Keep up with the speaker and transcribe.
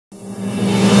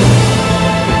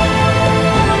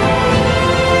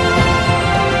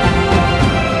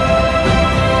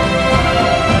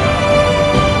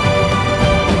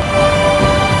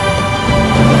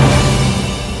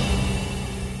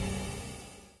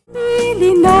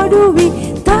கூட்டத்தின் நடுவே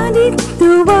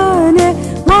தனித்துவான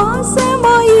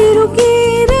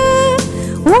வாசமாயிருக்கிற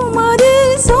உமது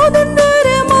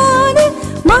சுதந்திரமான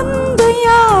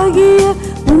மந்தையாகிய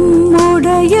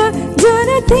உம்முடைய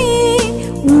ஜனத்தே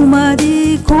உமது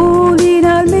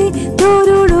கோலினால் மே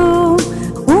தொருளோம்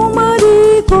உமது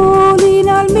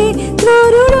கோலினால் மே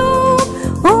தொருளோம்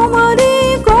உமது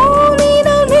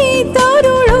கோலினால் மே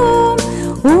தருளோம்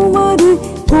உமது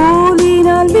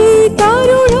கோலினால் மே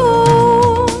தருளோம்.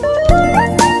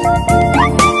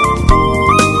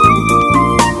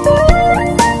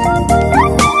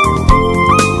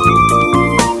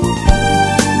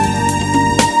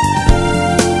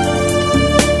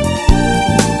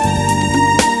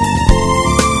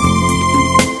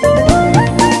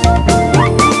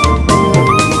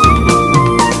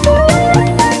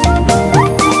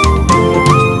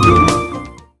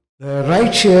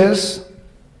 Righteous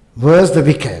versus the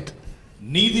wicked.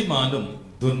 Neethimanum,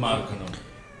 Thunmaarkanum.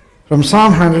 From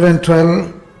Psalm 112,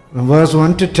 from verse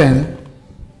 1 to 10.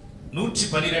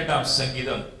 112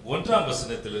 சங்கீதம் 1ஆம்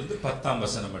வசனத்திலிருந்து 10ஆம்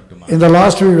வசனம் மட்டுமா. In the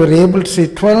last week we were able to see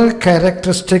 12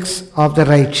 characteristics of the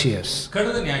righteous.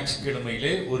 கடந்த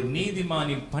ஞாயிற்றுக்கிழமையிலே ஒரு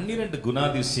நீதிமானின் 12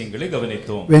 குணாதிசயங்களை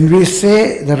கவனித்தோம். When we say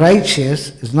the righteous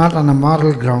is not on a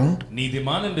moral ground,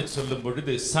 நீதிமான் என்று சொல்லும்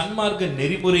பொழுது சன்மார்க்க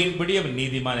நெறிமுறையின்படி அவன்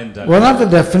நீதிமான் என்றார். one of the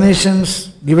definitions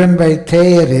given by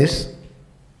Thayer is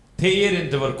their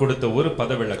என்றவர் கொடுத்த ஒரு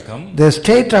பதவிளக்கம், the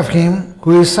state of him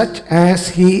who is such as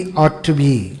he ought to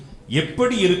be.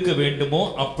 எப்படி இருக்க வேண்டுமோ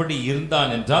அப்படி இருந்தான்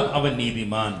என்றால் அவன்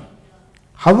நீதிமான்.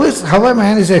 How a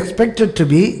man is expected to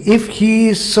be if he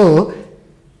is so,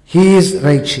 he is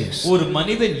righteous. ஒரு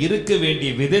மனிதன் இருக்க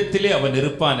வேண்டிய விதத்திலே அவன்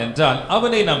இருப்பான் என்றால்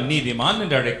அவனை நாம் நீதிமான்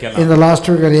என்று அழைக்கலாம். In the last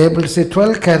week we were able to see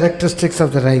 12 characteristics of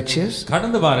the righteous.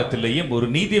 கடந்த வாரத்திலேயே ஒரு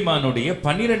நீதிமானுடைய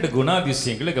 12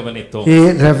 குணாதிசயங்களை கவனித்தோம். He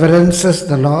reverences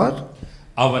the Lord.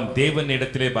 அவன்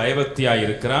தேவனிடத்திலே பயபக்தியாய்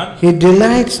இருக்கிறான். He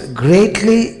delights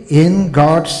greatly in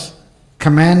God's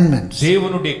commandments.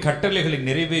 தேவனுடைய கட்டளைகளை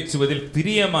நிறைவேற்றுவதில்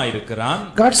பிரியமாய் இருக்கிறான்.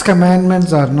 God's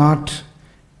commandments are not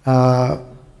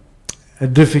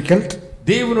difficult,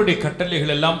 தேவனுடைய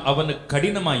கட்டளைகள் எல்லாம் அவனுக்கு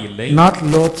கடினமாய் இல்லை, not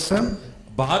loathsome.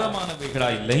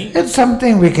 பாரமானவைகளாய் இல்லை. It's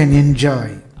something we can enjoy.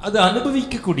 அது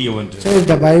அனுபவிக்கக்கூடிய ஒன்று. So if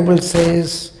the Bible says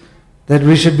that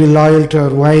we should be loyal to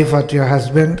our wife or to your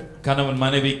husband, கணவன்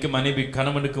மனைவிக்கு, மனைவி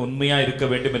கணவனுக்கு உண்மையா இருக்க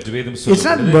வேண்டும் என்று வேதம் it's not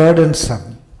சொல்லுகிறது. burdensome.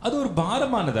 அது ஒரு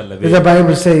பாரமானதல்ல. If the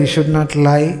Bible says you should not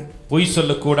lie, பொய்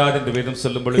சொல்லக்கூடாது என்று வேதம்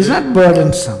சொல்லும் பொழுது it's not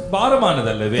burdensome.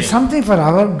 பாரமானதல்லவே. It's something for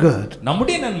our good.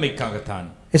 நம்முடைய நன்மைக்காகத்தான்.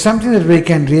 It's something that we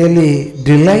can really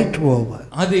delight over.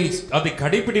 அதை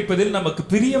கடைபிடிப்பதில் நமக்கு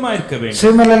பிரியமா இருக்க வேண்டும்.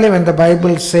 Similarly, when the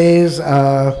Bible says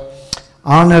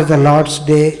honor the Lord's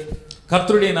day,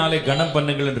 கர்த்தருடைய நாளை கனம்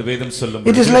பண்ணுங்கள் என்று வேதம் சொல்லும்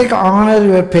it is like honor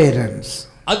your parents.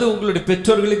 அது உங்களுடைய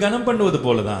பெற்றோர்களை கனம் பண்ணுவது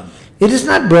போலதான். It is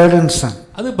not burdensome.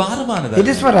 அது பாரமானது. It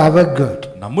is for our good.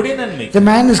 நம்முடைய நன்மை. The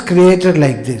man is created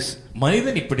like this.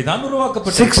 மனிதன் இப்படிதான்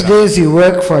உருவாக்கப்பட்டான். 6 days he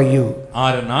work for you.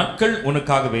 6 நாட்கள்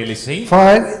உனக்காக வேலை செய்.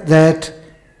 For that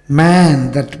man,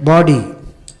 that body.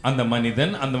 அந்த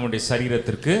மனிதன் அந்த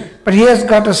சரீரத்திற்கு. But he has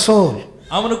got a soul.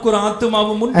 அவனுக்கு ஒரு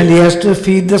ஆத்துமாவும் உண்டு. And he has to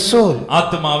feed the soul.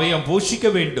 ஆத்துமாவை அவன் போஷிக்க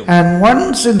வேண்டும். And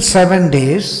once in 7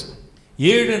 days,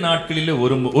 7 நாட்களிலே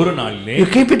ஒரு நாளிலே you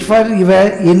keep it for your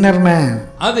inner man.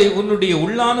 அதை உன்னுடைய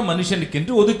உள்ளான மனுஷனுக்கு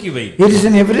என்று ஒதுக்கி வை. It is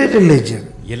in every religion.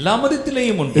 எல்லா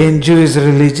மதத்திலேயும் உண்டு. In Jewish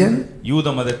religion, யூத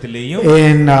மதத்திலேயும்,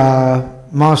 in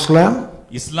Muslim,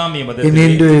 இஸ்லாமிய in மதத்திலேயும்,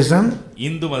 Hinduism,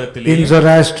 Hindu in மதத்திலேயும்,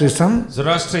 Zoroastrianism,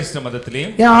 ஜொராஸ்ட்ரிய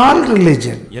மதத்திலேயும், in all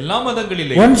religion. எல்லா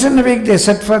மதங்களிலேயும் Once in a week they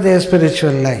set for their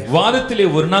spiritual life. வாரத்திலே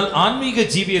ஒரு நாள் ஆன்மீக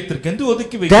ஜீவியத்திற்கு என்று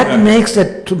ஒதுக்கி That வைக்கிறார்கள். makes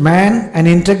that man an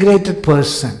integrated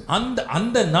person.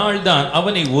 அந்த நாள் தான்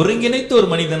அவனை ஒருங்கிணைத்த ஒரு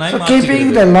மனிதனாய் So keeping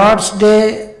மாற்றுகிறது. the Lord's day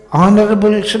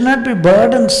honorable should not be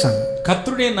burdensome.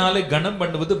 கர்த்தருடைய நாளை கனம்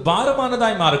பண்ணுவது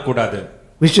பாரமானதாய் மாறக்கூடாது.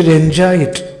 We should enjoy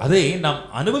it. அதை நாம்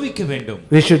அனுபவிக்க வேண்டும்.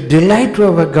 We should delight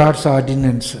over God's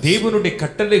ordinances. தேவனுடைய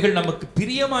கட்டளைகள் நமக்கு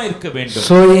பிரியமாய் இருக்க வேண்டும்.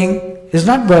 Sowing is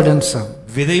not burdensome.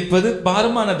 விதைப்பது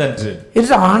பாரமானதன்று. It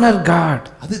is honor God.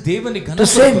 அது தேவனை To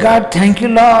கனப்படுத்துவது. say God thank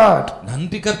you Lord.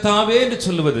 நன்றி கர்த்தாவே என்று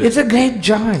சொல்லுவது. It's a great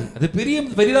joy. அது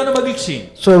பெரிதான மகிழ்ச்சி.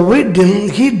 So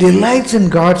he delights in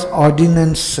God's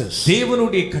ordinances.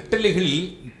 தேவனுடைய கட்டளைகளில்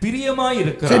பிரியமாய் So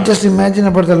இருக்கிறார். just imagine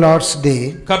about the Lord's day.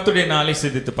 கர்த்தருடைய நாளை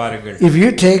சிந்தித்து பாருங்கள். If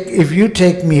you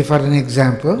take me for an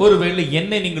example. ஒருவேளை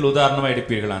என்னை நீங்கள் உதாரணமா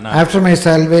எடுப்பீர்களானால், After my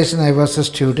salvation I was a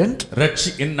student.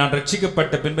 நான்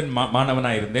ரட்சிக்கப்பட்ட பின்பு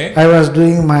மாணவனாய் இருந்தேன். I was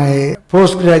doing my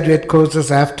postgraduate courses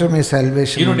after my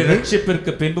salvation. என்னுடைய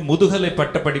ரட்சிப்பிற்கு பின்பு முதுகலை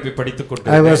பட்டப்படிப்பை படித்துக் I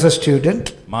கொண்டிருந்தேன். was a student.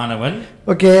 மாணவன்.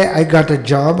 Okay, I got a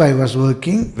job. I was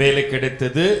working. வேலை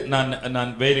கிடைத்தது.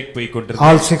 நான் வேலைக்கு போய் கொண்டிருந்தேன்.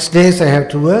 All 6 days I have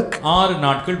to work. 6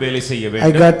 நாட்கள் வேலை செய்ய வேண்டும்.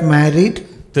 I got married.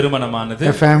 திருமணமானது.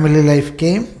 A family life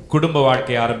came. குடும்ப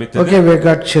வாழ்க்கை ஆரம்பித்தது. Okay, we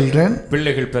got children.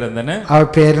 பிள்ளைகள் பிறந்தன. Our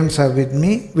parents are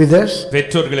with us.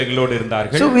 பெற்றோர்கள் எங்களோடு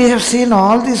இருந்தார்கள். So we have seen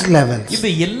all these levels. இந்த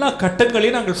எல்லா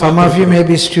கட்டங்களையும் நாங்கள் Some of you may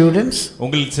be students.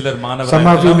 உங்களில் சிலர் மாணவர்கள். Some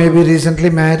of you may be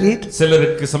recently married.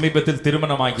 சிலருக்கு சமீபத்தில்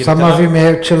திருமணமாகி இருக்கலாம். Some of you may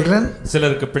have children.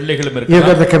 சிலருக்கு பிள்ளைகளும் You இருக்கலாம்.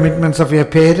 got the commitments of your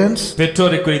parents.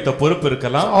 பெற்றோரை குறித்த பொறுப்பு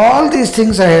இருக்கலாம். All these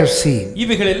things I have seen.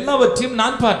 இவைகள் எல்லாவற்றையும்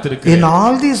நான் பார்த்திருக்கிறேன். In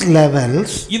all these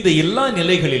levels, இந்த எல்லா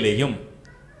நிலைகளிலேயும்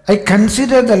I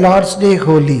consider the Lord's Day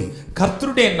holy.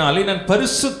 கர்த்தருடைய நாளை நான்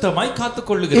பரிசுத்தமாய்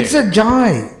காத்துக்கொள்ளுகிறேன். It's a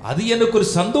joy. அது எனக்கு ஒரு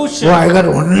சந்தோஷம். Oh, I got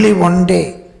only one day.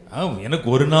 எனக்கு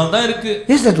ஒரு நாள் தான் இருக்கு.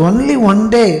 Is that only one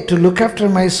day to look after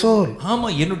my soul? ஆமா,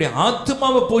 என்னுடைய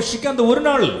ஆத்துமாவை போஷிக்க அந்த ஒரு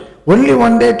நாள். Only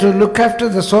one day to look after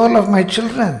the soul of my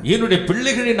children. என்னுடைய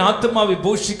பிள்ளைகளின் ஆத்துமாவை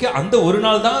போஷிக்க அந்த ஒரு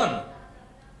நாள் தான்.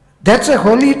 That's a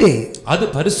holy day. அது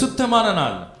பரிசுத்தமான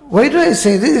நாள். Why do I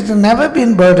say this? It has never been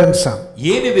burdensome.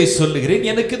 ஏன் இதை சொல்லுகிறேன்?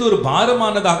 எனக்கு இது ஒரு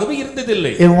பாரமானதாகவே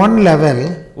இருந்ததில்லை. In one level,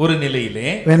 ஒரு நிலையிலே,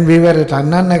 when we were at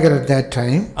Anna Nagar at that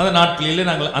time, அந்த நாட்களிலே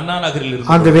நாங்கள் அண்ணா நகரில்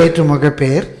இருந்தோம். on the way to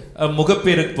Mugaper,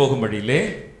 முகப்பேருக்கு போகும் வழியிலே,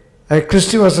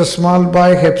 Christy was a small boy,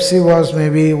 Hepsi was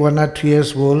maybe 1 or 2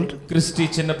 years old. Christie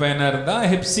சின்ன பையனா இருந்தா,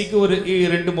 ஹெப்சிக்கு ஒரு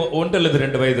 1 அல்லது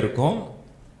 2 வயது இருக்கும்.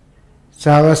 So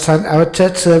our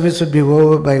church service would be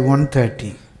over by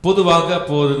 1:30. பொதுவாக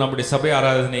அப்போது நம்முடைய சபை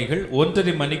ஆராதனைகள்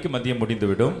 1:30 மணிக்கு மதியம்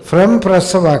முடிந்துவிடும். From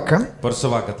Prasavakam,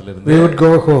 பிரசவாக்கத்திலிருந்து we would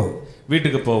go home.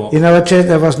 வீட்டுக்கு போவோம். In our church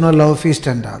there was no love feast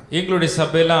and all. எங்களுடைய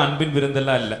சபையில அன்பின்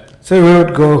விருந்தெல்லாம் இல்ல. So we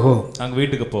would go home. நாங்க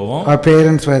வீட்டுக்கு போவோம். Our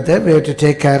parents were there. We had to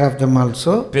take care of them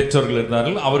also. பெற்றோர்கள்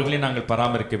இருந்தார்கள், அவர்களை நாங்கள்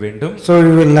பராமரிக்க வேண்டும். So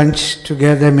we will lunch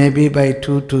together maybe by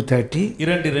 2:30.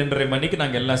 2:30 மணிக்கு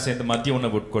நாங்க எல்லாம் சேர்ந்து மதிய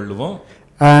உணவு உட்கொள்ளுவோம்.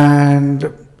 And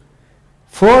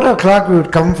 4 o'clock we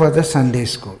would come for the Sunday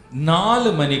school.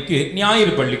 4 மணிக்கு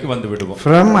ஞாயிறு பள்ளிக்கு வந்து விடுவோம்.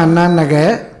 From Anna Nagar,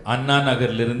 அண்ணா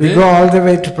நகரிலிருந்து we go all the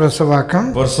way to Prasavakam,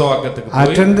 பிரசவாக்கத்துக்கு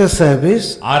போய் attend the service,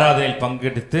 ஆராதனையில்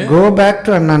பங்கெடுத்து go back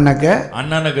to Anna Nagar,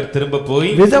 Anna Nagar திரும்ப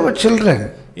போய் with our children.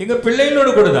 எங்க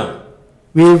பிள்ளைகளோடு கூட தான்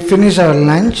We finish our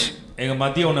lunch. எங்க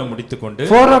மதிய உணவு முடித்துக்கொண்டு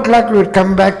 4 o'clock we would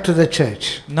come back to the church.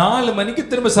 4 மணிக்கு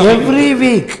திரும்ப சபைக்கு. Every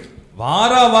week.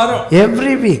 வாரம்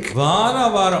Every week.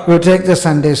 வாரம் We take the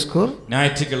Sunday school.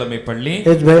 ஞாயிற்றுக்கிழமை பள்ளி.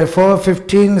 It's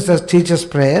 4:15 is the teacher's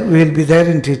prayer. We will be there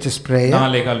in teacher's prayer.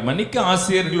 4:15 மணிக்கு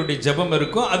ஆசிரியர்களுடைய ஜெபம்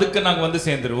இருக்கும். அதுக்கு நாங்க வந்து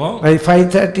சேர்ந்துருவோம். By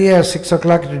 5:30 or 6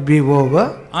 o'clock it will be over.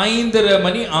 5:30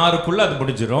 மணி 6க்குள்ள அது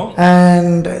முடிஞ்சிரும்.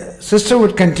 And sister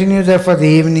would continue there for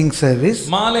the evening service.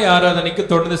 மாலை ஆராதனைக்கு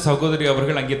தொடர்ந்து சகோதரி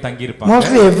அவர்கள் அங்கே தங்கி இருப்பாங்க.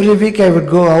 Mostly every week I would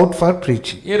go out for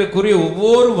preaching. ஏறக்குறைய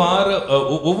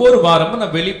ஒவ்வொரு வாரமும்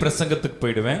நான் வெளி பிரசங்கத்துக்கு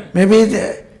போய்டுவேன். Maybe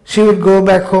she would go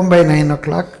back home by 9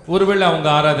 o'clock. ஒருவேளை அவங்க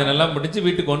ஆராதனை எல்லாம் முடிஞ்சு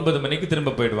வீட்டுக்கு 9 மணிக்கு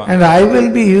திரும்ப போய்டுவாங்க. And I will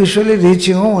be usually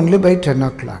reaching home only by 10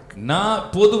 o'clock. நான்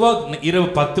பொதுவா இரவு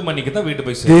 10 மணிக்கு தான் வீட்டு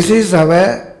போய் சேருவேன். This is our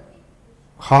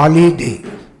holiday.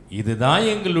 இதுதான்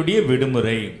எங்களுடைய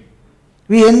விடுமுறை.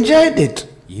 We enjoyed it.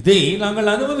 இதை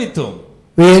நாங்கள் அனுபவித்தோம்.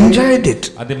 We enjoyed it.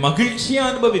 அதை மகிழ்ச்சியா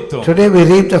அனுபவித்தோம். Today we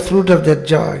reap the fruit of that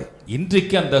joy.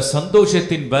 இன்றைக்கு அந்த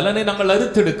சந்தோஷத்தின் பலனை நாங்கள்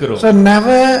அறுத்தெடுக்கிறோம். So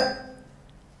never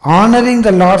honoring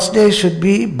the Lord's Day should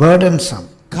be burdensome.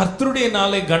 கர்த்தருடைய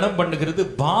நாளை கனம் பண்ணுகிறது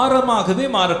பாரமாகவே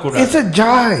மாறக்கூடாது. It's a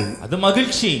joy. அது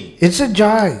மகிழ்ச்சி. It's a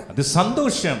joy. அது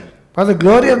சந்தோஷம். For the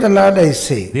glory of the Lord I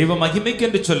say. தேவ மகிமைக்கு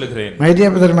என்று சொல்லுகிறேன். My dear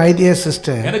brother, my dear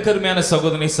sister. எனக்கு அருமையான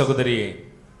சகோதரனே சகோதரியே.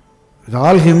 With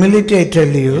all humility I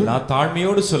tell you. நான்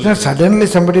தாழ்மையோடு சொல்லுகிறேன். Suddenly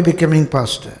somebody becoming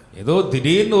pastor. ஏதோ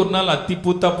திடீர்னு ஒரு நாள்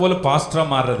அத்திப்பூத்தா போல பாஸ்டரா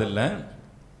மாறறது இல்ல.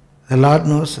 The Lord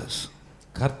knows us.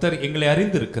 கர்த்தர் எங்களை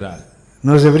அறிந்திருக்கிறார்.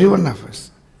 Knows every one of us.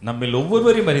 நம்மில்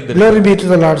ஒவ்வொருவரையும் அறிந்திருக்கிறார். Glory be to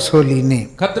the Lord's holy name.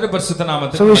 கர்த்தருடைய பரிசுத்த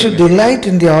நாமத்துக்கு. So we should delight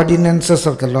in the ordinances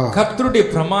of the Lord. கர்த்தருடைய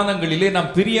பிரமாணங்களிலே நாம்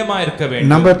பிரியமா இருக்க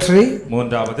வேண்டும். Number 3.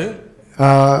 மூன்றாவது.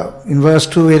 In verse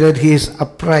 2 we read he is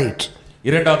upright.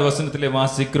 இரண்டாவது வசனத்திலே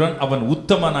வாசிக்கிறோம் அவன்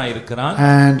உத்தமனாய் இருக்கிறான்.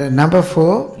 And number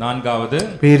 4. நான்காவது.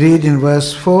 We read in verse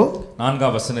 4.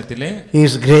 நான்காவது வசனத்திலே he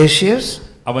is gracious.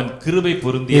 அவன் கிருபை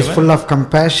பொருந்தியவன். He is full of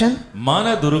compassion.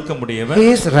 மனதுருக்கமுடையவன். He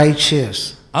is righteous.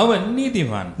 அவன்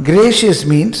நீதிமான். Gracious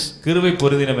means கிருபை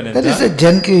பொருந்தினவன் என்றால் there is a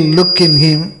gentle look in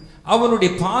him.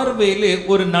 அவனுடைய பார்வையிலே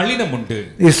ஒரு நளினம் உண்டு.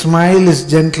 His smile is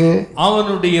gentle.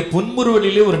 அவனுடைய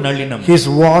புன்முறுவலிலே ஒரு நளினம். His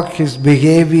walk, his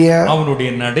behavior. அவனுடைய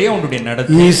நடை, அவனுடைய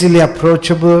நடத்தை easily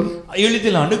approachable.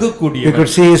 எளிதில் அணுகக்கூடியவன். You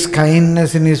could see his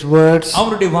kindness in his words.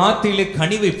 அவனுடைய வார்த்தையிலே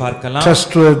கனிவை பார்க்கலாம்.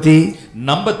 Trustworthy.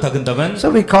 நம்பத்தகுந்தவன். So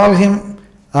we call him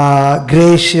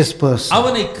gracious person,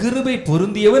 அவனை கிருபை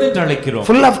பொருந்தியவர் என்று அழைக்கிறோம்.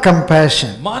 full of compassion.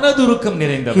 மனதுருக்கம் He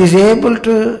நிறைந்தவர். is able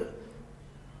to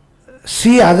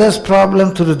see others' problem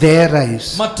through their eyes.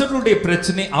 மற்றவருடைய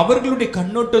பிரச்சனை அவர்களுடைய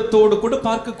கண்ணோட்டத்தோடு கூட So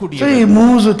பார்க்கக்கூடியவர். he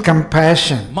moves with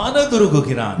compassion.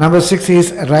 மனதுருகுகிறான். Number 6, he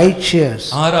is righteous.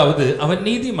 ஆறாவது அவன்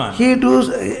நீதிமான். He does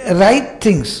right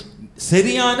things.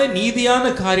 சரியான நீதியான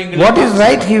காரியங்களை What is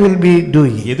right, he will be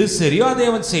doing. எது சரியோ அதை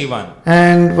அவன் செய்வான்.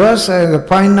 And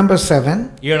point number 7,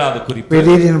 ஏழாவது we குறிப்பு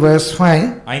read in verse 5,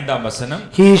 ஐந்தாம் வசனம்,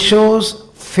 he shows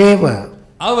favor.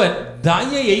 அவன்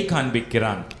தயையை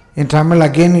காண்பிக்கிறான். In Tamil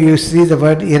again you see the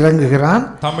word இறங்குகிறான்.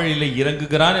 தமிழிலே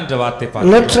இறங்குகிறான் என்ற வார்த்தை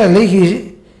பார்க்கிறோம். Literally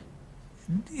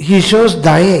he shows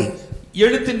தயை.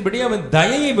 எழுத்தின்படி அவன்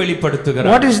தயையை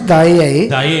வெளிப்படுத்துகிறான். What is தயை?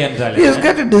 தயை என்றால் He has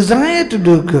got a desire to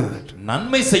do good.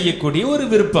 நன்மை செய்யக்கூடிய ஒரு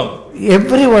விருப்பம்.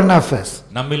 Every one of us,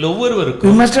 நம்மில் we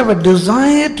ஒவ்வொருவருக்கும் must have a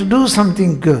desire to do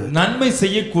something good. நன்மை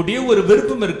செய்யக்கூடிய ஒரு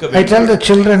விருப்பம் இருக்க I வேண்டும். tell the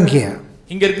children here,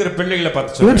 இங்க இருக்கிற பிள்ளைகளை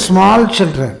பார்த்து even சொல்றேன். small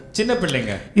children, சின்ன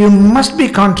பிள்ளைங்க, you must be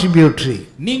contributory.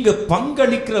 நீங்க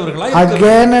பங்களிக்கிறவர்களா இருக்க வேண்டும்.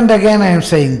 Again and again I am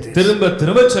saying this. திரும்ப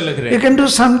திரும்ப You சொல்லுகிறேன். can do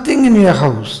something in your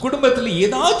house. குடும்பத்தில்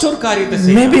ஏதாச்சும் ஒரு காரியத்தை Maybe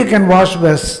செய்யலாம். you can wash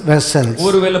vessels.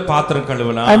 ஒருவேளை பாத்திரம்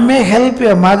கழுவலாம். I may help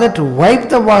your mother to wipe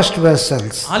the washed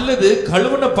vessels. அல்லது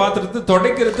கழுவுன பாத்திரத்தை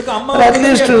துடைக்கிறதுக்கு அம்மா Or at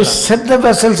least to set the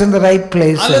vessels in the right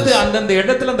places. அல்லது அந்தந்த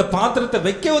இடத்துல அந்த பாத்திரத்தை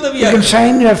வைக்க You உதவியா can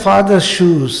shine your father's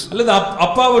shoes. அல்லது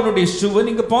அப்பாவனுடைய ஷூவை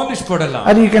நீங்க பாலிஷ் போடலாம்.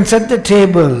 Or you can set the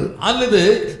table. அல்லது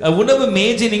உணவு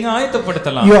மேஜை நீங்க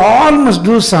ஆயத்தப்படுத்தலாம். You all must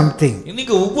do something.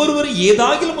 நீங்க ஒவ்வொருவரும்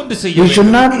ஏதாகிலும் ஒன்று செய்ய You வேண்டும்.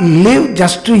 should not live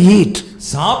just to eat.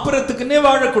 சாப்பிடறதுக்குன்னே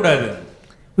வாழக்கூடாது.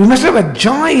 We must have a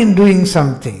joy in doing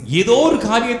something. ஏதோ ஒரு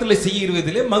காரியத்துல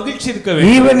செய்யறதிலே மகிழ்ச்சி இருக்க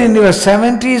வேண்டும். Even in your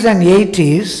 70s and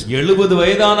 80s, 70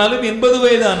 வயதானாலும் 80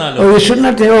 வயதானாலும் you should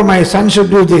not say, oh, my son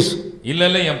should do this. இல்ல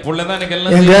இல்ல என் புள்ள தான் எனக்கு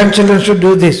எல்லாம் Your செய்யணும். grandchildren should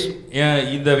do this.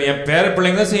 இந்த என் பேர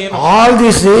பிள்ளைங்க தான் செய்யணும். All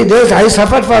these days I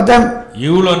suffered for them.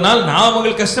 இவ்வளவு நாள் நான்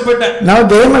அவங்களுக்கு கஷ்டப்பட்டேன். Now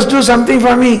they must do something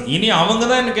for me. இனி அவங்க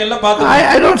தான் எனக்கு எல்லாம் பார்த்து.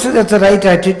 I don't say that's the right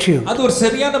attitude. அது ஒரு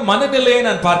சரியான மனநிலையை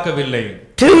நான் பார்க்கவில்லை.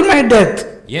 Till my death,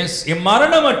 S N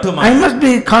மரணம் மட்டுமா I must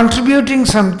be contributing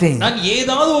something. நான்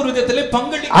ஏதாவது ஒரு விதத்திலே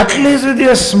பங்களிக்க At least with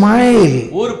your smile.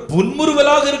 ஒரு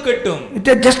புன்முறுவலாக இருக்கட்டும்.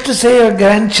 Just to say your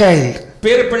grandchild.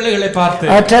 பேர பிள்ளைகளை பார்த்து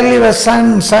I tell you a son,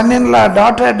 son-in-law,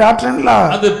 daughter, daughter-in-law.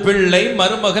 அது பிள்ளை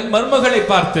மருமகன் மருமகளை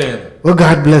பார்த்து Oh,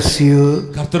 God bless you.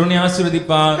 கர்த்தர் உன்னை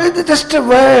ஆசீர்வதிப்பார். Just a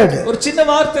word. ஒரு சின்ன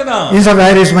வார்த்தை தான். He said,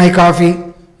 where is my coffee?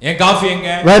 N coffee எங்க?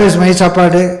 Where is my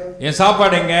சாப்பாடு? என்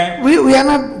சாப்பாடு எங்க? We are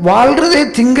not வாழ்றதே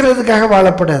திங்கிறதுக்காக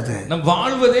வாழப்படாது. நாம்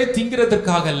வாழ்வதே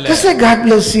திங்கிறதுக்காக அல்ல. Just say God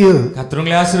bless you. கர்த்தர்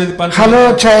உங்களை ஆசீர்வதிப்பார். Hello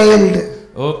child.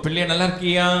 ஓ பிள்ளை நல்லா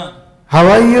இருக்கியா? How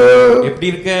are you? எப்படி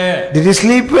இருக்க? Did you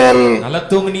sleep well? நல்லா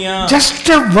தூங்குனியா? Just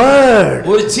a word.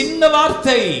 ஒரு சின்ன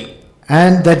வார்த்தை.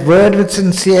 And that word with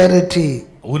sincerity.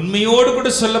 உண்மையோடு கூட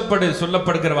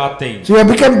சொல்லப்படுகிற வார்த்தை. So you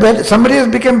have become somebody has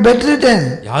become bedridden.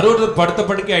 யாரோ ஒருத்தர் படுத்த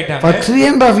படுக்கை ஆயிட்டாங்க. For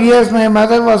 3.5 years my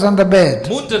mother was on the bed.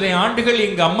 3.5 ஆண்டுகள்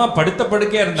எங்க அம்மா படுத்த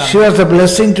படுக்கையா இருந்தாங்க. She was a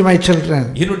blessing to my children.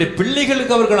 என்னுடைய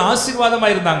பிள்ளைகளுக்கு அவர்கள் ஆசீர்வாதமா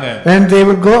இருந்தாங்க. When they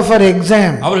would go for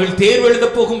exam. அவர்கள் தேர்வு எழுத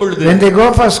போகும் பொழுது. When they go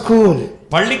for school.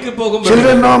 பள்ளிக்கு போகும் பொழுது.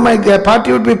 Children know my party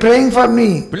would be praying for me.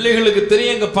 பிள்ளைகளுக்கு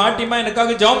தெரியும் எங்க பாட்டிமா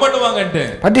எனக்காக ஜெபம் பண்ணுவாங்கன்னு.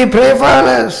 Party pray for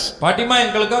us. பாட்டிமா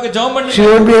எங்களுக்காக ஜெபம் பண்ணுங்க. She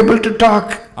won't be able to talk.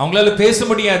 அவங்களால பேச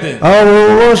முடியாது.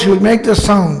 Oh, she would make the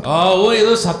sound. ஓ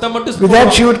ஏதோ சத்தம் மட்டும் with that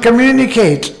she would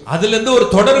communicate. அதில இருந்து ஒரு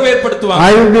தொடர்பு ஏற்படுத்துவாங்க.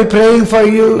 I will be praying for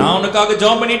you. நான் உனக்காக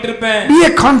ஜெபம் பண்ணிட்டு இருப்பேன். Be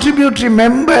a contributory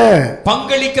member.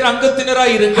 பங்களிக்கிற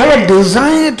அங்கத்தினராய் இருங்க. Have a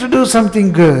desire to do something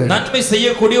good. நன்மை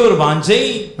செய்யக்கூடிய ஒரு வாஞ்சை.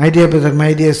 My dear brother,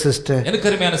 my dear sister, எனக்கு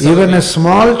அருமையான சகோதரி, even a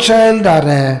small child or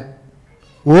a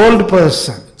old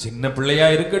person, சின்ன பிள்ளையா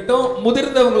இருக்கட்டும்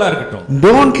முதிர்ந்தவங்களா இருக்கட்டும்,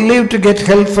 don't live to get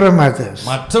help from others.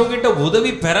 மற்றவங்க கிட்ட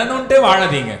உதவி பெறணும்ட்டே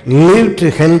வாழாதீங்க. Live to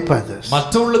help others.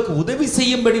 மற்றவங்களுக்கு உதவி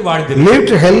செய்யும்படி வாழ்ந்திரு. Live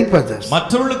to help others.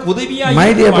 மற்றவங்களுக்கு உதவியாய் My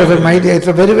dear brother, my dear,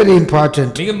 it's a very very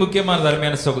important. மிக முக்கியமான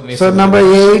அருமையான சகோதரி. So number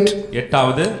 8,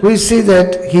 எட்டாவது, we see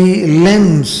that he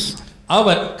lends.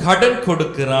 அவன் கடன்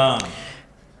கொடுக்கிறான்.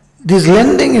 This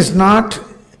lending is not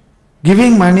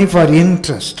giving money for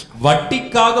interest.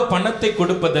 வட்டிக்காக பணத்தை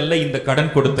கொடுப்பதல்ல இந்த கடன்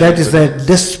கொடுத்தல். That is a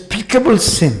despicable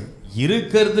sin.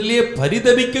 இருக்கிறதுலயே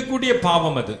பரிதபிக்கக்கூடிய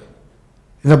பாவம் அது.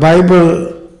 The Bible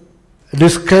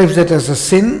describes it as a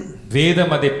sin.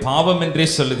 வேதம் அதை பாவம் என்றே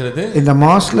சொல்லுகிறது. In the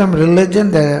Muslim religion,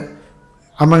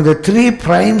 among the 3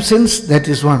 prime sins, that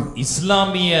is one.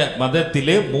 இஸ்லாமிய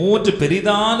மதத்திலே 3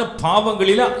 பெரிதான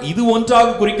பாவங்களில் இது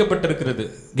ஒன்றாக குறிக்கப்பட்டிருக்கிறது.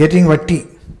 Getting vatti.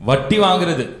 வட்டி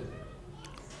வாங்குறது.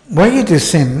 Why it is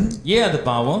sin? ஏன் அது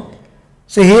பாவம்?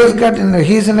 So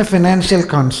he is in a financial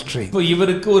constraint. இப்போ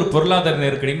இவருக்கு ஒரு பொருளாதார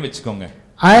நெருக்கடின்னு வெச்சுக்கோங்க.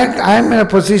 I am in a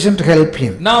position to help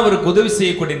him. நான் அவருக்கு உதவி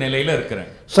செய்யக்கூடிய நிலையில இருக்கிறேன்.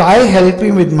 So I help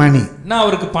him with money. நான்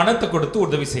அவருக்கு பணத்தை கொடுத்து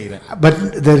உதவி செய்றேன். But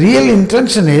the real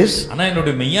intention is, ஆனா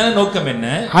என்னோட மெய்யான நோக்கம் என்ன?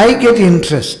 I get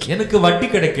interest. எனக்கு வட்டி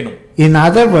கிடைக்கணும். In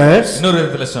other words, இன்னொரு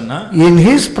விதத்துல சொன்னா, in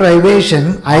his privation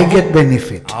I get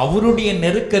benefit. அவருடைய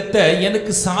நெருக்கத்தை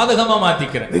எனக்கு சாதகமா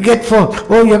மாத்திக்கிறேன். We get phone,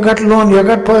 oh you got loan, you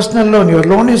got personal loan, your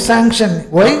loan is sanctioned.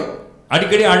 Why?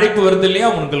 அடிக்கடி அழைப்பு வருது இல்லையா,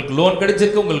 உங்களுக்கு லோன்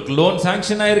கிடைச்சிருக்கு, உங்களுக்கு லோன்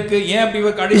சாங்க்ஷன் ஆயிருக்கு. ஏன் அப்படி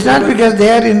அழைப்பு? It's not because they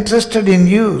are interested in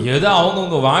you. ஏதோ அவங்க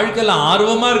உங்க வாழ்க்கையில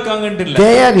ஆர்வமா இருக்காங்கன்னு இல்ல.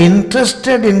 They are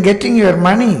interested in getting your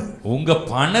money. உங்க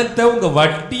பணத்தை உங்க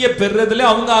வட்டியை பெறறதுல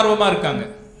அவங்க ஆர்வமா இருக்காங்க.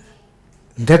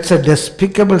 That's a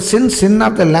despicable sin, sin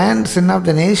of the land, sin of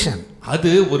the nation.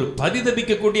 அது ஒரு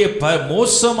பரிதபிக்கக்கூடிய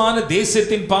மோசமான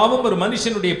தேசத்தின் பாவம், ஒரு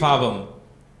மனுஷனுடைய பாவம்.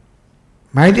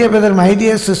 My dear brother, my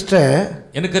dear sister,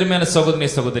 எனக்கு அருமையான சகோதரனே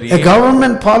சகோதரியே, a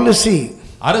government policy,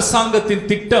 அரசாங்கத்தின்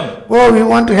திட்டம், oh we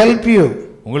want to help you,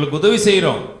 உங்களுக்கு உதவி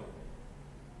செய்றோம்,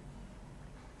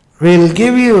 we'll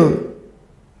give you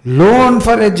loan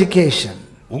for education,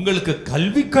 உங்களுக்கு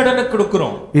கல்வி கடனை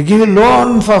கொடுக்கிறோம், we give you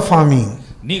loan for farming,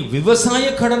 நீ விவசாய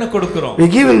கடனை கொடுக்கிறோம், we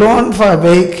give you loan for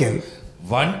vehicle,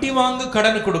 வண்டி வாங்க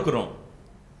கடனை கொடுக்கிறோம்.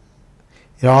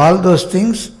 all those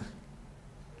things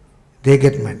they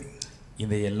get money.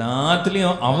 இந்த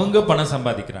எல்லாத்துலயும் அவங்க பணம்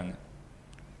சம்பாதிக்கிறாங்க.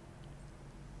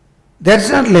 That's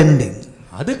not lending.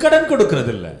 அது கடன்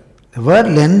கொடுக்கிறது இல்ல. The word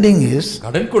lending is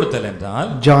கடன் கொடுத்தல் என்றால்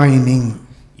joining.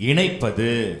 இணைப்பது.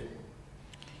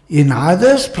 In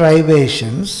others'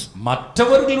 privations,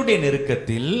 மற்றவர்களுடைய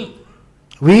நெருக்கத்தில்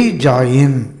we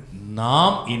join.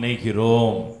 நாம்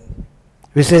இணைகிறோம்.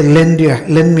 We say lend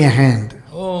me a hand.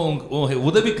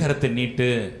 உதவி கரத்தை நீட்டு.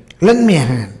 Lend me a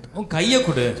hand. உன் கையை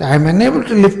கொடு. I am unable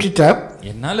to lift it up.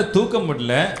 என்னால தூக்க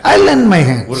முடியல. I lend my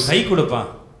hand. ஒரு கை கொடுப்பா.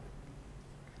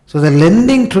 So the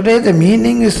lending today, the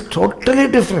meaning is totally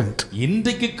different.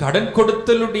 இன்றைக்கு கடன்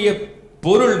கொடுத்தலுடைய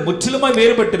பொருள் முற்றிலுமாய்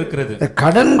வேறுபட்டு இருக்கிறது. The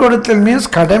கடன் கொடுத்தல் means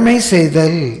கடமை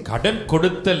செய்தல். கடன்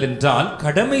கொடுத்தல் என்றால்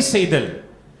கடமை செய்தல்.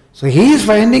 So he is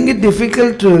finding it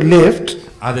difficult to lift.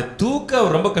 அதை தூக்க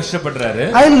ரொம்ப கஷ்டப்படுறாரு.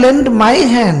 I lend my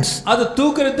hands. அதை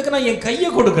தூக்கிறதுக்கு நான் என்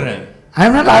கையை கொடுக்கிறேன். I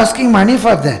am not asking money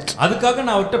for that. அதுக்காக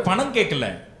நான் அவர்ட்ட பணம் கேட்கல.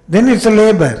 Then it's a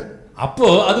labor. அப்போ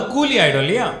அது கூலி ஆயிடும்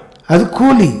இல்லையா? அது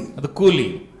கூலி. அது கூலி.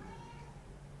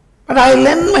 But I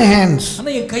lend my hands.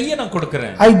 ஆனா என் கையை நான்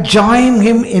கொடுக்கிறேன். I join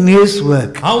him in his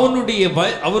work. அவருடைய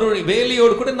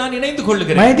வேலையோடு கூட நான் இணைந்து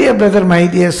கொள்கிறேன். My dear brother, my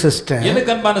dear sister.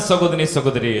 எனக்கு அன்பான சகோதரனே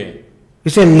சகோதரியே.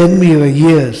 You say lend me your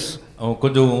ears.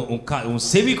 கொஞ்சம் உன்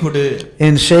செவி கொடு.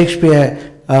 In Shakespeare,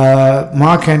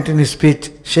 Mark Antony's speech,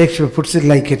 Shakespeare puts it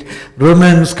like it,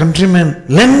 Romans, countrymen,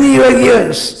 lend me your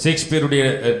ears. ஷேக்ஸ்பியருடைய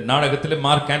நாடகத்திலே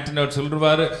Mark Antony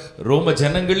சொல்றாரு, ரோம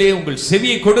ஜனங்களே உங்கள்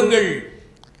செவியை கொடுங்கள்.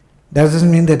 Doesn't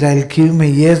mean that I'll give my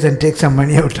ears and take some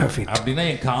money out of it. அப்படினா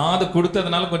என் காது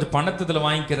கொடுத்ததனால கொஞ்சம் பணத்துல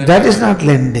வாங்கிக்கிறேன். That is not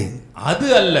lending. அது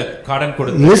அல்ல கடன்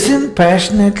கொடுத்தல். Listen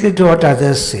passionately to what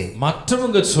others say.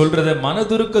 மற்றவங்க சொல்றதை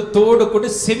மனதுருக்கத்தோடு கூட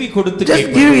செவி கொடுத்து கேட்க.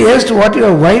 Just give ears to what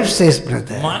your wife says,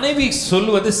 brother. மனைவி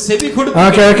சொல்வதை செவி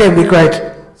கொடுத்து. Okay, be quiet.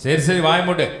 சரி வாய்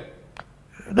மூடு.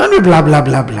 Don't be blah blah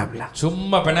blah blah blah.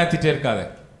 சும்மா பெனாத்திட்டே இருக்காத.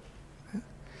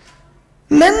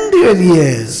 Lend your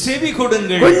ears. செவி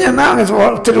கொடுங்கள். கொஞ்சம் நான்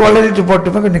ஒருத்தர் வளரிட்டு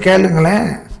போட்டுமே கொஞ்சம் கேளுங்களேன்.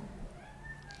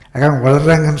 அதான்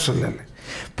வளர்றாங்கன்னு சொல்லல.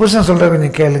 புருஷன் சொல்ற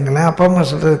கொஞ்சம் கேளுங்களேன், அப்பா அம்மா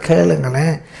சொல்றது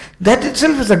கேளுங்களேன். That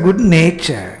itself is a good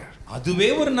nature.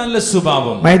 அதுவே ஒரு நல்ல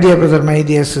சுபாவம். My dear brother, my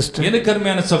dear sister. எனக்கு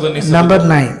அருமையான சகோதரனே. Number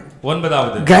 9.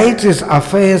 ஒன்பதாவது. Guides his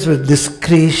affairs with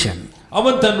discretion.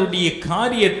 அவன் தன்னுடைய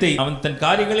காரியத்தை தன்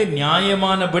காரியங்களை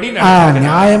நியாயமானபடி நடத்துகிறான்.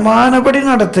 நியாயமானபடி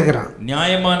நடத்துகிறான்.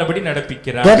 நியாயமானபடி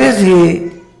நடப்பிக்கிறான். That is, he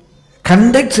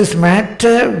conducts his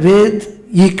matter with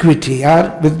equity or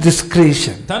with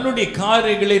discretion. தன்னுடைய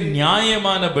காரியங்களை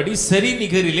நியாயமானபடி சரி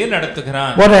நிகரிலே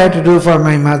நடத்துகிறான். What I have to do for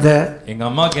my mother, எங்க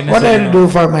அம்மாக்கு என்ன what I have to do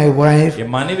for my wife,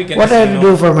 என் மனைவிக்கு என்ன what I have to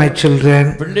do for my children,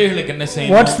 பிள்ளைகளுக்கு என்ன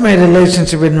செய்யணும், what's my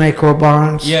relationship with my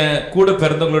co-borns, என் கூட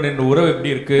பிறந்தவங்களோட உறவு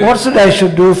எப்படி இருக்கு, what should I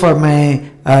should do for my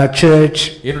church,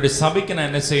 என்னுடைய சபைக்கு நான்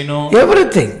என்ன செய்யணும்,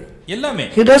 everything எல்லாமே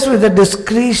he does with a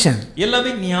discretion.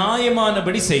 எல்லாமே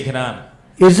நியாயமானபடி செய்கிறான்.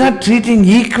 Is not treating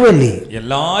equally.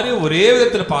 எல்லாரையும் ஒரே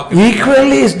விதத்துல பார்க்கறது.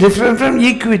 Equally is different from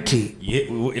equity.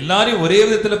 எல்லாரையும் ஒரே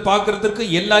விதத்துல பார்க்கிறதுக்கு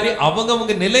எல்லாரையும்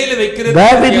அவங்க நிலையில வைக்கிறது.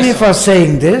 Bear with me for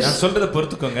saying this. நான் சொல்றத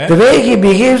பொறுத்துக்கோங்க. The way he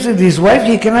behaves with his wife,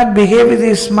 he cannot behave with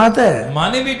his mother.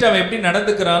 மனைவிட்ட அவன் எப்படி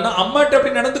நடந்துக்கறானோ அம்மாட்ட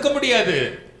அப்படி நடந்துக்க முடியாது.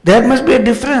 There must be a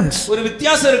difference. ஒரு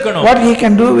வித்தியாசம் இருக்கணும். What he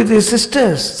can do with his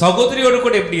sisters, சகோதரியோட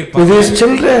கூட எப்படி இருப்பாங்க, with his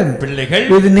children, பிள்ளைகள்,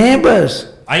 with neighbors.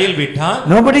 அயல் வீட்டார்.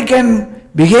 Nobody can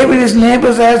behave with his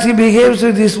neighbors as he behaves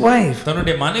with his wife.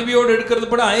 தன்னுடைய மனைவியோடு இருக்கிறது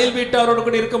கூட அயல் வீட்டாரோட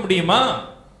கூட இருக்க முடியுமா?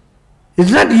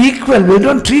 It's not equal. We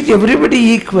don't treat everybody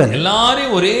equal.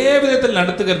 எல்லாரையும் ஒரே விதத்தில்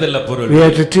நடத்துகிறது இல்ல பொருள். We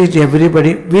have to treat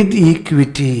everybody with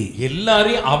equity.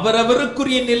 எல்லாரையும்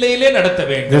அவரவருக்குரிய நிலையிலே நடத்த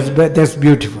வேண்டும். That's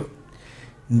beautiful.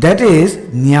 That is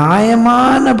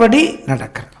நியாயமானபடி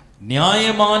நடக்கிறது.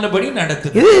 நியாயமானபடி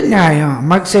நடத்துது. இது நியாயம்.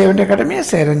 அம்மாக்கு செய்ய வேண்டிய கடமையை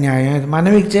செய்கிற நியாயம், இது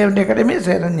மனைவிக்கு செய்ய வேண்டிய கடமையை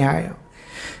செய்கிற நியாயம்.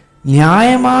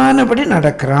 நியாயமானபடி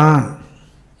நடக்கிறான்.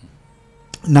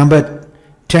 Number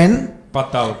 10,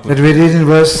 that we read in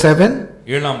verse 7.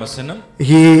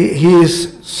 He is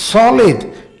solid,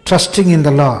 trusting in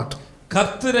the Lord.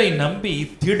 கர்த்தரை நம்பி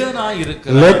திடனாய்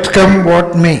இருக்கிறார். Let come what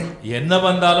may. என்ன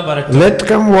வந்தாலும் வரட்டும். Let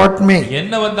come what may.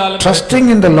 என்ன வந்தாலும் trusting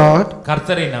in the Lord.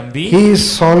 கர்த்தரை நம்பி he is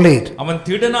solid. அவன்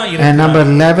திடனாய் இருக்கிறான். And number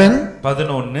 11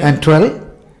 and 12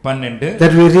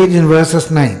 that we read in verses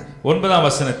 9. 9ஆம்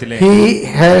வசனத்திலே he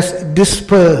has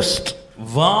dispersed.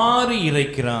 வாரி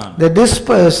இறைக்கிறான். The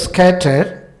dispersed, scattered.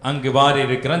 அங்கு வாரி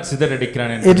இறைக்கிறான்,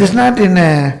 சிதறடிக்கிறான். It is not in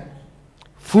a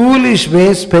foolish way,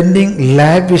 spending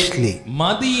lavishly.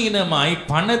 மதியினமாய்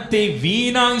பணத்தை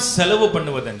வீணாய் செலவு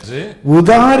பண்ணுவதென்று.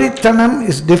 உதாரித்தனம்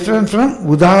is different from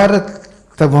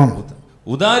உதாரத்துவம்.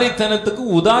 உதாரித்தனத்துக்கும்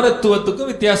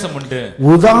உதாரத்துவத்துக்கும் வித்தியாசம் உண்டு.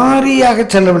 உதாரியாக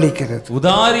செலவழிக்கிறது,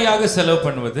 உதாரியாக செலவு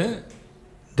பண்ணுவது,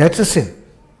 that's a sin.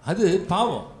 அது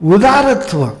பாவம்.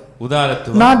 உதாரத்துவம்,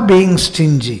 not being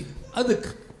stingy, அது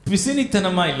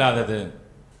பிசினித்தனமா இல்லாதது.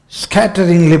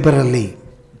 scattering liberally,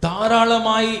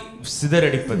 தாராளமாய்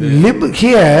சிதறடிப்பது.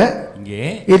 Here இங்கே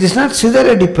it is not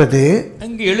சிதறடிப்பது,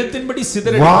 அங்கே எழுத்தின்படி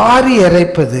சிதறடிப்பது, வாரி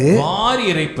இறைப்பது. வாரி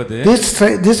இறைப்பது.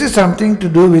 This is something to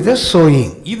do with the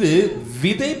sowing. இது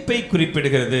விதைப்பை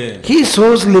குறிப்பிடுகிறது. He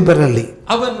sows liberally.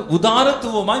 அவன்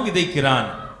உதாரத்துவமாய் விதைக்கிறான்.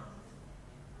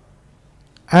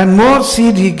 And more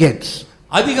seed he gets.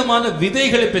 அதிகமான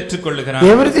விதைகளை பெற்றுக்கொள்கிறான்.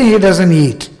 Everything he doesn't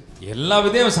eat. எல்லா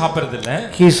விதையும் சாப்பிடுறது இல்ல.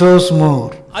 He sows more.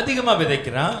 அதிகமா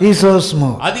விதைக்கிறான். He sows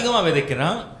more. அதிகமா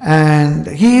விதைக்கிறான். And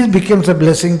he becomes a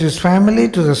blessing to his family,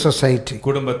 to the society.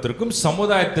 குடும்பத்திற்கும்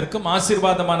சமுதாயத்திற்கும்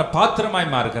ஆசீர்வாதமான பாத்திரமாய்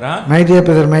மாறுகிறான். My dear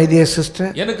brother, my dear sister,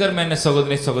 எனக்கு அருமையான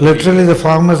சகோதரி சகோதரி, literally the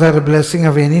farmers are a blessing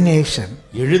of any nation.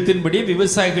 எழுத்தின்படி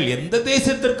விவசாயிகள் எந்த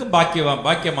தேசத்திற்கும்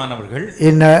பாக்கியமானவர்கள்.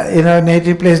 In our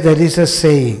native place there is a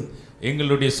saying.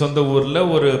 எங்களுடைய சொந்த ஊர்ல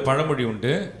ஒரு பழமொழி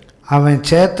உண்டு. அவன்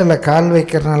சேத்துல கால்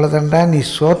வைக்கிறனால தான்டா நீ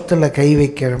சோத்துல கை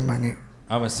வைக்கிறமாங்க.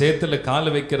 அவன் சேத்துல கால்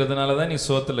வைக்கிறதுனால தான் நீ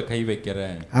சோத்துல கை வைக்கிற.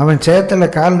 அவன் சேத்துல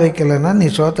கால் வைக்கலனா நீ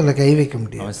சோத்துல கை வைக்க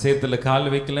முடியாது. அவன் சேத்துல கால்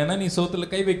வைக்கலனா நீ சோத்துல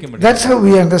கை வைக்க முடியாது. That's how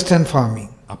we understand farming.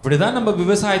 அப்படிதான் நம்ம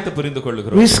விவசாயத்தை புரிந்து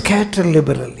கொள்கிறோம். We scatter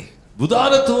liberally.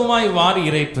 உதாரத்துவமாய் வாரி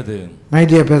இறைப்பது. My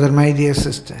dear brother, my dear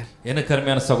sister. எனக்கு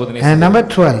அருமையான சகோதரி. And number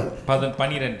 12.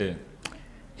 12.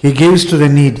 He gives to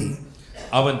the needy.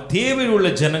 அவன் தேவையில் உள்ள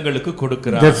ஜனங்களுக்கு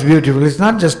கொடுக்கிறான். That's beautiful. It's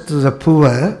not just to the poor.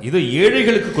 இது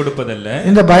ஏழைகளுக்கு கொடுப்பதல்ல.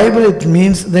 In the Bible it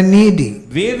means the needy.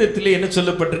 வேதத்திலே என்ன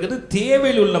சொல்லப்பட்டிருக்கிறது?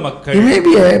 தேவையில் உள்ள மக்கள்.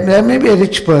 There may be a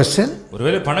rich person.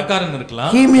 ஒருவேளை பணக்காரன்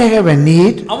இருக்கலாம். He may have a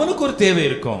need. அவனுக்கு ஒரு தேவை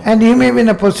இருக்கும். And you may be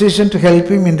in a position to help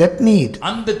him in that need.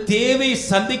 அந்த தேவை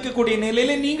சந்திக்கக்கூடிய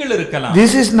நிலையில நீங்கள் இருக்கலாம்.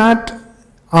 This is not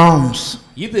alms.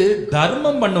 இது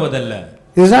தர்மம் பண்ணுவதல்ல.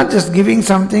 It is not just giving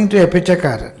something to a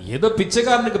பிச்சைக்காரன். ஏதோ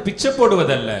பிச்சைக்காரனுக்கு பிச்சை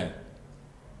போடுவதல்ல.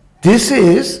 This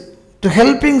is to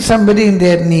helping somebody in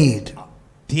their need.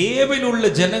 தேவையில்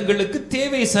உள்ள ஜனங்களுக்கு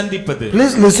தேவை சந்திப்பது.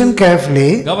 Please listen carefully.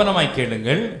 கவனமாய்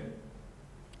கேளுங்கள்.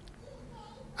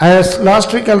 As last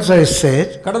week also I said,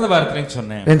 கடந்த வாரத்திலே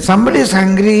சொன்னேன், when somebody is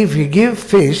hungry, if you give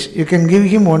fish, you can give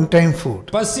him one time food.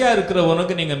 பசியா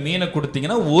இருக்கிறவனுக்கு நீங்க மீனை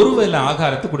கொடுத்தீங்கன்னா ஒருவேளை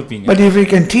ஆகாரத்தை கொடுப்பீங்க. But if you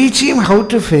can teach him how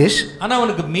to fish, ஆனா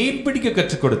அவனுக்கு மீன் பிடிக்க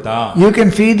கற்றுக் கொடுத்தா, you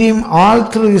can feed him all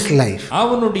through his life.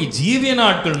 அவனுடைய ஜீவிய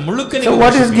நாட்கள் முழுக்க So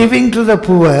what is giving to the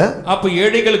poor? அப்ப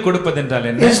ஏழைகளுக்கு கொடுப்பது என்றால்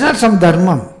என்ன? It's not some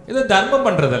dharmam. இது தர்மம்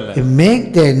பண்றதல்ல. You make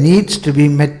their needs to be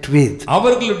met with.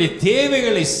 அவர்களுடைய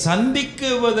தேவைகளை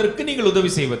சந்திக்குவதற்கு நீங்கள் உதவி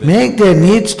செய்வது. Make their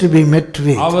needs to be met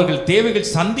with. அவர்கள் தேவைகள்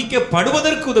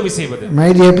சந்திக்கப்படுவதற்கு உதவி செய்வது. My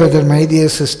dear brother, my dear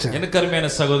sister. எனக்கு அருமையான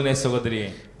சகோதரனே சகோதரியே,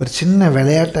 ஒரு சின்ன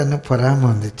விளையாட்டான பொறாம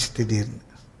வந்துச்சு திடீர்னு.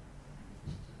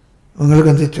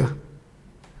 உங்களுக்கு வந்துச்சோ?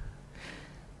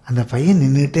 அந்த பையன்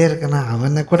நின்றுட்டே இருக்கானா,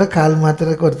 அவனை கூட கால்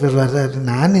மாத்திரக்கு ஒருத்தர் வர்றாரு,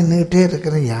 நான் நின்றுட்டே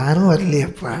இருக்கிறேன், யாரும்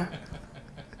வரலையப்பா.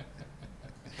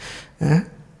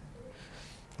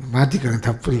 மாற்றிக்கணும்,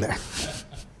 தப்பு இல்லை.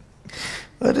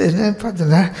 ஒரு என்ன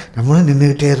பார்த்தோன்னா நம்மளும்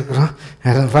நின்றுக்கிட்டே இருக்கிறோம்.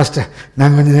 ஃபஸ்ட்டு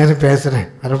நான் கொஞ்சம் நேரம் பேசுகிறேன்,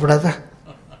 வரக்கூடாதா?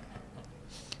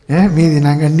 மீதி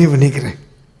நான் கண்ணி பண்ணிக்கிறேன்.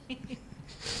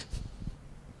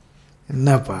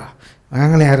 என்னப்பா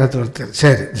நாங்களே யாராவது ஒருத்தர்.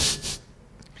 சரி.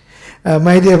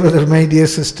 My dear brother, my dear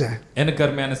sister. எனக்கு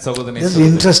அருமையான சகோதரனே, this is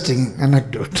interesting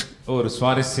anecdote. ஒரு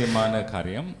சுவாரஸ்யமான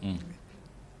காரியம்.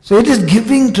 So it is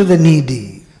giving to the needy.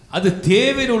 அது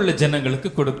தேவையில் உள்ள ஜனங்களுக்கு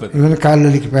கொடுப்பது. இவனுக்கு கால்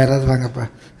வலிக்கு பேராது வாங்கப்பா.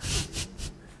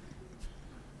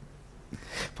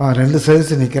 2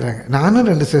 சர்வீஸ் நிற்கிறாங்க, நானும்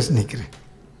 2 சர்வீஸ் நிற்கிறேன்.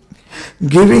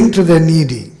 Giving to the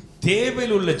Needi.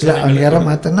 தேவையில் உள்ள அவங்க யாரை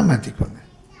மாற்றினா மாற்றிக்குவாங்க.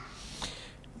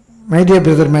 My dear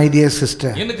brother, my dear sister.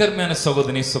 எனக்கு அருமையான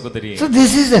சகோதரி சகோதரியே, So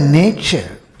this is the nature.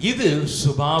 இது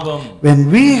சுபாவம். When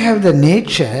we have the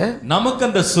nature, நமக்கு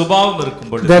அந்த சுபாவம் இருக்கும்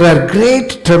பொழுது there are great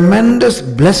tremendous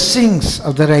blessings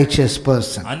of the righteous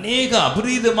person. அநேக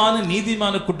அபரிதமான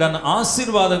நீதிமானுக்குண்டான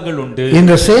ஆசீர்வாதங்கள் உண்டு. In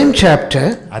the same chapter,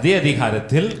 அதே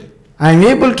அதிகாரத்தில் I am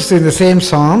able to see in the same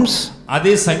Psalms,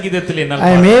 அதே சங்கீதத்தில்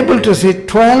I am able to see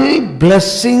 12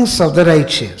 blessings of the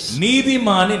righteous.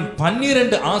 நீதிமானின்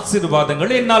 12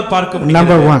 ஆசீர்வாதங்களை என்னால் பார்க்க முடிகிறது.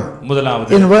 Number 1.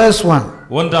 முதலாவது In verse 1.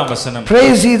 ஒன்றாம் வசனம்.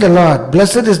 Praise ye the Lord,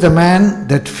 blessed is the man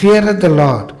that feareth the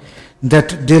Lord, that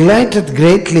delighteth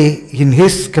greatly in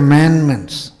his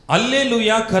commandments.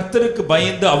 அல்லேலூயா, கர்த்தருக்கு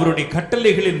பயந்து அவருடைய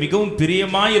கட்டளைகளில் மிகவும்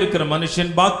பிரியமாய் இருக்கிற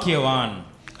மனுஷன் பாக்கியவான்.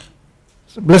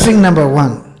 Blessing number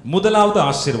 1. முதலாவது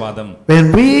ஆசீர்வாதம். When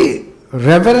we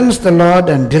reverence the Lord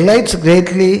and delights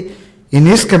greatly in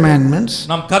his commandments,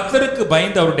 நாம் கர்த்தருக்கு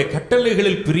பயந்து அவருடைய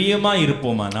கட்டளைகளில் பிரியமாய்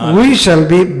இருப்போமானால் we shall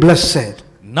be blessed.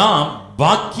 நாம்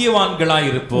பாக்கியவான்களாய்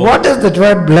இருப்போம். What does that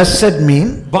word blessed mean?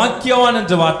 பாக்கியவான்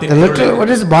என்ற வார்த்தை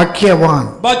What is bhakyavan?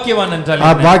 பாக்கியவான் என்றால்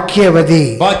Or என்ன? bhakyavadi?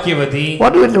 பாக்கியவதி.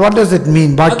 What does it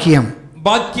mean? Bhakyam.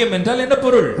 பாக்கியம் என்றால் என்ன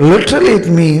பொருள்? Literally it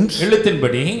means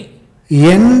எழுத்தின்படி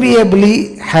enviably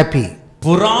happy.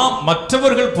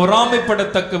 மற்றவர்கள்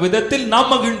பொறாமைப்படத்தக்க விதத்தில் நாம்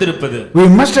மகிழ்ந்திருப்பது. We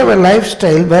must have a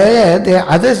lifestyle where the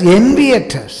others envy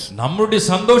at us. நம்முடைய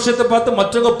சந்தோஷத்தை பார்த்து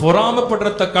மற்றவங்க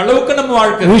பொறாமைப்படத்தக்க அளவுக்கு நம்ம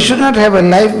வாழ்க்கை. We should not have a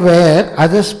life where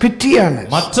others pity on us.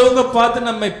 மற்றவங்க பார்த்து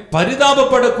நம்மை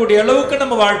பரிதாபப்படக்கூடிய அளவுக்கு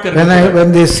நம்ம வாழ்க்கை.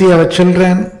 When they see our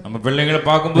children, நம்ம பிள்ளைகளை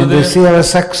பார்க்கும்போது, when they see our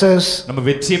success, நம்ம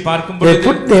வெற்றியை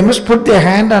பார்க்கும்போது they must put their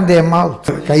hand on their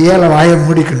mouth. கையால வாயை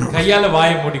மூடிக்கணும். கையால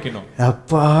வாயை மூடிக்கணும்.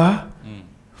 அப்பா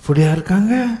புடியா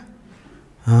இருக்காங்க.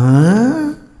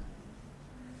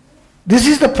 This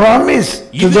is the promise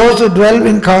to those who dwell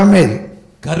in Carmel.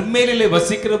 கர்மேலிலே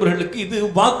வசிக்கிறவர்களுக்கு இது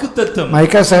வாக்குத்தத்தம்.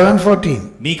 Micah 7:14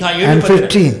 and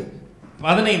 15.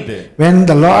 When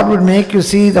the Lord would make you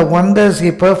see the wonders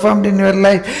he performed in your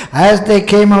life as they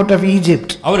came out of Egypt.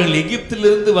 அவர்கள்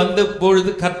எகிப்திலிருந்து வந்த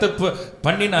பொழுது கர்த்தர்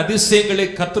பண்ணின அதிசயங்களை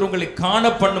கர்த்தர் உங்களை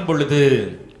காண பண்ணும் பொழுது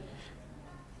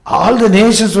all the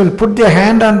nations will put their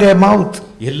hand on their mouth.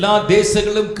 எல்லா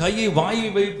தேசங்களும் கையை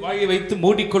வாயை வைத்து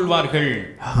மூடிக்கொள்வார்கள்.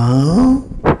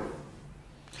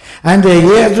 And their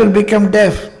ears will become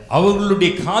deaf.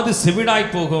 அவர்களுடைய காது செவிடாய்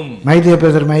போகும். My dear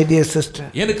brother, my dear sister,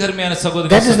 எனக்கு அருமையான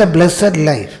சகோதரி, that is the blessed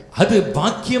life. அது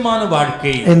பாக்கியமான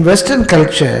வாழ்க்கை. In Western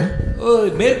culture,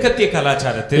 மேற்கத்திய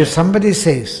கலாச்சாரத்தில், if somebody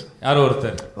says, யாரோ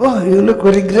ஒருத்தர், oh, you look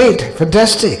very great,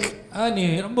 fantastic, நீ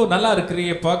ரொம்ப நல்லா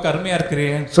இருக்கறியே, பார்க்க அருமையா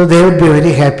இருக்கறியே, so they would be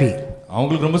very happy.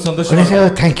 அவங்களுக்கு ரொம்ப சந்தோஷமா இருக்கும்.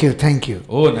 Oh, thank you.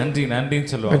 ஓ நன்றி நன்றின்னு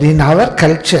சொல்லுவாங்க. But in our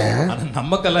culture,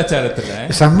 நம்ம கலாச்சாரத்துல,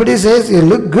 somebody says you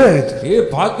look good,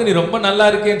 பார்க்க நீ ரொம்ப நல்லா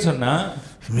இருக்கேன்னு சொன்னா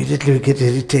immediately we get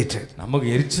irritated. நமக்கு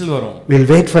எரிச்சல் வரும். We'll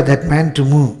wait for that man to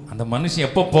move. அந்த மனுஷன்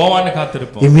எப்போ போவான்னு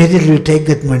காத்திருப்போம். Immediately we take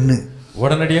that மண்ணு,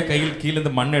 உடனடியா கையில் கீழ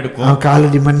இருந்து மண் எடுப்போம். அவன்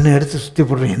காலடி மண்ணு எடுத்து சுத்தி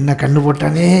போடுறோம். என்ன கண்ணு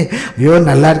போட்டானே, ஐயோ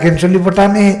நல்லா இருக்கேன்னு சொல்லி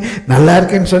போட்டானே, நல்லா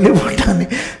இருக்கேன்னு சொல்லி போட்டானே.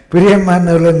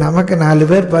 பிரியமானவர்களே, நமக்கு 4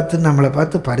 பேர் பார்த்து நம்மளை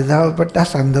பார்த்து பரிதாபப்பட்டா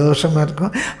சந்தோஷமா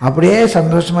இருக்கும். அப்படியே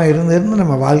சந்தோஷமா இருந்து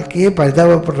நம்ம வாழ்க்கையே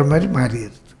பரிதாபப்படுற மாதிரி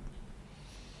மாறிடுது.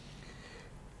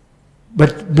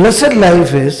 But blessed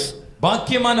life is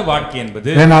பாக்கியமான வாழ்க்கை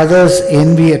என்பது when others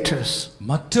envy at us.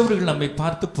 மற்றவர்கள் நம்மை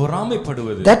பார்த்து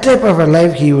பொறாமைப்படுவது. That type of a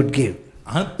life he would give.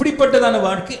 அப்படிப்பட்டதான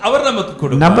வாழ்க்கை அவர் நமக்கு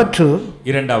கொடுப்பார். Number 2,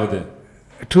 இரண்டாவது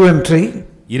 2 and 3,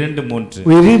 2 3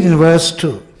 we read in verse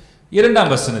 2.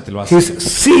 இரண்டாம் வசனத்தில் வாசிக்கிறோம். His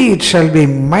seed shall be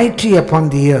mighty upon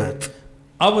the earth.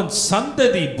 அவன்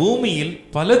சந்ததி பூமியில்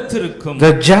பலத்திருக்கும்.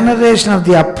 The generation of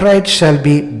the upright shall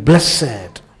be blessed.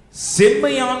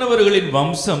 செம்மையானவர்களின்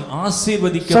வம்சம்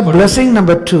ஆசீர்வதிக்கப்படும். So blessing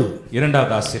number 2.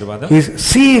 இரண்டாவது ஆசீர்வாதம். His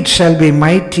seed shall be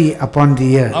mighty upon the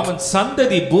earth. அவன்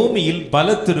சந்ததி பூமியில்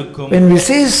பலத்திருக்கும். When we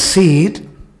say seed,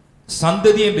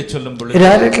 சந்ததி என்று சொல்லும் பொழுது it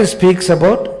directly speaks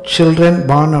about children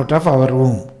born out of our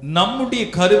womb. நம்முடைய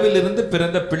கருவிலிருந்து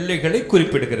பிறந்த பிள்ளைகளை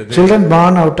குறிப்பிடுகிறது. Children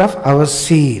born out of our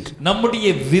seed. நம்முடைய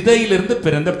விதையிலிருந்து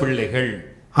பிறந்த பிள்ளைகள்.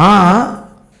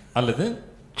 அல்லது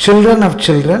children of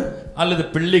children, அல்லது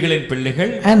பிள்ளைகளின்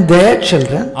பிள்ளைகள், and their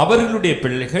children, அவர்களுடைய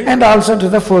பிள்ளைகள், and also to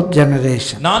the 4th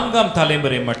generation. 4ஆம்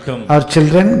தலைமுறை மட்டும். Our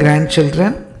children,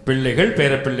 grandchildren, பிள்ளைகள்,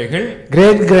 பேர பிள்ளைகள்,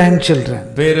 great grandchildren,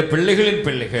 பேர பிள்ளைகளின்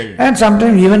பிள்ளைகள், and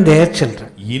sometimes even their children.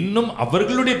 இன்னும்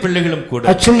அவர்களுடைய பிள்ளைகளும் கூட.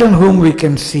 Our children whom we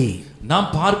can see, நாம்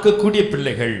பார்க்கக்கூடிய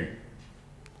பிள்ளைகள்,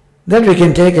 that we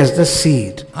can take as the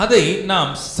seed. அதை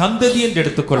நாம் சந்ததி என்று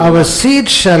எடுத்துக்கொள்ளலாம். Our seed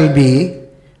shall be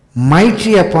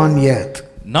mighty upon earth.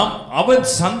 நாம் அவன்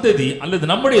சந்ததி அல்லது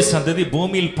நம்முடைய சந்ததி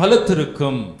பூமியில்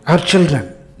பலத்திருக்கும். Our children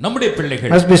நம்முடைய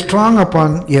பிள்ளைகள் must be strong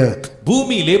upon earth.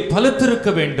 பூமியிலே பலத்திருக்க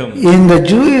வேண்டும். In the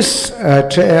Jewish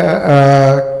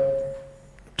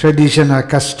tradition or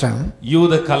custom,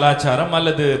 யூத கலாச்சாரம்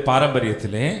அல்லது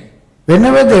பாரம்பரியத்திலே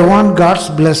whenever they want God's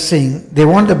blessing, they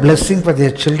want the blessing for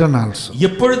their children also.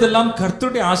 எப்பொழுதெல்லாம்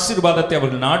கர்த்தருடைய ஆசீர்வாதத்தை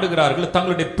அவர்கள் நாடுகிறார்கள்,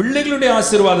 தங்களுடைய பிள்ளைகளுடைய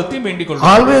ஆசீர்வாதத்தையும் வேண்டிக்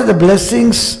கொள்கிறார்கள். Always the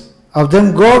blessings of them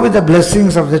go with the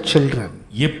blessings of the children.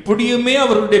 எப்படியுமே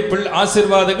அவர்களுடைய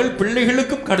ஆசீர்வாதங்கள்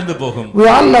பிள்ளைகளுக்கும் கடந்து போகும். We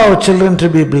all love our children to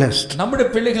be blessed. நம்முடைய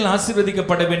பிள்ளைகள்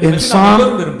ஆசீர்வதிக்கப்பட வேண்டும் என்று நாம்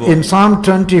எல்லோரும் விரும்புவோம். In Psalm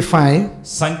 25,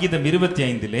 சங்கீதம்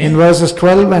 25 in verses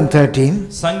 12 and 13,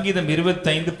 சங்கீதம்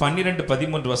 25 12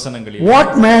 13 வசனங்களில்,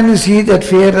 what man is he that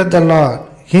feareth the Lord?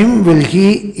 Him will he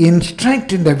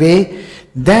instruct in the way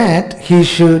that he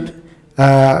should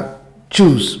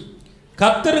choose.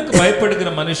 கர்த்தருக்கு பயப்படுகிற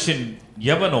மனுஷன்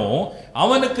எவனோ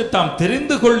அவனுக்கு தாம்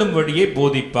தெரிந்து கொள்ளும் வழியை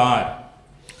போதிப்பார்.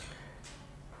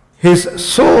 His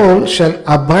soul shall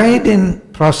abide in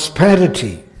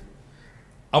prosperity,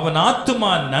 அவன்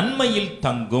ஆத்துமா நன்மையில்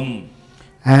தங்கும்.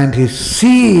 and his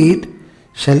seed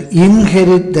shall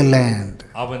inherit the land.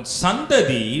 அவன்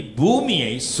சந்ததி பூமியை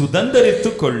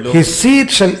சுதந்தரித்துக் கொள்ளும். His seed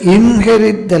shall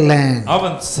inherit the land.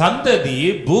 அவன் சந்ததி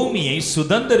பூமியை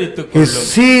சுதந்தரித்துக் His கொள்ளும்.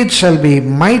 seed shall be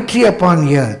mighty upon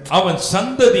earth. அவன்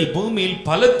சந்ததி பூமியில்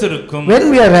பலத்திருக்கும். When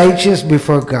we are righteous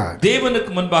before God,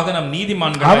 தேவனுக்கு முன்பாக நாம்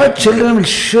நீதிமான்கள், our children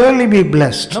will surely be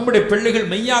blessed. நம்முடைய பிள்ளைகள்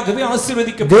மெய்யாகவே They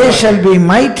ஆசீர்வதிக்கப்படுவார்கள். shall be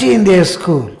mighty in their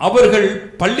school. அவர்கள்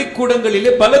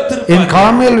பள்ளிக்கூடங்களிலே In பலத்திருப்பார்கள்.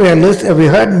 Carmel we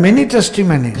heard many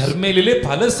testimonies. கர்மேலிலே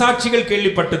பல சாட்சிகள்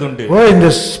கேள்விப்பட்டதுண்டு. Oh, in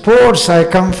the sports I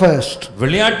come first.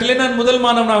 விளையாட்டிலே நான் முதல்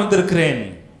மாணவனா வந்திருக்கிறேன்.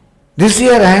 This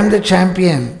year I am the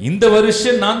champion. இந்த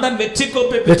வருஷம் நான் தான் வெற்றி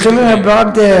கோப்பை The children have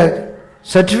brought their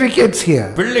certificates here.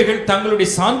 பிள்ளைகள் தங்களுடைய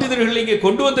சான்றிதழ்களை இங்கே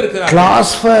கொண்டு வந்திருக்கிறார்கள்.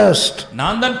 Class first.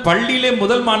 நான் தான் பள்ளியிலே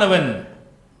முதல் மாணவன்.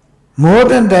 More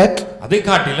than that, அதை oh,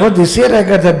 காட்டிலும் this year I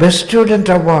got the best student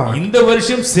award. இந்த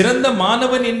வருஷம் சிறந்த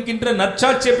மாணவன் என்கின்ற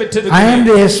நற்சாட்சியை I am பெற்றிருக்கிறேன்.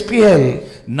 the SPL.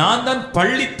 நான் தான்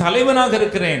பள்ளி தலைவனாக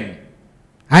இருக்கிறேன்.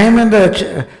 I am in the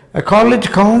college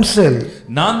council.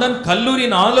 நான் தான்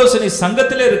கல்லூரியின் ஆலோசனை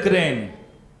சங்கத்திலே இருக்கிறேன்.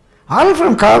 All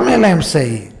from Carmel I am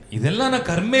saying. இதெல்லாம் நான்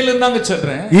கர்மேல இருந்தாங்க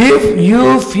சொல்றேன். If you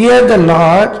fear the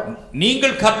Lord,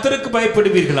 நீங்கள் கர்த்தருக்கு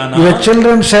பயப்படுவீர்களானா your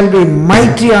children shall be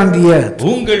mighty on the earth.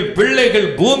 உங்கள் பிள்ளைகள்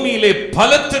பூமியிலே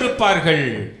பலத்திருப்பார்கள்.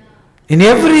 In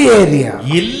every area,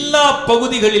 எல்லா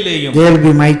பகுதிகளிலேயும் they will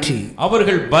be mighty.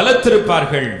 அவர்கள்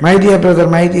பலத்திருப்பார்கள். My dear brother,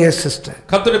 my dear sister,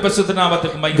 கர்த்தருடைய பரிசுத்த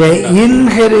நாமத்துக்கு மகிமை they உண்டாகட்டும்.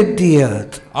 inherit the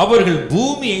earth. அவர்கள்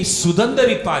பூமியை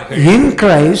சுதந்தரிப்பார்கள். In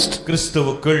Christ,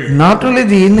 கிறிஸ்துவுக்குள் not only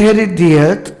they inherit the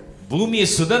earth, பூமியை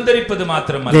சுதந்தரிப்பது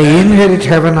மாத்திரமல்ல, they inherit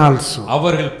heaven also.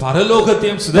 அவர்கள்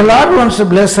பரலோகத்தையும் The சுதந்தரிப்பார்கள். Lord wants to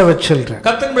bless our children.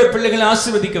 கர்த்தருடைய பிள்ளைகளை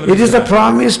ஆசீர்வதிக்க It is a விரும்புகிறார்.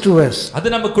 promise to us. அது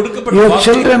நமக்கு கொடுக்கப்பட்ட Your வாக்கு.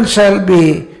 children shall be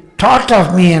taught of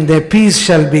me and their peace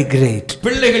shall be great.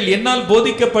 பிள்ளைகள் என்னால்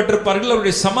போதிக்கப்பட்டிருப்பார்கள்,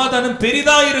 அவருடைய சமாதானம்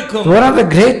பெரிதா இருக்கும். One of the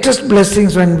greatest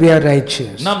blessings when we are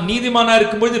righteous. நாம் நீதிமானா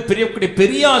இருக்கும்போது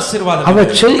பெரிய ஆசீர்வாதம். Our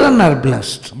children are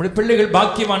blessed. நம்முடைய பிள்ளைகள் Our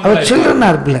பாக்கியவான்கள். children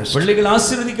are blessed. பிள்ளைகள்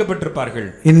ஆசீர்வதிக்கப்பட்டிருப்பார்கள்.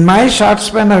 In my short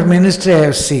span of ministry I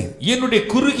have seen. என்னுடைய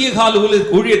குறுகிய கால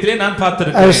ஊழியத்திலே நான் I have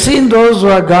பார்த்திருக்கிறேன். seen those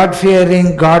who are God fearing,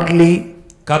 godly,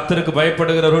 கர்த்தருக்கு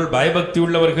பயப்படுகிறவர்கள், பயபக்தி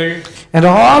உள்ளவர்கள், and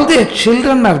all their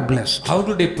children are blessed.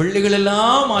 அவர்களுடைய பிள்ளைகள்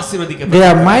எல்லாம் They are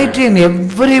ஆசீர்வதிக்கப்பட்டிருக்கிறார்கள். mighty in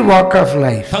every walk of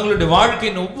life. தங்களுடைய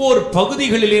வாழ்க்கையின் ஒவ்வொரு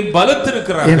பகுதிகளிலும் In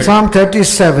பலத்திருக்கிறார்கள். Psalm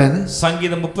 37,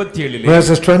 சங்கீதம் 37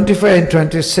 verses 25 and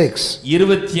 26,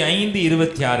 25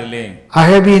 26 I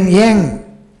have been young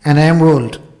and I am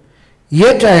old,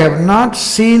 yet I have not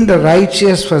seen the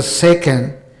righteous forsaken,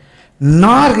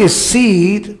 nor his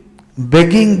seed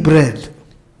begging bread.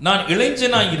 நான்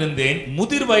இளைஞனாய் இருந்தேன்,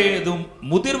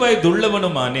 முதிர்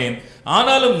வயதுள்ளவனுமானேன்,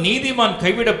 ஆனாலும் நீதிமான்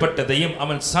கைவிடப்பட்டதையும்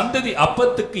அவன் சந்ததி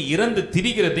அப்பத்துக்கு இறந்து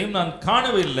திரிகிறதையும் நான்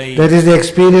காணவில்லை. That is the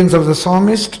experience of the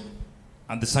psalmist.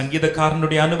 அந்த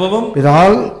சங்கீதக்காரனுடைய அனுபவம். With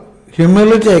all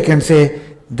humility I can say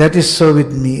that is so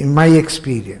with me in my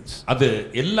experience. அது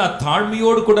எல்லா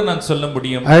தாழ்மையோடு கூட நான் சொல்ல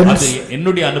முடியும். அது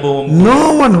என்னுடைய அனுபவம். No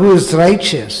one who is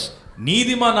righteous,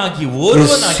 நீதிமானாகி his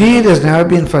ஒருவனாகி seed has never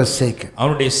been forsaken.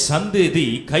 அவனுடைய சந்ததி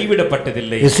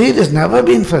கைவிடப்பட்டதில்லை. His seed has never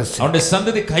been forsaken. அவனுடைய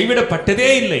சந்ததி கைவிடப்பட்டதே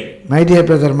இல்லை. My dear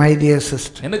brother, my dear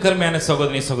sister, எனக்கு அருமையான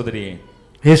சகோதரி சகோதரியே,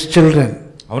 his children,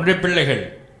 அவனுடைய பிள்ளைகள்,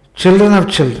 children of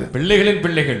children, பிள்ளைகளின்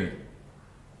பிள்ளைகள்,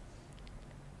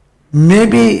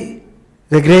 maybe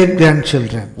the great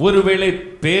grandchildren, ஒருவேளை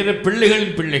பேர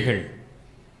பிள்ளைகளின் பிள்ளைகள்,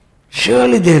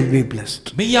 surely they will be blessed.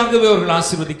 மெய்யாகவே அவர்கள் They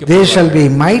ஆசீர்வதிக்கப்படுவார்கள். shall be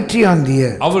mighty on the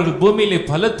earth. அவர்கள் பூமியிலே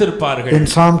பலத்திருப்பார்கள். In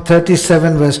Psalm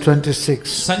 37 verse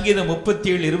 26, சங்கீதம்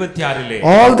 37 26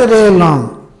 all the day long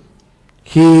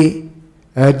He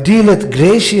dealeth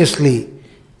graciously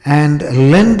and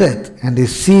lendeth, and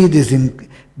his seed is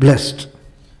blessed.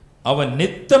 அவன்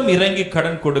நித்தம் இறங்கி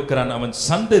கடன் கொடுக்கிறான், அவன்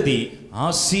சந்ததி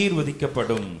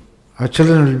ஆசீர்வதிக்கப்படும். Our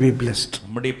children will be blessed.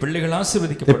 நம்முடைய பிள்ளைகள் The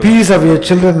ஆசீர்வதிக்கப்படும். peace of your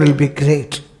children will be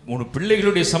great. உன்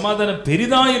பிள்ளைகளுடைய சமாதானம்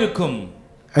பெரிதாக இருக்கும்.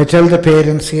 I tell the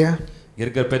parents here,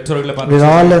 இருக்கிற பெற்றோர்களை with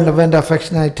all பார்த்து love and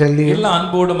affection, I tell you, எல்லா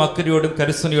அன்போடும் அக்கறையோடும்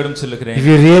கரிசனையோடும் சொல்லுகிறேன், if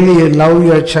you really love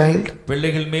your child,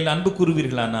 பிள்ளைகள் மேல் அன்பு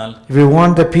கூறுவீர்களானால், if you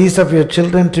want the peace of your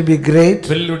children to be great,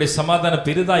 பிள்ளைகளுடைய சமாதானம்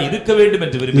பெரிதாக இருக்க வேண்டும்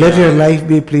என்று let your விரும்பினால் life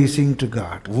be pleasing to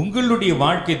God. உங்களுடைய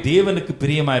வாழ்க்கை தேவனுக்கு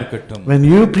பிரியமா இருக்கட்டும். When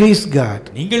you please God,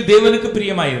 நீங்கள் தேவனுக்கு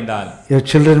பிரியமா இருந்தால் your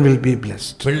children will be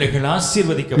blessed. பிள்ளைகள் Glory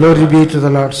ஆசீர்வதிக்கப்படும். be to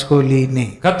the Lord's holy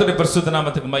name. கர்த்தருடைய பரிசுத்த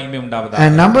நாமத்துக்கு மகிமை உண்டாவதாக.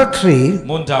 And number 3,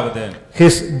 மூன்றாவது,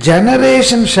 his generation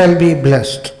shall be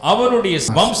blessed. அவருடைய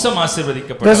வம்சம்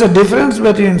ஆசீர்வதிக்கப்படும். There's a difference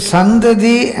between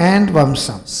Sandadi and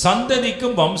Vamsam.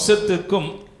 சந்ததிக்கும் வம்சத்துக்கும்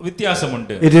வித்தியாசம்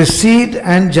உண்டு. It is seed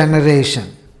and generation.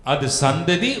 அது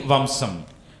சந்ததி வம்சம்.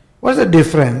 What's the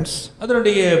difference?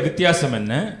 அதனுடைய வித்தியாசம்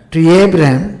என்ன? To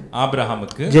Abraham,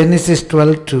 ஆபிரகாமுக்கு Genesis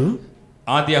 12:2,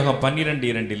 ஆதியாகமம்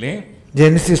 12:2,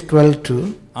 Genesis 12:2,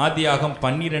 ஆதியாகமம்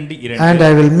 12:2, and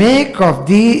I will make of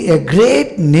thee a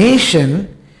great nation,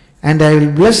 and I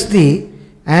will bless thee,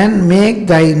 and make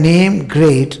thy name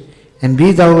great, and be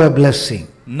thou a blessing.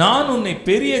 நான் உன்னை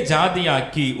பெரிய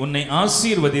ஜாதியாக்கி உன்னை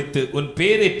ஆசீர்வதித்து உன்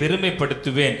பேரை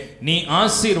பெருமைப்படுத்துவேன், நீ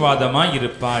ஆசீர்வாதமாய்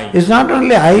இருப்பாய். It's not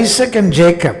only Isaac and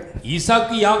Jacob,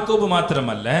 ஈசாக்கு யாக்கோபு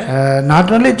மாத்திரமல்ல, not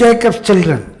only Jacob's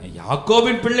children.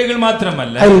 யாக்கோபின் பிள்ளைகள்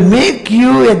மாத்திரமல்ல, I will make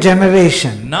you a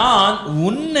generation. நான்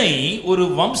உன்னை ஒரு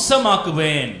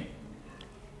வம்சமாக்குவேன்.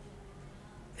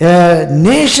 A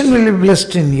nation will be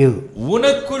blessed in you.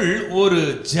 உனக்குள் ஒரு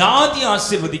ஜாதி Just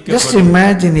ஆசீர்வதிக்கப்படும்.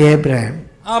 imagine Abraham,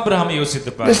 ஆபிரகாமை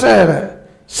யோசித்து பார். just a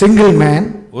single man.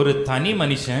 ஒரு தனி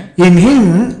மனுஷன், In him,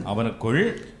 அவனுக்குள்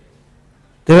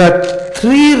there are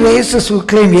 3 races who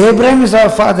claim Abraham is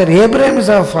our father, Abraham is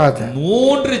our father.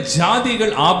 3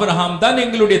 ஜாதிகள் ஆபிரகாம் தான்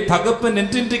எங்களுடைய தகப்பன்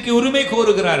என்று இன்றைக்கு உரிமை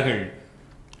கோருகிறார்கள்.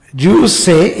 Jews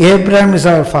say Abraham is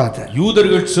our father,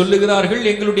 யூதர்கள் சொல்லுகிறார்கள்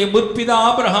எங்களுடைய முற்பிதா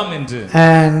ஆபிரகாம் என்று.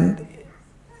 and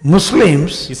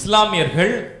Muslims,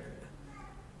 இஸ்லாமியர்கள்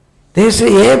they say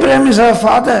Abraham is our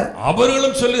father,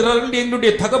 அவர்களும் சொல்லுகிறார்கள்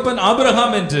எங்களுடைய தகப்பன்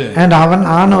ஆபிரகாம் என்று. and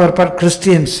on our part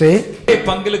Christians say,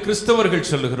 பங்கில கிறிஸ்தவர்கள்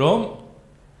சொல்லுகிறோம்,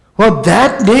 oh,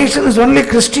 that nation is only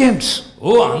Christians,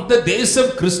 ஓ அந்த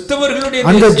தேசம் கிறிஸ்தவர்களுடைய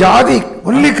and the தேசம். Jadi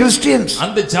only Christians.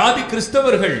 அந்த ஜாதி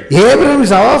கிறிஸ்தவர்கள். Abraham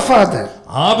is our father.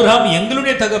 Abraham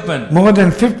எங்களுடைய தகப்பன். More than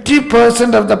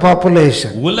 50% of the population.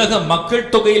 உலக மக்கள்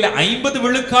தொகையில 50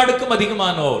 விழுக்காடுக்கும்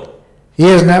அதிகமானோர்.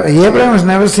 Abraham has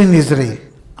never seen Israel.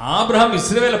 Abraham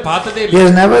இஸ்ரவேலை பார்த்ததே He இல்லை.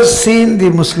 has never seen the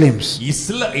Muslims.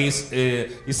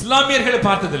 இஸ்லாமியர்களை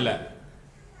பார்த்ததில்லை.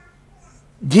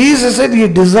 Jesus said he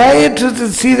desired to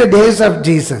see the days of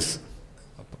Jesus.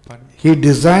 He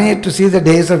desired to see the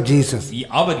days of Jesus.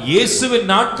 அவர் இயேசுவின்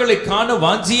நாட்களை காண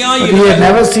வாஞ்சியாய் But he had இருந்தார்.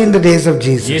 never seen the days of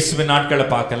Jesus. இயேசுவின் நாட்களை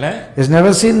பார்க்கல, He has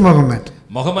never seen Muhammad.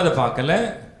 Mohammed பார்க்கல,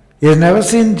 He has never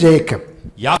seen Jacob.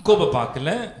 யாக்கோபு பார்க்கல.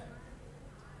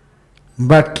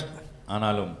 But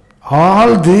ஆனாலும்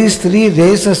all these 3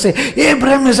 races say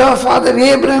Abraham is our father,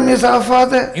 Abraham is our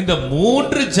father. இந்த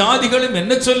 3 ஜாதிகளும்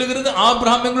என்ன சொல்லுகிறது?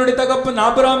 ஆபிரகாம் எங்களுடைய தகப்பன்,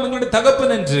 ஆபிரகாம் எங்களுடைய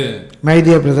தகப்பன் என்று. My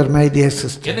dear brother, my dear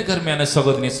sister, எனக்கு அருமையான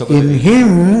சகோதரி in சகோதரி,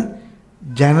 him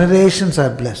generations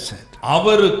are blessed.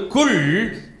 அவருக்குள்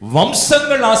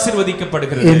வம்சங்கள்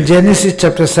ஆசீர்வதிக்கப்படுகிறது. In Genesis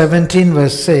chapter 17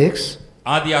 verse 6,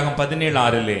 ஆதியாகமம்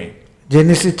 17:6,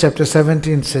 Genesis chapter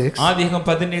 17:6, ஆதியாகமம்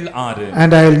 17:6,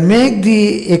 and I will make thee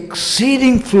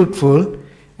exceeding fruitful,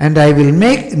 and I will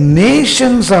make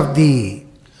nations of thee.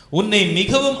 உன்னை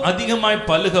மிகவும் அதிகமாய்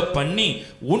பலுக பண்ணி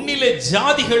உன்னிலே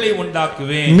ஜாதிகளை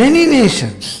உண்டாக்குவேன். Many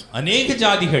nations, அநேக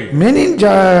ஜாதிகள், many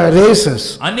races,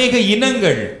 அநேக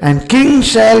இனங்கள். and kings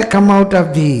shall come out of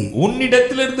thee.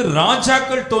 உன்னிடத்திலிருந்து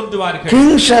ராஜாக்கள் தோன்றுவார்கள்.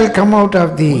 Kings shall come out of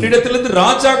thee. உன்னிடத்திலிருந்து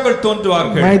ராஜாக்கள்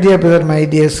தோன்றுவார்கள். My dear brother, my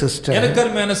dear sister, எனக்கு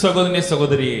அருமையான சகோதரனே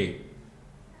சகோதரியே,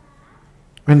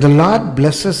 when the Lord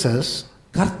blesses us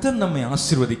கர்த்தர் நம்மை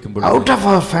ஆசீர்வதிக்கும் out பொழுது of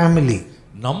our family,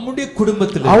 நம்முடைய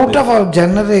குடும்பத்தில் out of our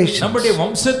generation, நம்முடைய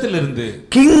வம்சத்திலிருந்து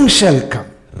kings shall come.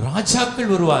 ராஜாக்கள்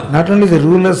வருவார்கள். Not only the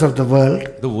rulers of the world,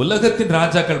 இந்த உலகத்தின்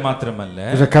ராஜாக்கள் மாத்திரமல்ல,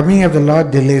 the coming of the Lord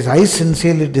delays. I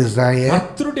sincerely desire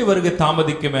கர்த்தருடைய வருகை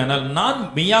தாமதிக்குமேனால் நான்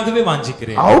மெய்யாகவே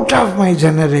வாஞ்சிக்கிறேன், out of my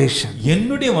generation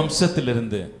என்னுடைய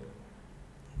வம்சத்திலிருந்து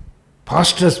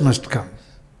pastors must come,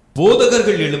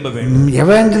 போதகர்கள் எழும்ப வேண்டும்.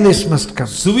 Evangelists must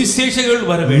come. சுவிசேஷகர்கள்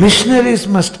வர வேண்டும். Missionaries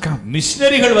must come.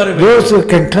 மிஷனரிகள் வர வேண்டும். Those who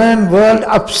can turn world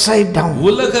upside down.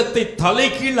 உலகத்தை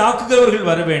தலைகீழ் ஆக்குகிறவர்கள்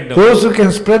வர வேண்டும். Those who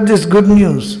can spread this good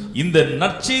news. இந்த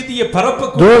நற்செய்தியை பரப்ப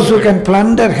Those who can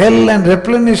plunder hell and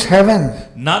replenish heaven.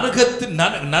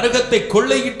 நரகத்தை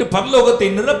கொள்ளையிட்டு பரலோகத்தை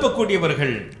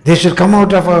நிரப்பக்கூடியவர்கள். They should come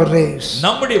out of our race.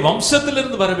 நம்முடைய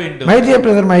வம்சத்திலிருந்து வர வேண்டும். My dear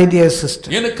brother, my dear sister.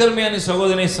 எனக்கு அருமையான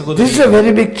சகோதரனே சகோதரி. This is a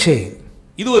very big chain.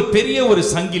 இது ஒரு பெரிய ஒரு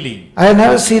சங்கிலி. I have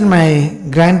never seen my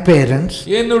grandparents.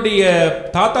 என்னுடைய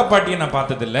தாத்தா பாட்டியை நான்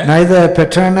பார்த்ததில்லை. Neither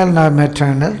paternal nor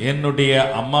maternal. என்னுடைய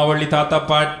அம்மா வழி தாத்தா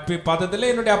பாட்டி பார்த்ததில்லை,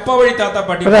 என்னுடைய அப்பா வழி தாத்தா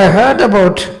பாட்டி. But I heard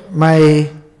about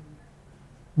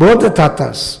both the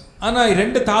tatas. ஆனா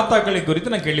ரெண்டு தாத்தாக்களை குறித்து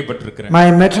நான் கேள்விப்பட்டிருக்கிறேன். My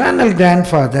maternal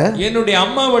grandfather, என்னுடைய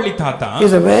அம்மா வழி தாத்தா,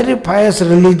 is a very pious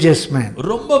religious man.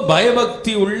 ரொம்ப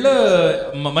பயபக்தி உள்ள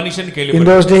மனுஷன் கேள்விப்பட்டிருக்கிறேன். In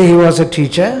those days he was a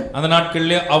teacher. அந்த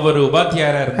நாட்களிலே அவர்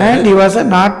உபாத்தியாரா இருந்தார். And he was a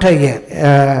nartayer,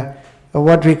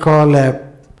 what we call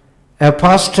a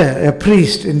pastor, a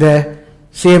priest in the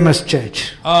CMS church.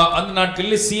 அந்த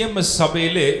நாட்களிலே CMS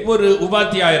சபையிலே ஒரு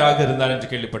உபாத்தியாயராக இருந்தார் என்று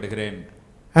கேள்விப்பட்டிருக்கிறேன்.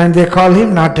 And they call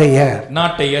him nartayer.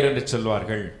 நாட்டையர் என்று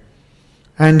சொல்வார்கள்.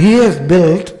 And he has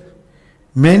built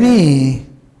many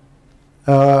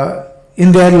in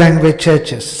their language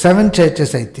churches, 7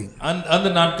 churches I think. அந்த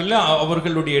நாட்களில்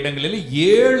அவர்களுடைய இடங்களில்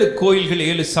 7 கோயில்கள்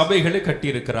 7 சபைகளை கட்டி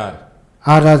இருக்கிறார்.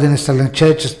 ஆராதனை ஸ்தலம்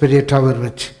churches பெரிய டவர்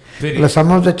வச்சு.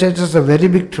 Some of the churches are very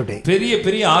big today. பெரிய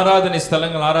பெரிய ஆராதனை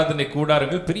ஸ்தலங்கள், ஆராதனை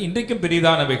கூடாரங்கள் பெரிய இன்றைக்கும்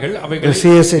பெரிதானவைகள். அவைகள்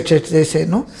CSA church they say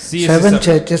no. 7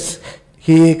 churches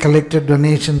he collected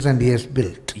donations and he has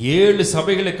built. 7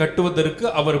 சபைகளை கட்டுவதற்கு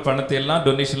அவர் பணத்தை எல்லாம்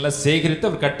டொனேஷன்ல சேகரித்து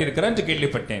அவர் கட்டி இருக்கிறார் என்று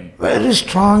கேள்விப்பட்டேன். Very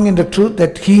strong in the truth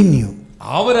that he knew.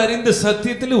 அவர் அறிந்த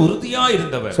சத்தியத்தில் உறுதியா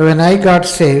இருந்தவர். So when I got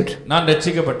saved, நான்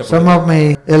ரட்சிக்கப்பட்ட some of my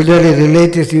elderly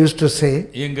relatives used to say,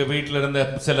 எங்க வீட்ல இருந்த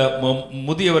சில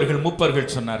முதியவர்கள் மூப்பர்கள்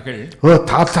சொன்னார்கள், ஓ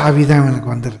தாத்தா ஆவிதான் எனக்கு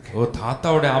வந்திருக்கு. ஓ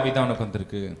தாத்தாவோட ஆவிதான் எனக்கு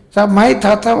வந்திருக்கு. So my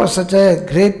tata was such a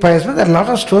great pious man, there are a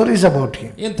lot of stories about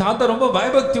him. என் தாத்தா ரொம்ப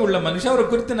பயபக்தி உள்ள மனுஷன், அவரை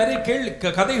குறித்து நிறைய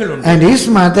கதைகள் உண்டு. And his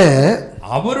mother,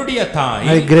 அவருடைய தாய்,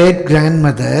 my great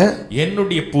grandmother,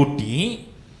 என்னுடைய பூட்டி,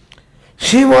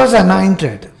 she was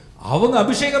anointed. அவங்க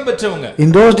அபிஷேகம் பெற்றவங்க. In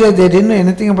those days they didn't know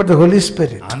anything about the Holy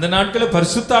Spirit. அந்த நாட்கள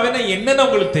பரிசுத்த ஆவினா என்னன்னு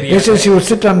உங்களுக்கு தெரியாது. Yes, she would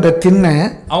sit on the திண்ணை.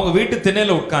 அவங்க வீட்டு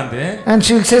திண்ணையில உட்கார்ந்து and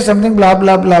she will say something blah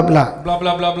blah blah blah. blah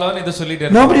blah blah blah னு இத சொல்லிட்டே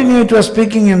இருப்பாங்க. Nobody knew it was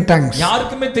speaking in tongues.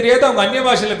 யாருக்குமே தெரியாது அவங்க அந்நிய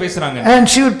பாஷையில பேசுறாங்க. And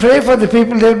she would pray for the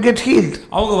people, they would get healed.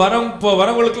 அவங்க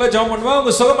வரவங்களுக்குலாம் ஜெபம் பண்ணுவாங்க,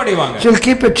 அவங்க சுகமடைவாங்க. She will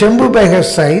keep a chembu by her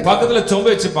side. பக்கத்துல சொம்பு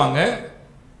வச்சிருப்பாங்க.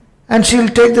 And she will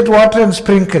take that water and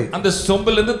sprinkle. அந்த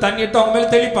சொம்பில இருந்து தண்ணி எடுத்து அவங்க மேல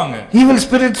தெளிப்பாங்க. Evil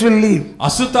spirits will leave.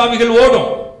 அசுத்தாவிகள் ஓடும்.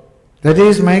 That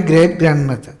is my great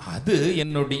grandmother. அது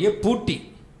என்னுடைய பூட்டி.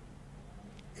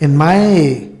 In my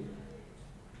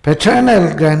paternal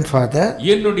grandfather,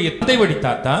 என்னுடைய தந்தை வழி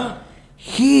தாத்தா,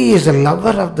 he is a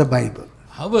lover of the Bible.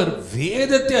 அவர்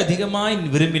வேதத்தை அதிகமாய்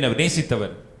விரும்பினவர்,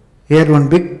 நேசித்தவர். He had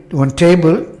one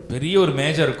table. பெரிய ஒரு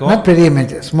மேஜை இருக்கும். Not பெரிய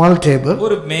மேஜை, small table.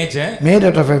 ஒரு மேஜை made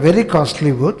out of a very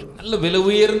costly wood. நல்ல விலை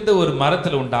உயர்ந்த ஒரு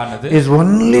மரத்துல உண்டானது. Is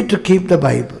only to keep the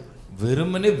Bible.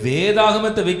 வெறுமனே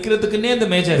வேதாகமத்தை வைக்கிறதுக்குன்னே அந்த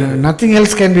மேஜை இருக்கு. Nothing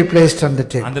else can be placed on the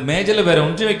table. அந்த மேஜையில வேற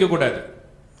ஒன்றும் வைக்க கூடாது.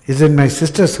 Is in my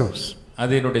sister's house.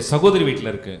 அது என்னுடைய சகோதரி வீட்ல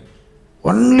இருக்கு.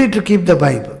 Only to keep the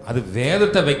Bible. அது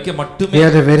வேதத்தை வைக்க மட்டுமே. He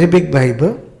had a very big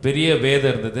Bible. பெரிய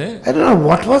வேதம் இருந்தது. I don't know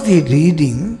what was he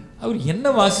reading. அவர்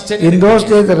என்ன வாசிச்சாரு? In those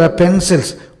days there are pencils,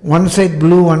 one side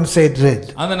blue, one side red.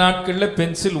 அந்த நாட்கள்ல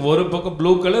பென்சில் ஒரு பக்கம்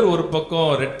ப்ளூ கலர், ஒரு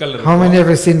பக்கம் red colour. How many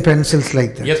have seen pencils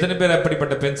like that? எத்தனை பேர்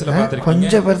அப்படிப்பட்ட பென்சிலை பார்த்திருக்கீங்க?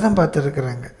 கொஞ்சம் பேர் தான்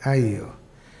பார்த்திருக்காங்க. ஐயோ.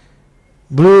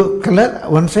 Blue color,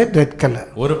 one side red color.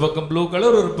 ஒரு பக்கம் ப்ளூ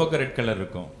கலர், ஒரு பக்கம் ரெட் கலர்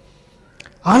இருக்கும்.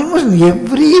 Almost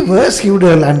every verse he would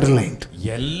have underlined.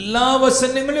 எல்லா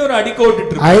வசனங்களையும் ஒரு அடிக்கோட்டு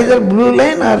இருக்கு. Either blue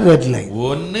line or red line.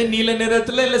 ஒன்னு நீல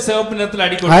நிறத்துல இல்ல சிவப்பு நிறத்துல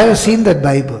அடிக்கோட்டு. I have seen that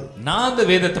Bible. நான் அந்த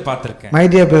வேதத்தை பார்த்திருக்கேன். My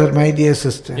dear brother, my dear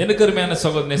sister. எனக்கு அருமையான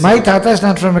சகோதரனே, my tata is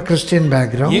not from a Christian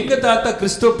background. எங்க தாத்தா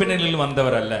கிறிஸ்தவ பின்னணியில்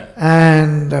வந்தவர் அல்ல.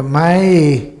 And my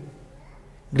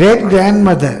great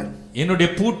grandmother, என்னுடைய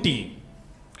பூட்டி,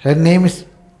 her name is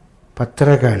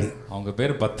பத்திரகாளி. அவங்க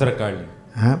பேர் பத்திரகாளி.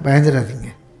 பயந்துடாதீங்க.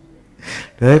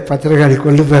 பத்திரகாளி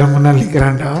கொள்ளு பேர முன்னால்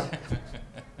நிற்கிறான்டா.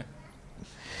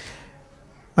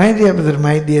 My dear brother,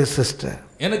 my dear sister.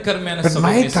 எனக்கு அருமையான But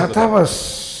my tata was,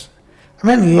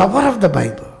 lover of the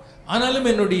Bible. ஆனாலும்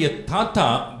என்னுடைய தாத்தா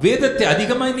வேதத்தை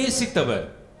அதிகமாய் நேசித்தவர்.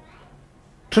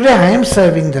 Today I am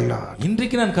serving the Lord.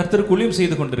 இன்றைக்கு நான் கர்த்தருக்கு ஊழியம்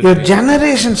செய்து கொண்டிருக்கிறேன். Your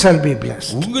generation shall be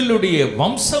blessed. உங்களுடைய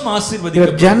வம்சம் ஆசீர்வதிக்கப்படும்.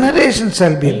 Your generation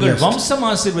shall be blessed. உங்கள் வம்சம்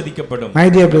ஆசீர்வதிக்கப்படும். My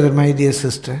dear brother, my dear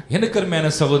sister. எனக்கு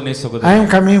அருமையான சகோதரனே, சகோதரி. I am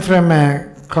coming from a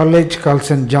college called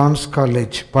St. John's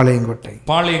College, Palayangottai.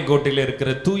 பாளையங்கோட்டையில் இருக்கிற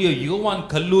தூய யோவான்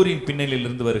கல்லூரியின் பின்னணியில்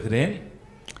இருந்து வருகிறேன்.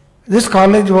 This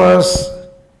college was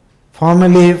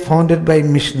formerly founded by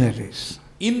missionaries.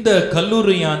 இந்த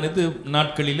கல்லூரியானது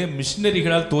நாட்களிலே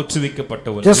மிஷனரிகளால் தோற்றுவிக்கப்பட்ட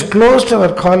ஒன்று. Just close to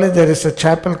our college there is a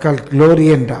chapel called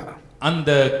Glorienda.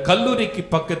 அந்த கல்லூரிக்கு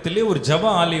பக்கத்திலே ஒரு ஜெப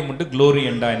ஆலயம் உண்டு,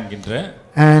 Glorienda என்கின்ற.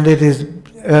 And it is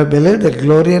believed that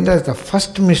Glorienda is the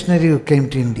first missionary who came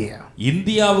to India.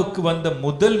 இந்தியாவுக்கு வந்த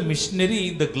முதல் மிஷனரி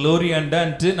இந்த Glorienda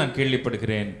என்று நான்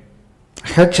கேள்விப்படுகிறேன்.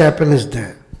 Her chapel is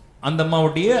there. அந்த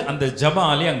அம்மாவுடைய அந்த ஜெப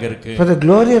ஆலயம் அங்க இருக்கு. For the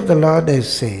glory of the Lord I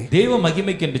say, தேவ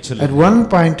மகிமைக்கு என்று சொல்ல, at one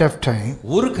point of time,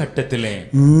 ஒரு கட்டத்திலே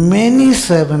many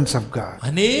servants of God,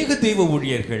 அநேக தேவ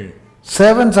ஊழியர்கள்,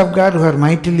 servants of God who are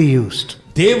mightily used,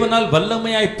 தேவனால்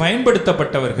வல்லமையாய்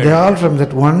பயன்படுத்தப்பட்டவர்கள், they are all from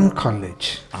that one college.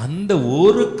 அந்த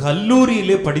ஒரு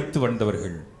கல்லூரியிலே படித்து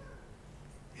வந்தவர்கள்.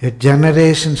 Your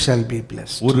generation shall be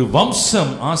blessed. ஒரு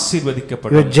வம்சம்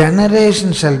ஆசீர்வதிக்கப்படும். Your generation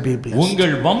shall be blessed.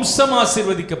 உங்கள் வம்சம்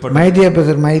ஆசீர்வதிக்கப்படும். My dear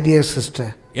brother, my dear sister,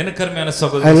 எனக்கு அருமையான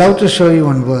சகோதரி, I love to show you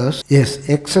one verse. Yes,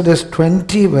 Exodus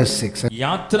 20 verse 6.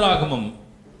 யாத்ராகமம்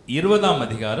 20ஆம்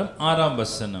அதிகாரம் 6ஆம்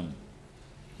வசனம்.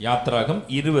 யாத்ராகம்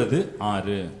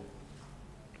 20:6.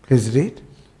 Please read.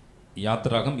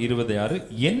 யாத்ராகம் 20:6.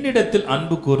 என்னிடத்தில்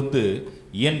அன்பு கூர்ந்து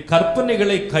என்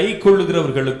கற்பனைகளை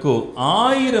கைக்கொள்ளுகிறவர்களுக்கோ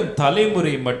 1000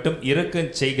 தலைமுறை மட்டும்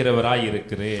இரக்கம் செய்கிறவராய்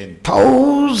இருக்கிறேன்.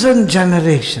 1000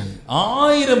 generation.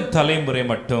 1000 தலைமுறை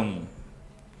மட்டும்.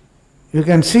 You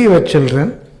can see your children.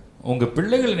 உங்க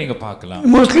பிள்ளைகளை நீங்க பார்க்கலாம்.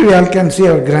 Mostly we all can see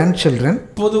our grandchildren.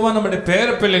 பொதுவா நம்முடைய பேர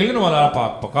பிள்ளைகளை நம்ம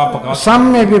பார்ப்போம். Some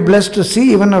may be blessed to see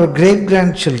even our great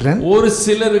grandchildren. ஒரு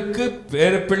சிலருக்கு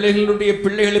பேர பிள்ளைகளுடைய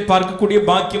பிள்ளைகளை பார்க்கக்கூடிய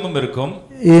பாக்கியமும் இருக்கும்.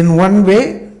 In one way,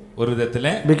 ஒரு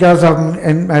விதத்திலே,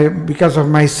 because of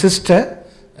my sister,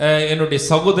 என்னுடைய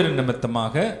சகோதரி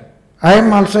நிமித்தமாக, I am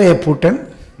also a Putan.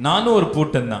 நானும் ஒரு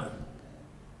பூட்டன் தான்.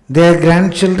 Their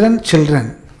grandchildren, children.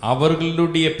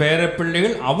 அவர்களுடைய பேர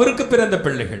பிள்ளைகள், அவருக்கு பிறந்த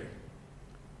பிள்ளைகள்.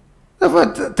 The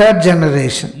third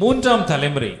generation. மூன்றாம்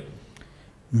தலைமுறை.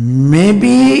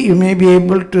 Maybe you may be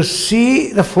able to see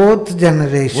the fourth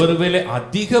generation. ஒருவேளை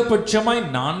அதிகபட்சமாய்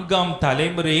நான்காம்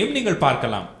தலைமுறையும் நீங்கள்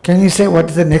பார்க்கலாம். Can you say what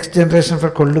is the next generation for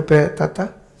Kollu Tata?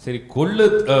 சரி,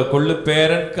 கொள்ளு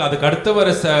பேரனுக்கு அதுக்கு அடுத்த வர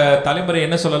தலைமுறை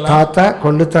என்ன சொல்லலாம்? தாத்தா,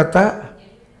 கொள்ளு தாத்தா,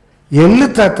 எள்ளு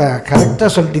தாத்தா. கரெக்டா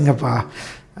சொல்லிட்டீங்கப்பா.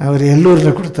 அவர்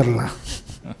எள்ளூர்ல கொடுத்துடலாம்.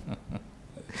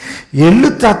 எள்ளு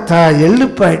தாத்தா, எள்ளு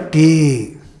பாட்டி.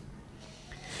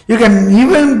 You can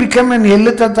even become an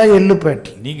எள்ளு தாத்தா, எள்ளு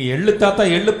பாட்டி. நீங்க எள்ளு தாத்தா,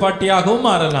 எள்ளு பாட்டியாகவும்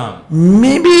மாறலாம்.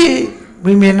 Maybe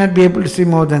we may not be able to see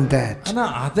more than that. ஆனா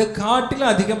அத காட்டில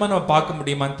அதிகமா நம்ம பார்க்க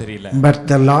முடியுமான்னு தெரியல. But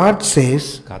the Lord says,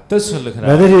 கர்த்தர் சொல்லுகிறார்,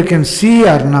 whether you can see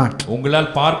or not,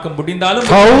 உங்களால் பார்க்க முடிந்தாலும்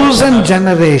 1000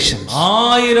 generations.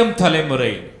 1000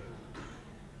 தலைமுறை.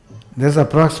 There's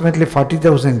approximately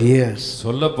 40,000 years.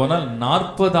 சொல்ல போனால்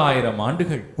 40,000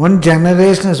 ஆண்டுகள். One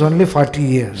generation is only 40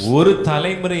 years. ஒரு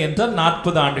தலைமுறை என்றால்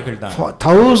 40 ஆண்டுகள் தான்.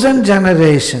 1000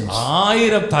 generations.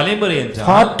 1000 தலைமுறை என்றால்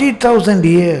 40,000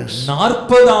 years.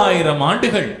 40,000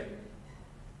 ஆண்டுகள்.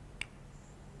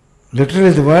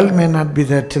 Literally the world may not be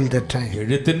there till that time.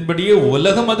 எழுத்தின்படியே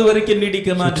உலகம் அது வரைக்கும்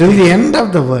நீடிக்குமா? Till the end of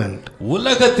the world,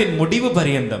 உலகத்தின் முடிவு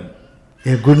பரியந்தம்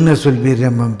your goodness will be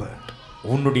remembered.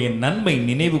 உன்னுடைய நன்மை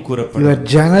நினைவு கூறப்படும். Your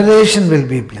generation will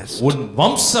be blessed. உன்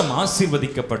வம்சம்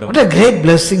ஆசீர்வதிக்கப்படும். What a great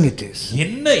blessing it is.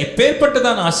 என்ன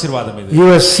எப்பேற்பட்டதான ஆசீர்வாதம் இது.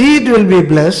 Your seed will be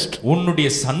blessed.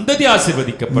 உன்னுடைய சந்ததி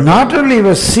ஆசீர்வதிக்கப்படும். Not only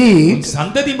your seed,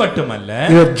 சந்ததி மட்டுமல்ல,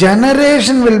 your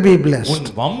generation will be blessed. உன்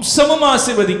வம்சமும்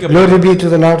ஆசீர்வதிக்கப்படும். Glory be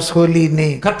to the Lord's holy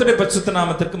name. கர்த்தருடைய பரிசுத்த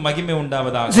நாமத்திற்கு மகிமை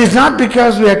உண்டாவதாக. It is not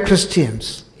because we are Christians.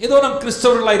 ஏதோ நாம்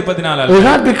கிறிஸ்தவர்களாய் இருப்பதினால் அல்ல. It is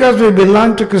not because we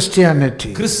belong to Christianity.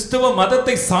 கிறிஸ்தவ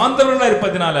மதத்தை சார்ந்தவர்களாய்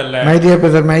இருப்பதினால் அல்ல. My dear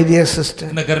brother, my dear sister.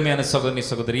 இந்த கர்மையான சகோதரி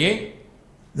சகோதரியே,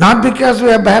 Not because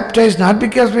we are baptized, not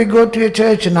because we go to a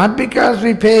church, not because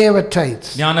we pay our tithes.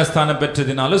 ஞானஸ்தானம்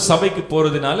பெற்றதினாலோ, சபைக்கு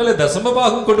போறதினாலோ, இல்ல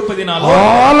தசமபாகம் கொடுப்பதினாலோ,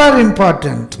 all are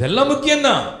important. இதெல்லாம்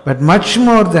முக்கியம்தான். But much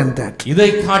more than that. இதை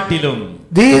காட்டிலும்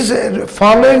These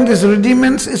following these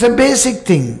rudiments is a basic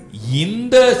thing.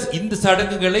 இந்த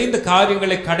சடங்குகளை, இந்த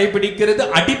காரியங்களை கடைபிடிக்கிறது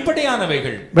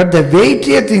அடிப்படையானவைகள். But the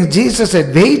weightier things, Jesus said,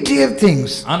 weightier things.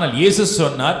 ஆனால் இயேசு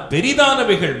சொன்னார்,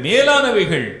 பெரிதானவைகள்,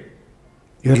 மேலானவைகள்.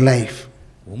 Your life.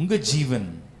 உங்க ஜீவன்,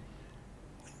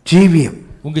 ஜீவியம்.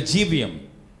 உங்க ஜீவியம்,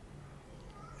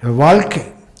 your வாழ்க்கை.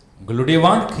 உங்களுடைய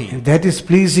வாழ்க்கை. That is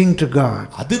pleasing to God.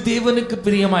 அது தேவனுக்கு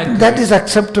பிரியமாய் இருக்கு. That is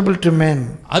acceptable to men.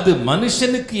 அது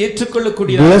மனுஷனுக்கு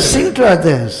ஏற்றுக்கொள்ளக்கூடிய. Blessing to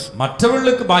others.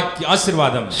 மற்றவர்களுக்கு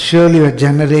ஆசீர்வாதம். Surely your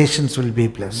generations will be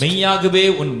blessed. மெய்யாகவே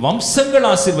உன் வம்சங்கள்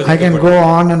ஆசீர்வதிக்கப்படும். I can go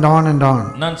on and on and on.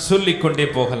 நான் சொல்லிக் கொண்டே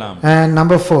போகலாம். And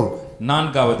number 4.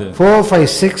 நான்காவது. 4,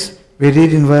 5, 6. We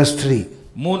read in verse 3.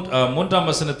 மூன்றாம்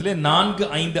வசனத்திலே 4,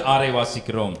 5, 6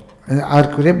 வாசிக்கிறோம்.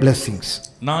 Are blessings.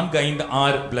 4, 5,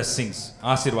 6 blessings,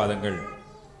 ஆசீர்வாதங்கள்.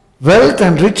 Wealth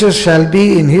and riches shall be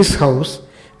in his house,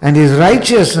 and his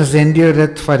righteousness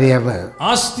endureth forever.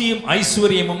 ஆஸ்தியும்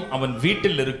ஐஸ்வரியமும் அவன்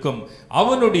வீட்டில் இருக்கும்,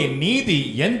 அவனுடைய நீதி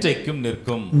என்றைக்கும்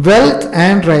நிற்கும். Wealth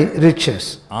and riches.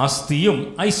 ஆஸ்தியும்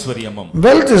ஐஸ்வரியமும்.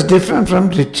 Wealth is different from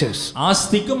riches.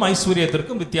 ஆஸ்திக்கும்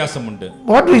ஐஸ்வரியத்திற்கும் வித்தியாசம் உண்டு.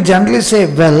 What we generally say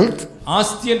wealth,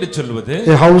 ஆஸ்தி என்று சொல்வது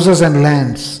the houses and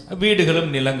lands, வீடுகளும்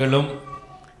நிலங்களும்,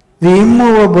 the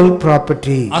immovable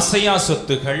property. அசையா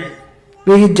சொத்துகள்.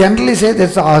 We generally say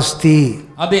that's asti.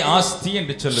 அதை ஆஸ்தி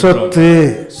என்று சொல்லுகிறோம்.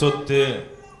 சொத்து.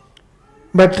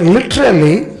 But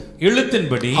literally,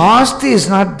 எழுத்தின்படி asti is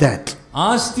not that.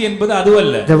 ஆஸ்தி என்பது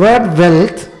அதுவல்ல. The word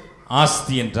wealth,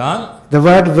 ஆஸ்தி என்றால் the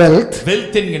word wealth,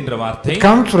 wealth என்கிற வார்த்தை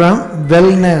comes from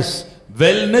wellness.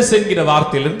 wellness என்கிற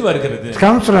வார்த்தையிலிருந்து வருகிறது. It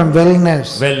comes from wellness.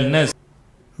 wellness.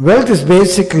 Wealth is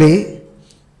basically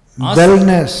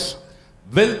wellness.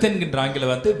 wealth என்கிற ஆங்கில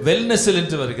வார்த்தை wellness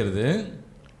என்று வருகிறது.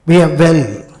 We are well.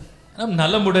 நாம்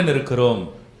நலமுடன் இருக்கிறோம்.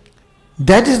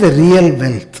 That is the real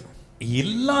wealth.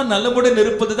 எல்லா நலமுடன்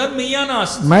இருப்பதுதான் மெய்யான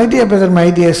ஆஸ்தி. My dear brother, my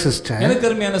dear sister, எனக்கு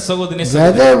அருமையான சகோதரி,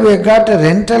 whether we got a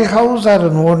rental house or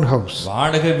an own house,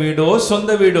 வாடகை வீடோ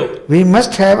சொந்த வீடோ, we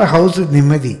must have a house with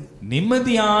nimadi.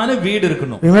 நிம்மதியான வீடு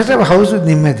இருக்கணும். We must have a house with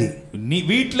nimadi.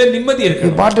 வீட்ல நிம்மதி We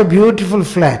இருக்கணும். bought a beautiful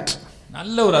flat.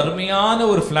 நல்ல ஒரு அருமையான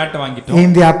ஒரு ஃபிளாட் வாங்கிட்டோம்.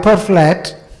 In the upper flat,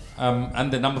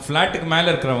 அந்த நம்ம ஃபிளாட்டுக்கு மேல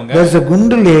இருக்கிறவங்க, there's a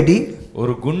gundu lady.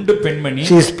 ஒரு குண்டு பெண்மணி.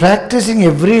 She is practicing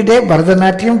every day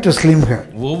Bharatanatyam to slim her.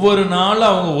 ஒவ்வொரு நாளும்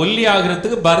அவங்க ஒல்லி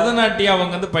ஆகிறதுக்கு பரதநாட்டியம்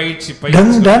அவங்க வந்து பயிற்சி.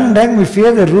 Dang, we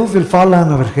fear the roof will fall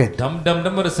on our head. டம் டம்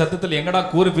டம் ஒரு சத்தத்துல எங்கடா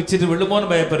கூரை பிச்சிட்டு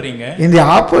விழுமோன்னு பயப்படுறீங்க. In the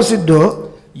opposite door,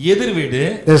 எதிர் வீடு,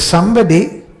 there's somebody,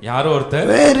 யாரோ ஒருத்தர்,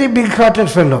 very big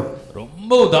hearted fellow.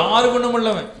 ரொம்ப உதார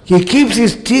குணமுள்ளவன். He keeps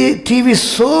his TV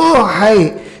so high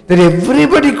that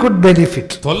everybody could benefit.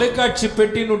 தொலைக்காட்சி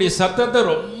பெட்டியினுடைய சத்தத்தை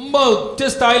ரொம்ப உச்ச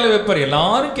ஸ்தாயில வைப்பார்,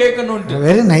 எல்லாரும் கேட்கணும்னு.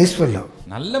 Very nice fellow.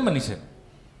 நல்ல மனுஷன்.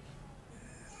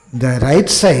 The right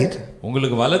side,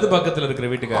 உங்களுக்கு வலது பக்கத்துல இருக்கிற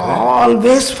வீட்டுக்காரர்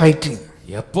always fighting.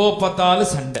 எப்போ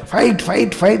பார்த்தாலும் சண்டை. Fight.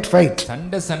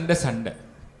 சண்டை.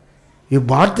 You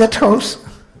bought that house.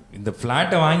 இந்த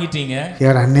பிளாட்டை வாங்கிட்டீங்க. You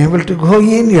are unable to go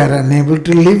in, you are unable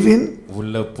to live in.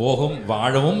 உள்ள போகும்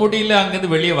வாழவும் முடியல, அங்கிருந்து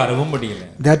வெளியே வரவும் முடியல.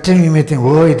 That time you may think,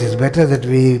 oh, it is better that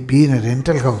we be in a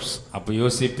rental house. அப்ப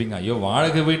யோசிப்பீங்க, ஐயோ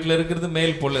வாடகை வீட்ல இருக்கிறது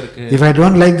மேல் போல இருக்கு. If I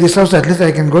don't like this house, at least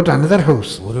I can go to another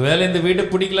house. ஒருவேளை இந்த வீட்டை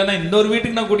பிடிக்கலனா இன்னொரு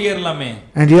வீட்டுக்கு நான் குடியேறலாமே.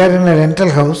 And you are in a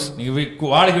rental house. நீங்க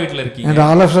வாடகை வீட்ல இருக்கீங்க. And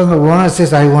all of a sudden the owner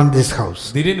says, I want this house.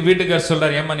 திடீர்னு வீட்டுக்காரர்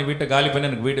சொல்றாரு, ஏமா நீ வீட்டை காலி பண்ணு,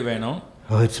 எனக்கு வீடு வேணும்.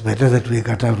 Oh, it's better that we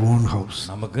got our own house.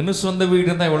 நமக்குன்னு சொந்த வீடு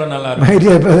இருந்தா எவ்வளவு நல்லா இருக்கும். My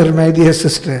dear brother, my dear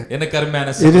sister, எனக்கு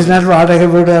அருமையான it is not வாடகை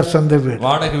வீடு or சொந்த வீடு.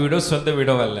 வாடகை வீடோ சொந்த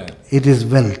வீடோ அல்ல. It is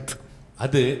wealth.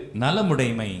 அது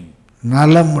நலமுடைமை.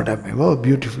 நலமுடைமை. Oh,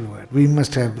 beautiful word. We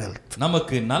must have wealth.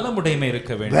 நமக்கு நலமுடைமை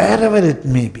இருக்க வேண்டும். Wherever it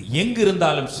may be. எங்க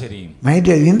இருந்தாலும் சரி. My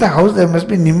dear, in the house there must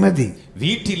be நிம்மதி.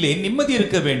 வீட்டிலே நிம்மதி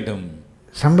இருக்க வேண்டும்.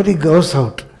 Somebody goes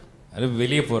out. அது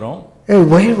வெளியே போறோம். Hey,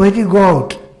 why do you go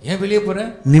out? ஏன் வெளியே போற?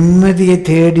 நிம்மதியை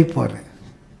தேடி போறேன்.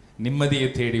 நிம்மதியை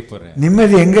தேடி போறேன்.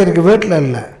 நிம்மதி எங்க இருக்கு? வீட்ல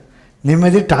இல்ல.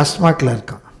 நிம்மதி டாஸ்மாக்ல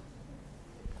இருக்கான்.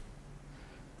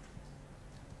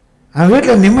 அவன்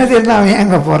வீட்டுல நிம்மதி இருந்தா அவன்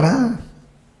எங்க போறான்?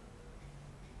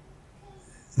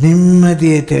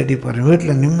 நிம்மதியை தேடி போறேன்.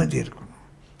 வீட்டுல நிம்மதி இருக்கணும்.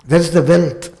 That's the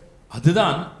wealth.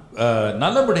 அதுதான்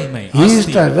நலமுடைமை.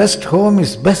 East or west, home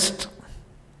is best.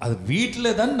 அது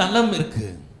வீட்ல தான் நலம் இருக்கு.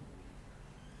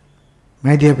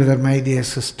 My dear brother, my dear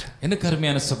sister, எனக்கு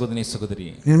அருமையான சகோதரி,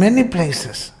 in many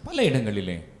places, பல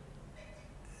இடங்களிலே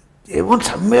they want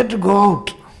somewhere to go out.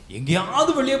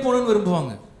 எங்கேயாவது வெளியே போகணும்னு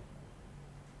விரும்புவாங்க.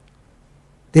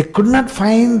 They could not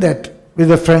find that with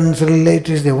the friends,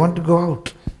 relatives, they want to go out.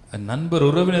 நண்பர்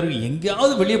உறவினர்கள்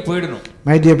எங்கேயாவது வெளியே போயிடணும்.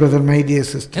 My dear brother, my dear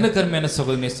sister, எனக்கு அருமையான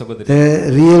சகோதரி, the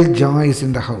real joy is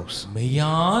in the house.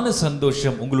 மெய்யான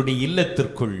சந்தோஷம் உங்களுடைய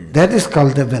இல்லத்திற்குள். That is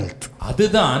called the wealth.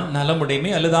 அதுதான்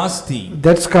நலமுடைமை அல்லது ஆஸ்தி.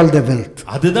 That's called the wealth.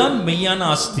 அதுதான் மெய்யான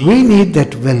ஆஸ்தி. We need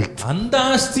that wealth. அந்த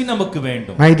ஆஸ்தி நமக்கு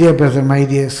வேண்டும். My dear brother, my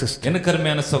dear sister, எனக்கு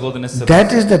அருமையான சகோதரி,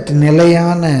 that is that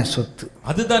நிலையான சொத்து.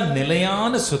 அதுதான்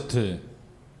நிலையான சொத்து.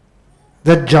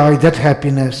 That joy, that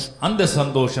happiness, அந்த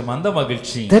சந்தோஷம், அந்த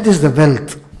மகிழ்ச்சி, that is the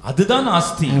wealth. அதுதான்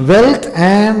ஆஸ்தி. Wealth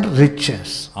and riches.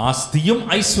 ஆஸ்தியும்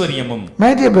ஐஸ்வரியமும்.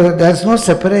 My dear brother, there is no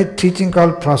separate teaching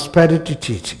called prosperity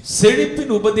teaching.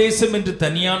 செழிப்பின் உபதேசம் என்று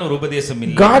தனியான ஒரு உபதேசம்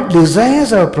இல்லை. God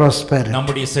desires our prosperity.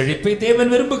 நம்முடைய செழிப்பை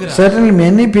தேவன் விரும்புகிறார். Certainly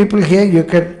many people here,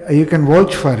 you can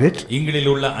vouch for it.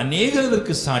 இங்களில் உள்ள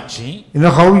அநேகருக்கு சாட்சி. You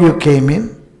know how you came in.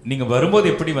 நீங்க வரும்போது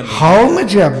எப்படி வந்தீங்க? How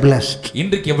much you are blessed.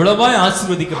 இன்றைக்கு எவ்வளவாய் How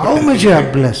ஆசீர்வதிக்கப்பட்டீர்கள்? much you are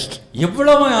blessed.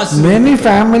 எவ்வளவாய் Many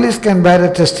families can bear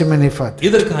a testimony for this.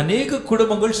 இதற்கு अनेक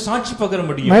குடும்பங்கள் சாட்சி பகர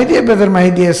முடியும். My dear brother, my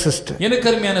dear sister, எனக்கு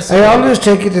அருமையான I சகோதரரே, always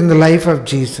take it in the life of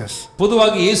Jesus.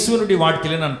 பொதுவாக இயேசுவினுடைய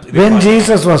வாழ்க்கையில நான் When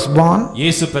Jesus was born,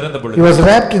 இயேசு பிறந்த he பொழுது was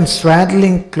wrapped in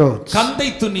swaddling clothes. கந்தை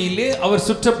துணியிலே அவர்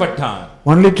சுற்றப்பட்டார்.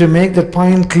 Only to make the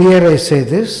point clear, I say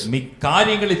this,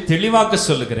 காரியங்களை தெளிவாக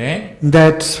சொல்லுகிறேன்.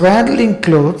 that swaddling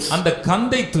clothes அந்த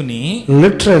கந்தை துணி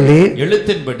literally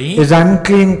எழுத்தின்படி is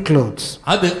unclean clothes.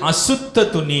 அது அசுத்த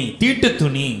துணி, தீட்டு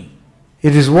துணி.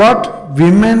 It is what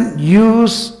women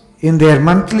use in their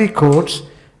monthly coats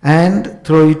and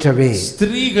throw it away.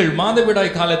 ஸ்திரீகள்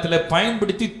மாதவிடாய் காலத்துல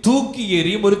பயன்படுத்தி தூக்கி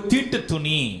எறியும் ஒரு தீட்டு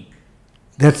துணி.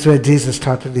 That's where Jesus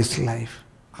started his life.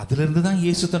 அதிலிருந்து தான்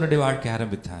இயேசு தன்னுடைய வாழ்க்கை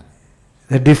ஆரம்பித்தார்.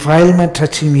 The defilement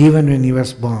touched him even when he was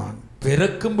born.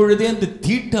 பிறக்கும் பொழுதே அந்த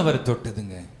தீட்டு அவர்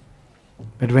தொட்டதுங்க.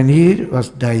 But when he was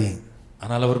dying,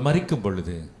 ஆனால் அவர் மரிக்கும்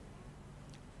பொழுது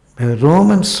the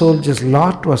Roman soldiers'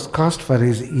 lot was cast for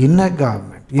his inner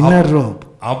garment, inner robe.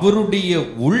 அவருடைய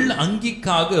உள்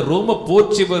அங்கிக்காக ரோம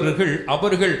போர்ச்சவர்கள்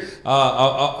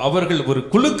அவர்கள் ஒரு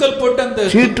குலுக்கல் போட்டு அந்த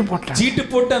சீட்டு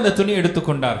போட்டு அந்த துணி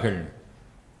எடுத்துக்கொண்டார்கள்.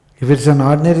 If it's an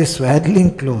ordinary swaddling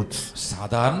clothes,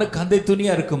 சாதாரண கந்தை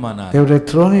துணியா இருக்குமானா they would have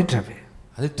thrown it away.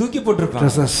 அதை தூக்கி போட்டிருப்பாங்க.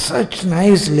 It was such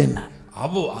nice linen.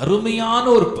 அருமையான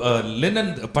ஒரு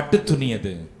லினன் பட்டு துணி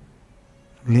அது.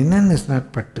 Linen is not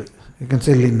pattu. You can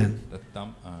say linen.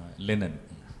 Linen.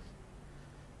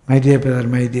 My dear brother,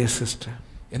 my dear sister,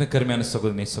 எனக்கு அருமையான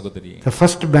சகோதரனே சகோதரியே, the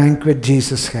first banquet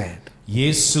Jesus had,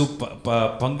 இயேசு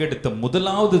பங்கெடுத்த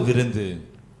முதலாவது விருந்து,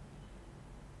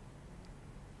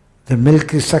 the milk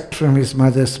he sucked from his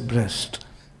mother's breast,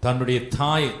 தன்னுடைய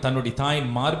தாயின்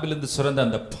மார்பிலிருந்து சுரந்த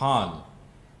அந்த பால்,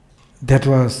 that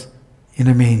was in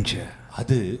a manger,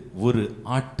 அது ஒரு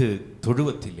ஆட்டு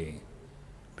தொழுவத்திலே,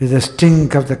 with the stink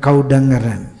of the cow dung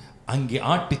run. அங்கே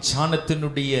ஆட்டு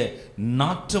சாணத்தினுடைய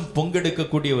நாற்றம்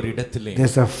பொங்கெடுக்கக்கூடிய ஒரு இடத்திலே,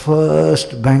 there's the first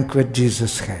banquet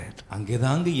Jesus had.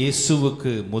 அங்கேதாங்க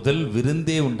இயேசுவுக்கு முதல்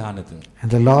விருந்தே உண்டானது. And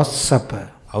the last supper,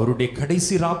 அவருடைய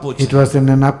கடைசி ராப்போச்சு, it was in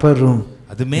an upper room,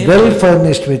 அது well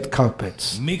furnished with carpets,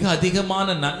 மிக அதிகமான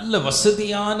நல்ல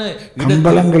வசதியான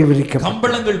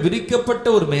கம்பளங்கள் விரிக்கப்பட்ட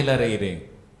ஒரு மேலறையிலே.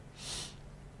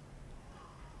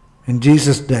 When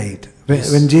Jesus died,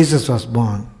 when Jesus was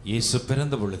born, இயேசு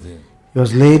பிறந்த பொழுது he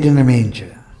was laid in a manger.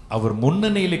 Our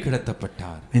முன்னணியிலே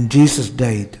கிடத்தப்பட்டார். When Jesus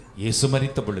died, இயேசு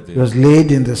மரித்த பொழுது he was laid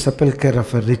in the sepulchre of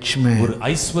a rich man, ஒரு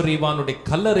ஐஸ்வரியவானுடைய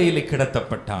கல்லறையிலே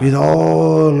கிடத்தப்பட்டார். with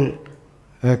all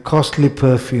costly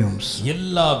perfumes,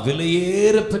 எல்லா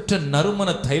விலையேற பெற்ற நறுமண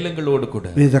தைலங்களோடு கூட,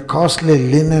 with a costly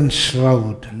linen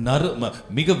shroud,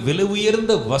 மிக விலை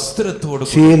உயர்ந்த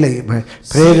வஸ்திரத்தோடு, சீலை,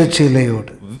 பிரேத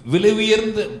சீலையோடு, விலை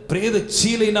உயர்ந்த பிரேத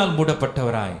சீலையினால்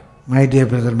மூடப்பட்டவராய். My dear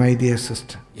brother, my dear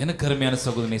sister, எனக்கு அருமையான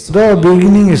சகோதரனே, the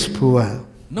beginning is poor,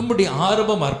 நம்முடைய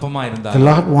ஆரம்பம் அற்பமா இருந்தால், the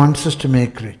Lord wants us to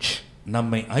make rich.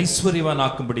 நம்மை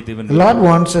ஐஸ்வரியவானாக்கும்படி தேவன், the Lord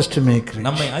wants us to make rich.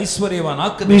 நம்மை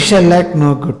ஐஸ்வரியவானாக்க, we shall lack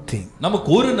no good thing.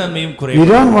 நமக்கு ஒரு நன்மையும் we குறைவு.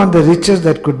 don't want the riches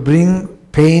that could bring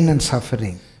pain and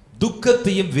suffering.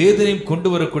 துக்கத்தையும் வேதனையும் கொண்டு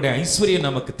வரக்கூடிய ஐஸ்வரியம்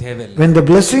நமக்கு தேவையில்லை. when the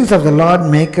blessings of the Lord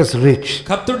make us rich,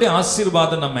 கர்த்தருடைய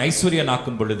ஆசீர்வாதம் நம்மை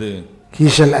ஐஸ்வரியனாக்கும் பொழுது, he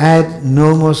shall add no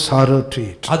more sorrow to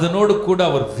it. அதனோடு கூட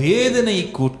அவர் வேதனையை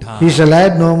கூட்டார். he shall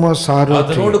add no more sorrow to it.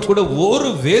 அதனோடு கூட ஒரு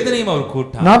வேதனையும் அவர்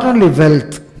கூட்டார். not only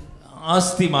wealth,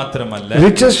 ஆஸ்தி மாத்திரமல்ல,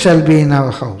 riches shall be in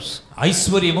our house,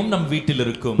 ஐஸ்வரியமும் நம் வீட்டில்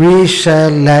இருக்கும். we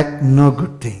shall lack no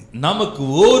good thing. நமக்கு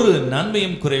ஒரு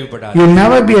நன்மையும் குறைவுபடாது. you will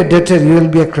never be a debtor, you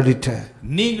will be a creditor.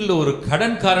 நீங்கள் ஒரு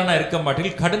கடன்காரனா இருக்க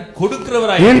மாட்டீர்கள், கடன்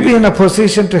கொடுக்கிறவராய் you will be in a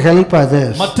position to help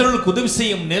others. மற்றவர்களுக்கு உதவி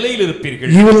செய்யும் நிலையில்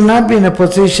இருப்பீர்கள். you will not be in a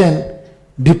position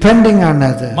depending on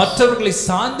others. மற்றவர்களை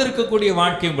சார்ந்திருக்கக்கூடிய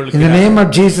வாழ்க்கை உங்களுக்கு. in the name of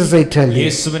Jesus I tell you,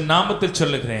 இயேசுவின் நாமத்தில்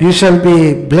சொல்லுகிறேன், you shall be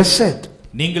blessed,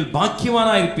 நீங்கள்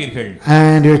பாக்கியவானாய் இருப்பீர்கள்,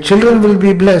 and your children will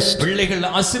be blessed, பிள்ளைகள்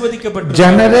ஆசீர்வதிக்கப்பட்டு,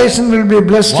 generation will be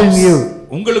blessed in you,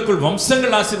 உங்களுக்குள்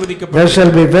வம்சங்கள் ஆசீர்வதிக்கப்பட்டு, there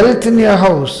shall be wealth in your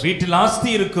house, வீட்டில் ஆஸ்தி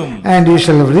இருக்கும், and you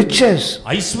shall have riches,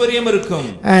 ஐஸ்வரியம் இருக்கும்,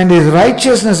 and his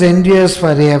righteousness endures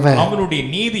forever. அவனுடைய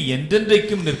நீதி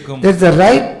என்றென்றைக்கும் நிற்கும். that's the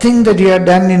right thing that you have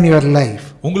done in your life.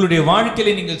 உங்களுடைய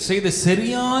வாழ்க்கையில நீங்கள் செய்த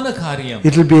சரியான காரியம்,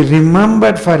 it will be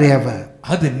remembered forever,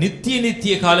 அது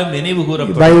நித்திய காலம் நினைவு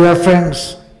கூறப்படும். by your friends,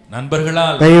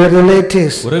 நண்பர்களால், by your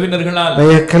relatives, உறவினர்களால், by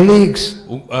your colleagues,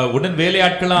 உடன்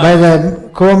வேலையாட்களால், by the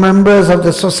co-members of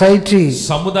the society,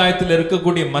 சமுதாயத்தில்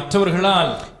இருக்கக்கூடிய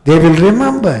மற்றவர்களால், they will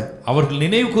remember, அவர்கள்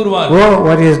நினைவு கூறுவார்கள், oh,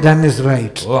 what he has done is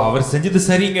right, அவர் செஞ்சது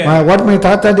சரிங்க, what my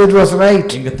tata did was right,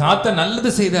 எங்க தாத்தா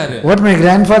நல்லது செய்தாரு, what my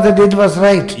grandfather did was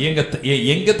right,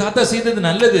 எங்க தாத்தா செய்தது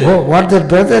நல்லது, oh, what that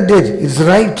brother did is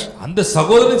right, அந்த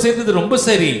சகோதரன் செய்தது ரொம்ப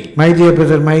சரி. My dear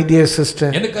brother, my dear sister,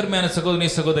 எனக்கு அருமையான சகோதரனே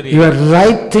சகோதரி, your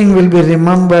right thing will be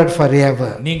remembered forever.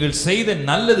 நீங்கள் செய்த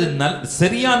நல்லது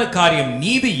சரியான காரியம்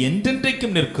நீதி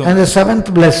என்றென்றைக்கும் நிற்கும். And the seventh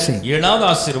blessing, ஏழாவது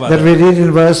ஆசீர்வாதம் that we read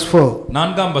in verse 4,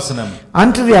 நான்காம் வசனம்,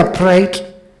 unto the upright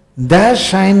there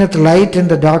shineth light in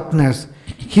the darkness,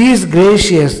 he is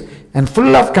gracious and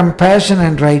full of compassion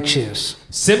and righteous.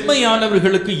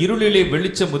 செம்மையானவர்களுக்கு இருளிலே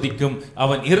வெளிச்சம் உதிக்கும்,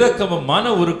 அவன் இரக்கமும் மன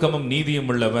உருக்கமும் நீதியும்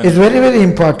உள்ளவன். It's very, very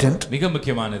important. மிக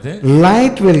முக்கியமானது.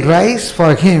 Light will rise for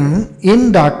him in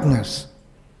darkness.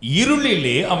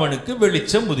 இருளிலே அவனுக்கு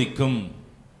வெளிச்சம் உதிக்கும்.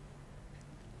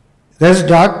 There's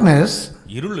darkness.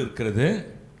 இருள் இருக்கிறது.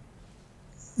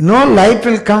 No light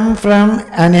will come from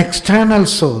an external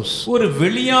source. ஒரு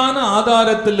வெளியான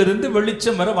ஆதாரத்திலிருந்து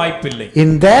வெளிச்சம் வர வாய்ப்பில்லை. In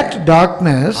that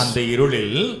darkness, அந்த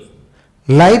இருளில்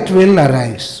light will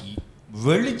arise.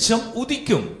 வெளிச்சம்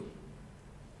உதிக்கும்.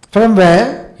 From where?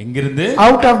 எங்கிருந்து?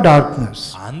 Out of darkness.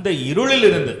 அந்த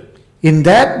இருளிலிருந்து. In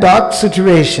that dark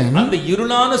situation, அந்த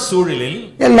இருளான சூழலில்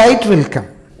a light will come.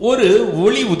 ஒரு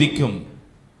ஒளி உதிக்கும்.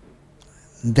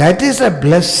 That is a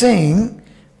blessing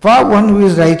for one who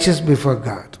is righteous before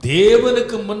God.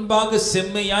 தேவனுக்கு முன்பாக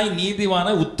செம்மையாய் நீதிவான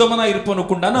உத்தமனாய்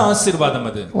இருப்பவனுக்கு உண்டான ஆசீர்வாதம்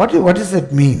அது. What does that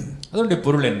mean? அதனுடைய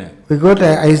பொருள் என்ன? We go to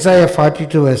Isaiah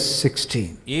 42 verse 16.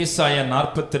 ஏசாயா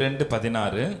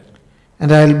 42:16. And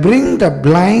I will bring the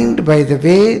blind by the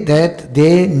way that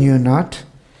they knew not,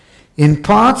 in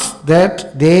paths that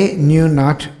they knew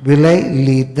not will I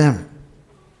lead them.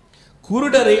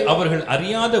 குருடரை அவர்கள்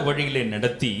அறியாத வழியிலே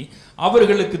நடத்தி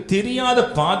அவர்களுக்கு தெரியாத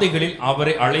பாதைகளில்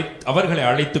அவர்களை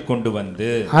அழைத்து கொண்டு வந்து,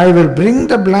 I will bring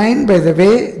the blind by the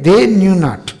way they knew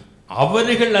not.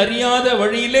 அவர்கள் அறியாத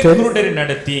வழியிலே குருடரை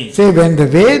நடத்தி. Say when the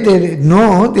way they know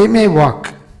they may walk.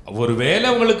 ஒருவேளை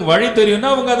உங்களுக்கு வழி தெரியும்னா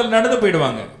அவங்க அதில் நடந்து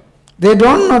போயிடுவாங்க. They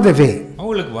don't know the way.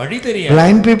 அவங்களுக்கு வழி தெரியாது.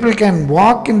 Blind people can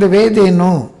walk in the way they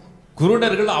know.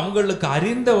 குருடர்கள் அவங்களுக்கு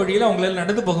அறிந்த வழியில அவங்களால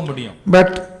நடந்து போக முடியும்.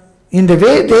 But in the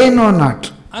way they know not.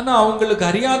 ஆனா அவங்களுக்கு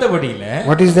அறியாத வழியில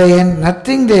what is the end?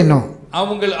 Nothing they know.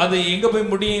 அவங்க அது எங்க போய்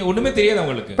முடியும் ஒண்ணுமே தெரியாது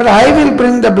அவங்களுக்கு. But I will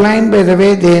bring the blind by the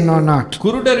way they know not.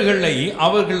 குருடர்களை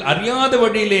அவர்கள் அறியாத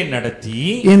வழியிலே நடத்தி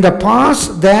in the paths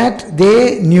that they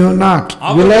knew not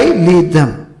will I lead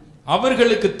them.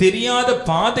 அவர்களுக்கு தெரியாத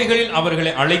பாதைகளில்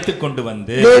அவர்களை அழைத்து கொண்டு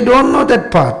வந்து. They don't know that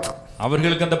path.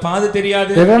 அவர்களுக்கு அந்த பாதை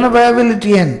தெரியாது. They don't know where will it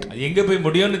end. அது எங்க போய்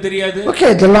முடியும்னு தெரியாது.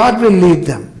 Okay, the Lord will lead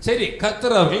them. சரி,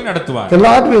 கர்த்தர் அவர்களை நடத்துவார். The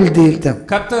Lord will lead them.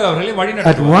 கர்த்தர் அவர்களை வழி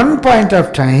நடத்துவார். At one point of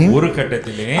time, ஒரு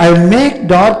கட்டத்திலே I will make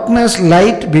darkness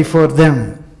light before them.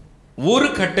 ஒரு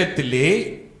கட்டத்திலே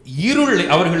இருளை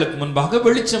அவர்களுக்கு முன்பாக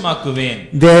வெளிச்சமாக்குவேன்.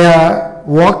 They are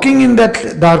walking in that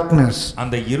darkness.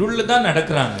 அந்த இருள்ல தான்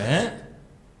நடக்கறாங்க.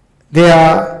 They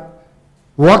are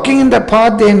walking in the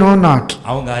path they know not.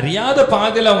 அவங்க அறியாத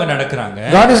பாதையில அவங்க நடக்கறாங்க.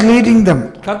 God is leading them.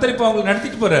 கர்த்தர் இப்ப அவங்களை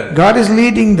நடத்திட்டு போறார். God is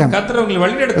leading them. கர்த்தர் அவங்களை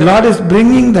வழி நடத்துறார். The Lord is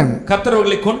bringing them. கர்த்தர்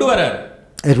அவங்களை கொண்டு வரார்.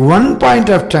 At one point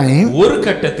of time, ஒரு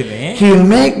கட்டத்திலே He will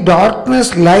make darkness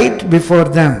light before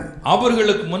them.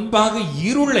 அவர்களுக்கு முன்பாக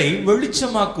இருளை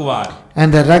வெளிச்சமாக்குவார். And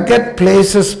the rugged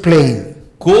places plain.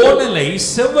 கோணலை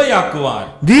செவ்வையாக்குவார்.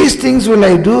 These things will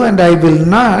I do and I will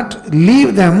not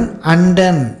leave them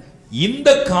undone. இந்த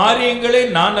காரியங்களை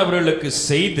நான் அவர்களுக்கு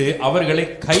செய்து அவர்களை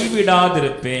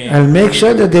கைவிடாதிருப்பேன். I will make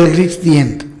sure that they will reach the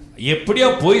end. எப்படியா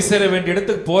போய் சேர வேண்டிய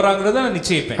இடத்துக்கு போறாங்கறத நான்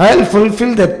நிச்சயிப்பேன். I will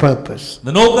fulfill that purpose.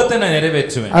 அந்த நோக்கத்தை நான்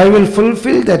நிறைவேற்றுவேன். I will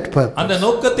fulfill that purpose. அந்த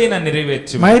நோக்கத்தை நான்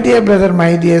நிறைவேற்றுவேன். My dear brother,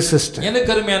 my dear sister, எனக்கு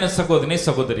அருமையான சகோதரனே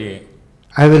சகோதரியே,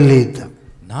 I will lead them.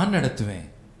 நான் நடத்துவேன்.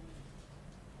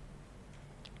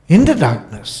 In the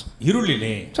darkness.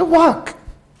 இருளிலே. So walk.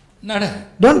 நட.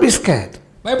 Don't be scared.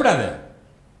 பயப்படாத.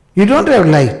 You don't have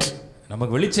light.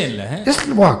 நமக்கு வெளிச்சம் இல்ல. Just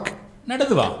walk.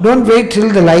 நடந்து வா. Don't wait till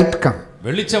the light come.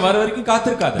 வெளிச்சம் வர வரைக்கும்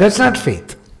காத்திருக்காத. That's not faith.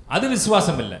 அது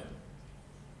விசுவாசம் இல்ல.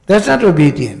 That's not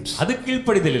obedience. அது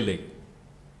கீழ்ப்படிதல் இல்லை.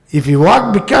 If you walk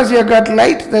because you have got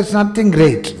light, that's nothing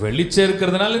great. வெளிச்சம்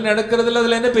இருக்கிறதுனால நடக்கிறதுல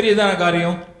அதுல என்ன பெரியதான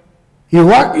காரியம்? You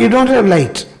walk, you don't have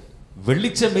light.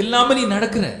 வெளிச்சம் இல்லாம நீ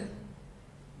நடக்கிற.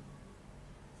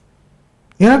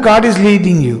 You know God is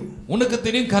leading you. உனக்கு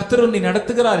தெரியும் கர்த்தர் உன்னை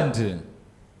நடத்துகிறார் என்று.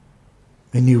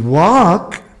 When you walk,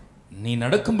 நீ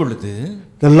நடக்கும் பொழுது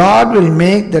the Lord will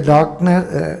make the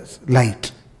darkness light.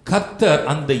 கர்த்தர்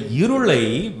அந்த இருளை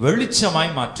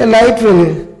வெளிச்சமாய் மாற்றுவார். The light will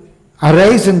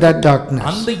arise in that darkness.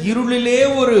 அந்த இருளிலே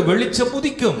ஒரு வெளிச்சம்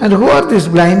உதிக்கும். And who are these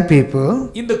blind people?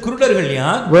 இந்த குருடர்கள்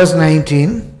யார்? Verse 19.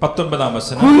 19ஆம்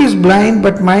வசனம். Who is blind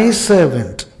but my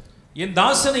servant? என்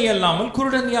தாசனை அல்லாமல்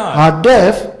குருடன் யார்? Or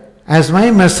deaf as my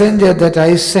messenger that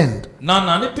I sent? நான்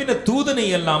அனுப்பின தூதனை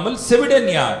அல்லாமல் செவிடன்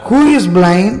யார்? Who is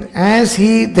blind as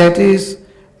he that is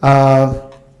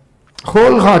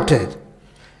wholehearted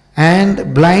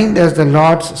and blind as the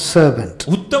Lord's servant.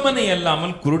 உத்தமனை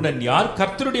அல்லாமல் குருடன் யார்?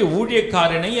 கர்த்தருடைய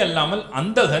ஊழியக்காரனை அல்லாமல்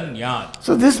அந்தகன் யார்?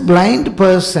 So this blind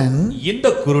person, இந்த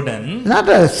குருடன் not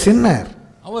a sinner.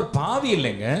 அவர் பாவி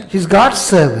இல்லைங்க. He's God's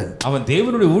servant. அவன்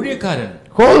தேவனுடைய ஊழியக்காரன்.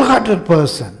 Wholehearted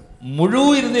person. முழு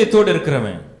இருதயத்தோடு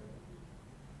இருக்கிறவன்.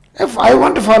 If I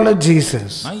want to follow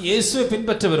Jesus, நான் இயேசுவை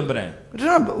பின்பற்ற விரும்புறேன்.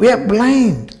 we are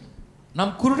blind.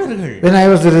 நாம் குருடர்கள். When I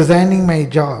was resigning my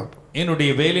job,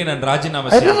 என்னுடைய வேலையை நான்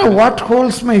ராஜினாமா I don't know what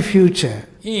holds my future.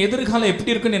 என் எதிர்காலம்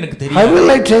எப்படி இருக்குன்னு எனக்கு How தெரியாது.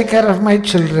 will I take care of my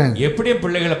children? எப்படி என்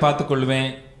பிள்ளைகளை பார்த்துக்கொள்வேன்?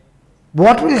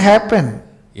 What will happen?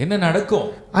 என்ன நடக்கும்?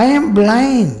 I am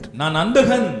blind. நான்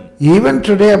அந்தகன். Even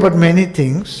today about many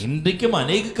things. இன்றைக்கும்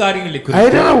अनेक காரியங்களை I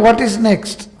குறித்து don't know what is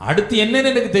next. அடுத்து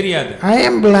என்னன்னு எனக்கு தெரியாது. I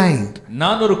am blind.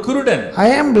 நான் ஒரு குருடன்.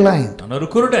 I am blind. நான் ஒரு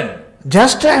குருடன்.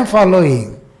 Just I am following.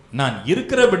 நான்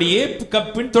இருக்கிறபடியே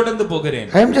பின்தொடர்ந்து போகிறேன்.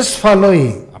 I am just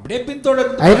following. அப்படியே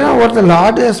பின்தொடர்ந்து. I don't know what the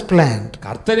Lord has planned.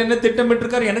 கர்த்தர் என்ன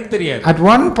திட்டமிட்டிருக்கார் எனக்கு தெரியாது. At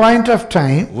one point of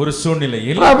time, ஒரு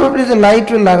சூழ்நிலையில் probably the light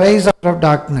will arise out of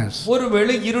darkness.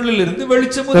 ஒருவேளை இருளில் இருந்து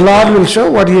வெளிச்சம் The Lord will show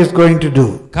what He is going to do.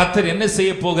 கர்த்தர் என்ன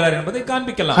செய்ய போகிறார் என்பதை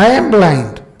காண்பிக்கலாம். I am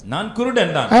blind. நான்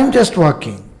குருடன் தான். I am just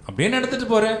walking. அப்படியே நடந்துட்டு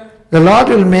போறேன். The Lord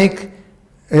will make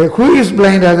who is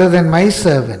blind other than my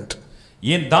servant?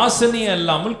 என் தாசனே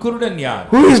அல்லாமல் குருடன் யார்?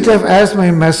 Who is deaf as my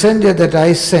messenger that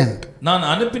I sent? நான்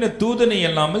அனுப்பின தூதனை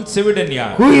அல்லாமல் செவிடன்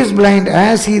யார்? Who is blind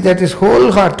as he that is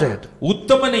wholehearted?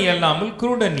 உத்தமனை அல்லாமல்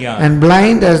குருடன் யார்? And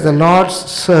blind as the Lord's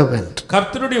servant.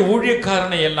 கர்த்தருடைய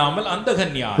ஊழியக்காரனை அல்லாமல்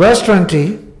அந்தகன் யார்? Verse 20.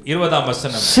 20ஆம்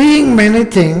வசனம். Seeing many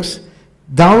things,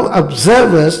 thou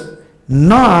observest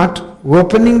not,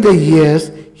 opening the ears,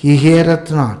 he heareth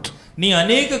not. நீ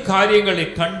अनेक காரியங்களை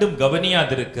கண்டும்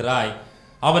கவனியாதிருக்கிறாய்.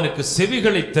 அவனுக்கு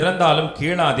செவிகளை திறந்தாலும்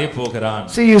கேளாதே போகிறான்.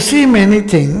 So you see many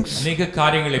things, अनेक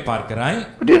காரியங்களை பார்க்கிறாய்,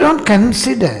 but you don't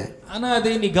consider. ஆனா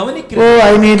அதை நீ கவனிக்கிற. Oh,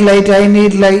 I need light, I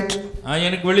need light.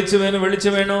 எனக்கு வெளிச்சம் வேணும்,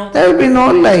 வெளிச்சம் வேணும். There will be no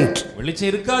light. வெளிச்சம்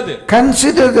இருக்காது.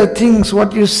 Consider the things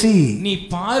what you see. நீ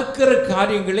பார்க்கிற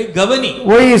காரியங்களை கவனி.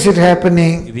 Why is it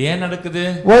happening? இது ஏன் நடக்குது?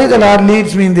 Why the Lord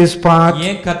leads me in this path?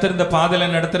 ஏன் கர்த்தர் இந்த பாதையில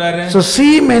நடத்துறாரு? So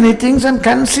see many things and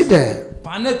consider.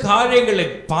 பல காரியங்களை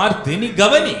பார்த்து நீ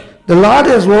கவனி. The Lord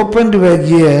has opened your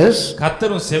ears.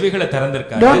 கர்த்தரும் செவிகளை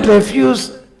திறந்திருக்காரு. Don't refuse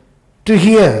to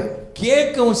hear.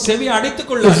 கேட்கவும் செவி அடைத்துக்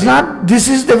கொள்ளாதே. It's not this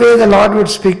is the way the Lord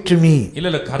would speak to me.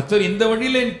 இல்ல கர்த்தர் இந்த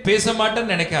வழியில பேச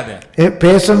மாட்டேன்னு நினைக்காத.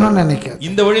 பேசணும் நினைக்காத.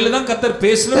 இந்த வழியில தான் கர்த்தர்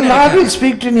பேசணும். The Lord will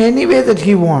speak to you in any way that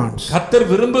he wants. கர்த்தர்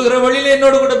விரும்புகிற வழியில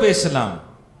என்னோட கூட பேசலாம்.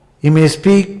 He may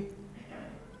speak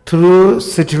through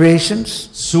situations.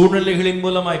 சூழ்நிலைகளின்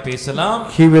மூலமாய் பேசலாம்.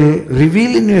 He will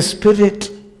reveal in your spirit.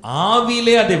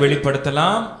 ஆவியிலே அதை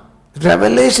வெளிப்படுத்தலாம்.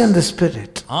 Revelation the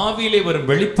spirit. ஆவியிலே வரும்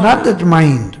வெளிப்பாடு. Not that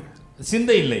mind.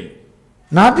 சிந்தை இல்லை.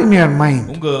 Not in your mind.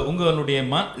 உங்களுடைய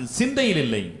சிந்தையில்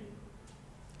இல்லை.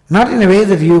 Not in a way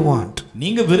that you want.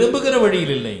 நீங்க விரும்புகிற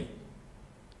வழியில் இல்லை.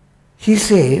 He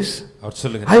says, அவர்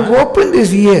சொல்லுகிறார், I opened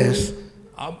his ears.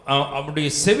 அவருடைய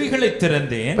செவிகளை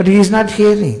திறந்தேன். But he is not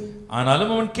hearing.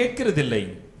 ஆனாலும் அவன் கேட்கிறதில்லை.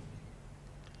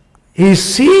 He is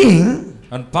seeing.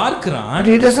 அவன் பார்க்கிறான். But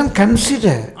he doesn't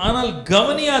consider. ஆனால்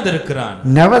கவனியாதிருக்கிறான்.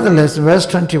 Nevertheless, verse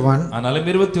 21. ஆனாலும்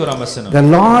 21ஆம் வசனம். The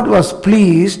Lord was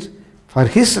pleased for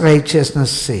his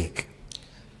righteousness' sake.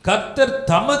 கர்த்தர்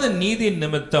தமது நீதி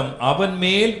நிமித்தம் அவன்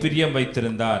மேல் பிரியம்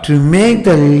வைத்திருந்தார். To make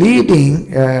the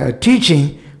teaching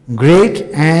great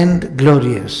and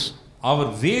glorious. அவர்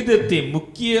வேதத்தை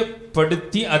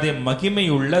முக்கியப்படுத்தி அதை மகிமை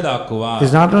உள்ளதாக்குவார்.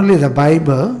 It's not only the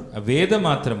Bible. வேதம்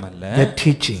மாத்திரமல்ல. The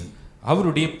teaching.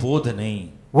 அவருடைய போதனை.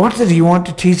 What did he want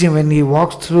to teach him when he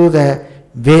walks through the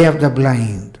way of the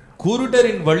blind?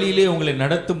 குருடரின் வழியிலே உங்களை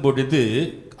நடத்தும் பொழுது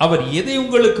அவர் எதை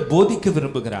உங்களுக்கு போதிக்க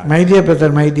விரும்புகிறார்? My dear brother,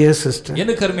 my dear sister.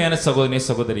 எனக்கு அருமையான சகோதரனே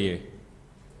சகோதரியே.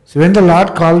 So when the Lord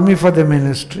called me for the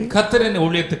ministry, கர்த்தர் என்னை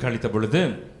ஊழியத்துக்கு அழைத்த பொழுது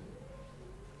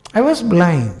I was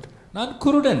blind. நான்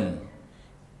குருடன்.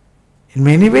 In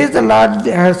many ways the Lord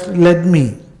has led me.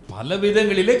 பல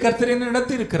விதங்களிலே கர்த்தர் என்னை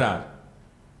நடத்தி இருக்கிறார்.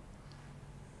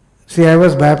 See, I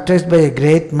was baptized by a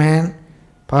great man,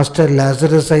 Pastor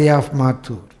Lazarus Ayya of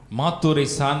Mathur. மாத்தூரை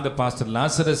சார்ந்த பாஸ்டர்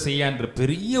லாசரஸ் ஐயா என்ற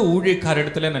பெரிய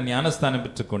ஊழியக்காரரிடத்தில் நான் ஞானஸ்தானம்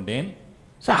பெற்றுக்கொண்டேன்.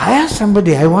 So I asked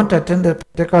somebody, I want to attend the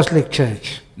Pentecostal church.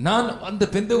 நான் அந்த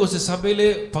பெந்தெகோஸ்து சபையிலே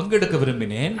பங்கெடுக்க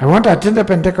விரும்பினேன். I want to attend the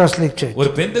Pentecostal church.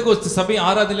 ஒரு பெந்தெகோஸ்து சபை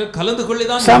ஆராதனையில் கலந்து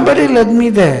கொள்ளதான். Somebody led me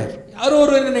there. யாரோ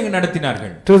ஒருவர் என்னை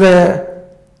நடத்தினார்கள். To the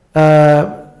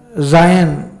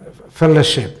Zion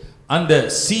fellowship. அந்த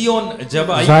சியோன்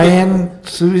ஜெப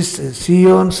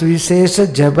சியோன் சுவிசேஷ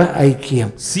ஜெப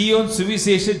ஐக்கியம். சியோன்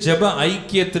சுவிசேஷ ஜெப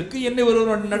ஐக்கியத்திற்கு என்னை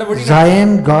ஒருவர் நடவடிக்கை.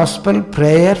 Zion Gospel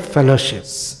Prayer Fellowship.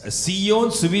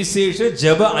 Zion சுவிசேஷ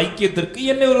ஜெப ஐக்கியத்திற்கு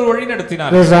என்னை ஒரு வழி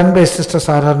நடத்தினார். It was run by Sister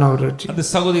Sarah Navroji. அந்த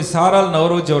சகோதரி சாரால்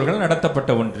நவரோஜி அவர்கள்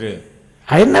நடத்தப்பட்ட ஒன்று.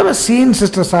 I never seen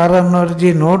Sister Sarah Navroji.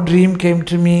 No dream came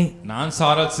to me. நான்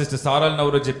சிஸ்டர் சாரால்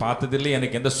நவரோஜி பார்த்ததில்லை,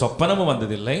 எனக்கு எந்த சொப்பனமும்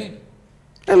வந்ததில்லை.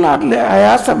 I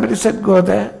asked somebody, said go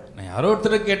there. நான் யாரோ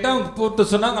ஒருத்தர் கேட்டா அவங்க போட்டு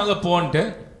சொன்னாங்க அங்க போன்ட்டு.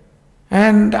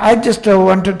 And I just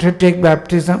wanted to take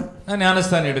baptism. நான்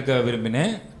ஞானஸ்தானம் எடுக்க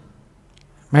விரும்பினேன்.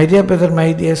 My dear brother, my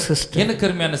dear sister, எனக்கு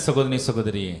அருமையான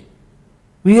சகோதரியே,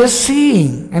 we are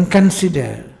seeing and consider.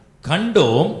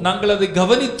 கண்டோம், நாங்கள் அதை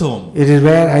கவனித்தோம். It is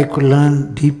where I could learn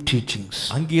deep teachings.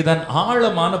 அங்கேதான்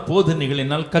ஆழமான போதனைகளை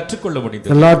என்னால் கற்றுக்கொள்ள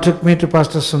முடிந்தது. The Lord took me to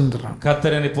Pastor Sundaram.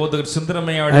 கர்த்தர் என்னை போதகர்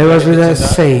சுந்தரமையா I was with a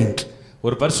saint.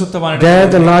 ஒரு பரிசுத்தவான். There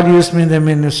the Lord used me in the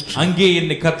ministry. அங்கே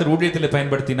என்னை கர்த்தர் ஊழியத்திலே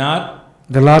பயன்படுத்தினார்.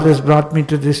 The Lord has brought me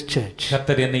to this church.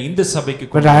 கர்த்தர் என்னை இந்த சபைக்கு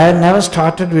But I had never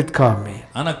started with Carmel.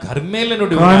 ஆனா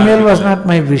கர்மேலனுடைய Carmel was not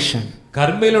my vision.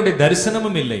 கர்மேலுடைய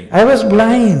தரிசனமும் இல்லை. I was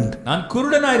blind. நான்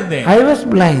குருடனா இருந்தேன். I was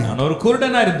blind. நான் ஒரு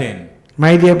குருடனா இருந்தேன்.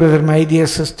 My dear brother, my dear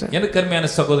sister, எனக்கு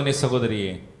அருமையான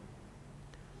சகோதரியே,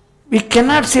 we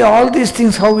cannot see all these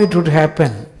things how it would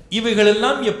happen. இவைகள்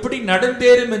எல்லாம் எப்படி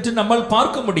நடந்தேறும் என்று நம்மால்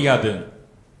பார்க்க முடியாது.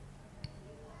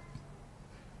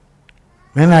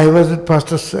 When I was with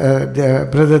Pastor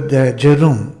brother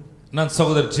Jerome, நான்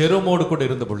சகோதரர் ஜெரோமோடு கூட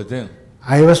இருந்த பொழுது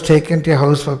I was taken to a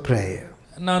house for prayer.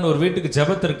 நான் ஒரு வீட்டுக்கு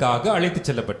ஜெபத்திற்காக அழைத்து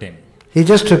செல்லப்பட்டேன். He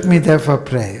just took me there for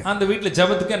prayer. அந்த வீட்ல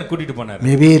ஜெபத்துக்கு என்ன கூட்டிட்டு போனார்.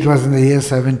 Maybe it was in the year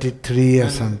 73 or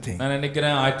something. நான்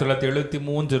நினைக்கிறேன்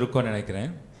 1973 இருக்கும்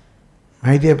நினைக்கிறேன்.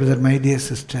 My dear brother, my dear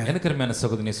sister, எனக்கு அருமையான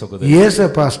சகோதரி, years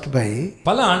have passed by.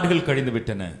 பல ஆண்டுகள் கழிந்து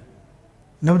விட்டன.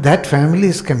 Now that family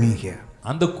is coming here.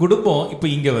 அந்த குடும்பம் இப்போ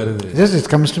இங்க வருது. Just it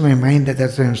comes to my mind,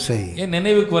 that's why I'm saying. என்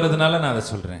நினைவுக்கு வரதுனால நான் அதை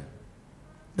சொல்றேன்.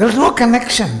 There is no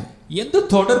connection. எந்த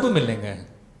தொடர்பும் இல்லைங்க.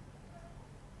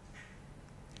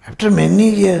 After many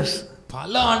years,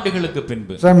 பல ஆண்டுகளுக்கு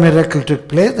பின்பு some miracle took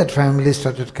place, that family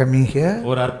started coming here.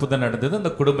 ஒரு அற்புதம் நடந்தது,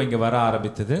 அந்த குடும்பம் இங்க வர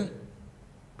ஆரம்பித்தது.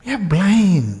 We are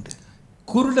blind.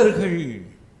 குருடர்கள்.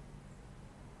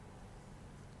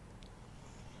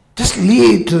 Just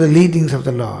lead to the leadings of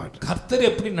the Lord. கர்த்தர்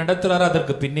எப்படி நடத்துறாரோ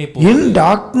அதற்கு பின்னே போ. In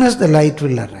darkness the light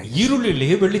will arise. இருளிலே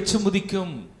வெளிச்சம்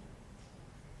உதிக்கும்.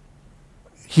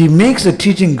 He makes the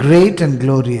teaching great and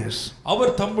glorious.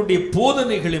 அவர் தம்முடைய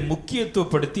போதனைகளை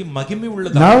முக்கியத்துவப்படுத்தி மகிமை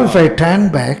உள்ளதாக. Now if I turn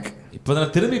back, இப்போ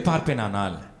நான் திரும்பி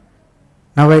பார்ப்பேனானால்,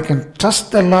 now I can trust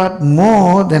the Lord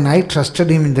more than I trusted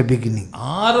him in the beginning.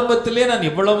 ஆரம்பத்திலே நான்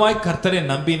எவ்வளவாய் கர்த்தரை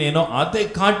நம்பினேனோ அதை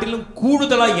காட்டிலும்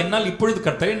கூடுதலாய் என்னால் இப்பொழுது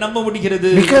கர்த்தரை நம்ப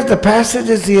முடிகிறது. Because the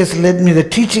passages he has led me, the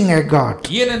teaching I got.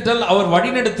 ஏனென்றால் அவர்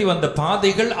வழிநடத்தி வந்த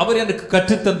பாதைகள், அவர் எனக்கு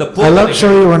கற்றுத் தந்த I'll போதனைகள்.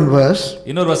 show you one verse.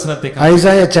 இன்னொரு வசனத்தை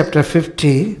Isaiah chapter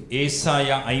 50,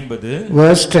 ஏசாயா 50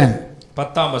 verse 10.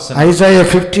 10ஆம் வசனம். Isaiah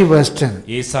 50 verse 10.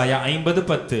 ஏசாயா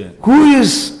 50:10. Who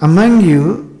is among you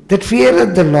that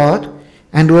feareth the Lord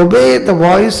and obey the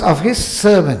voice of his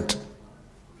servant?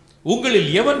 உங்களில்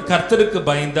எவன் கர்த்தருக்கு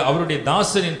பயந்து அவருடைய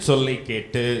தாசனின் சொல்லை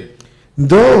கேட்டு,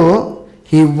 Though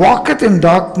he walketh in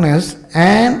darkness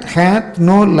and hath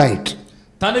no light.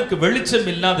 தனக்கு வெளிச்சம்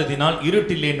இல்லாததினால்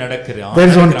இருட்டிலே நடக்கிறான்.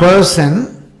 There is one person,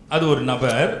 அது ஒரு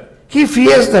நபர், he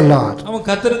fears the Lord. அவன்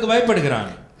கர்த்தருக்கு பயப்படுகிறான்.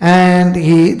 And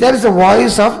there is a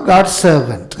voice of God's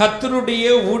servant. கர்த்தருடைய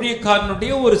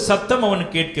ஊழியக்காரனுடைய ஒரு சத்தம்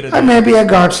அவனுக்கு கேட்கிறது. Or maybe a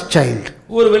God's child.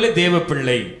 ஒருவேளை தேவ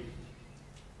பிள்ளை.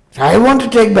 I want to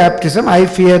take baptism, I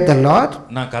fear the Lord.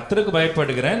 நான் கர்த்தருக்கு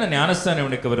பயப்படுகிறேன், நான் ஞானஸ்தானம்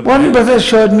எடுக்க விரும்புகிறேன். One brother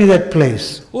showed me that place.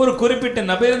 ஒரு குறிப்பிட்ட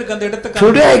நபர் எனக்கு அந்த இடத்தை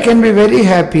Today I can be very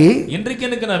happy. இன்றைக்கு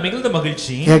எனக்கு நான் மிகுந்த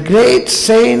மகிழ்ச்சி. A great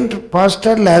saint,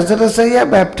 Pastor Lazarus Ayya,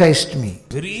 baptized me.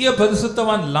 பெரிய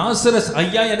பரிசுத்தவான் லாசரஸ்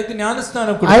ஐயா எனக்கு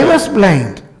ஞானஸ்தானம் I கொடுத்தார். was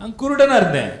blind. நான் குருடனா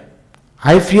இருந்தேன்.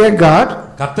 I fear God.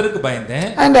 கர்த்தருக்கு பயந்தேன்.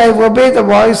 And I obey the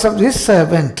voice of his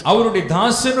servant. அவருடைய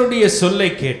தாசனுடைய சொல்லை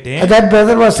கேட்டேன். That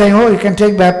brother was saying, oh, you can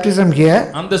take baptism here.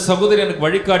 அந்த சகோதரி எனக்கு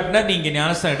வழிகாட்டினா நீங்க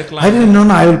ஞானஸ்தானம் எடுக்கலாம். I didn't know,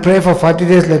 no, I will pray for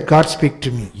 40 days, let God speak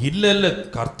to me. இல்ல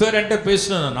கர்த்தர் என்கிட்ட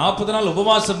பேசணும், 40 நாள்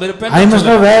உபவாசம் இருப்பேன். I must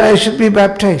know where I should be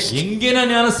baptized. எங்கே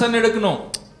நான் ஞானஸ்தானம் எடுக்கணும்.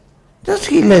 Just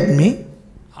he led me.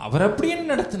 அவர் அப்படியே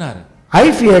நடத்தினார். I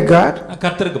fear God. நான்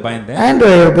கர்த்தருக்கு பயந்தேன். And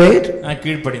I obeyed. நான்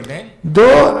கீழ்ப்படிந்தேன்.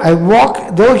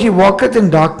 Though he walketh in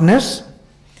darkness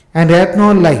and hath no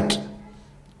light.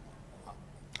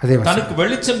 தனக்கு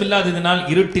வெளிச்சம் இல்லாததினால்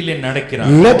இருட்டிலே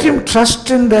நடக்கிறான். Let him trust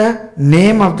in the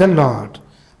name of the Lord.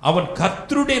 அவன்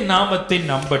கர்த்தருடைய நாமத்தை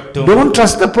நம்பட்டும். Don't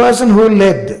trust the person who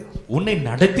led. உன்னை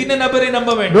நடத்தின நபரை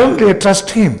நம்ப வேண்டும். Don't trust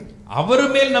him. அவர்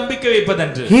மேல் நம்பிக்கை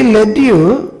வைப்பதன்று. He led you.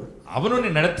 அவர்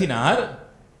உன்னை நடத்தினார்.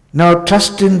 Now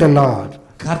trust in the Lord.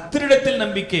 கர்த்தரிடத்தில்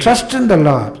நம்பிக்கை வை. Trust in the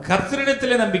Lord.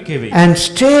 கர்த்தரிடத்தில் நம்பிக்கை வை. And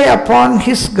stay upon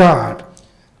his God.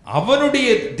 அவனுடைய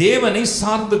தேவனை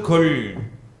சார்ந்து கொள்.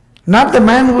 Not the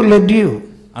man who led you.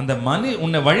 அந்த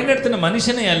உன்னை வழிநடத்தின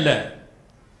மனுஷனே அல்ல.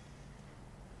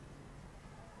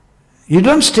 You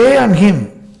don't stay on him.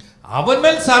 அவன்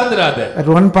மேல் சார்ந்திராத. At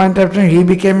one point of time he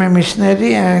became a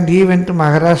missionary and he went to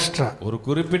Maharashtra. ஒரு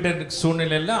குறிப்பிட்ட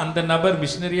சூழ்நிலையில அந்த நபர்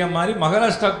மிஷனரியா மாறி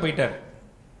மகாராஷ்டிராக்கு போயிட்டார்.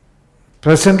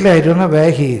 Presently I don't know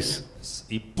where he is.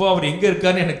 இப்போ அவர் எங்க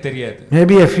இருக்காருன்னு எனக்கு தெரியாது.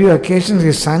 Maybe a few occasions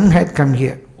his son had come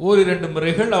here. ஒரு இரண்டு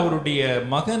முறைகள் அவருடைய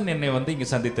மகன் என்னை வந்து இங்க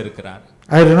சந்தித்திருக்கிறார்.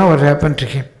 I don't know what happened to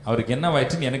him. அவருக்கு என்ன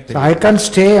ஆயிடுச்சுன்னு எனக்கு So தெரியாது. I can't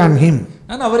stay on him.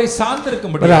 நான் அவரை சார்ந்திருக்க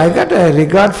But முடியாது. I got a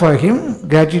regard for him,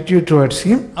 gratitude towards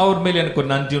him. அவர் மேல் எனக்கு ஒரு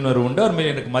நன்றி உணர்வு உண்டு. அவர்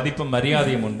மேல் எனக்கு மதிப்பும்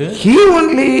மரியாதையும் உண்டு. He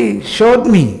only showed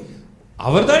me.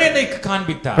 அவர்தான் என்னை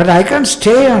காண்பித்தார். But I can't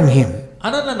stay on him.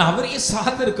 ஆனா நான் அவரையே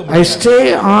சார்ந்திருக்க I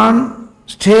முடியாது.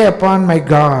 stay upon my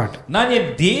God. நான் என்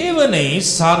தேவனை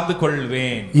சார்ந்து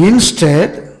கொள்வேன்.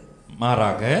 Instead,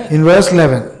 மாறாக in verse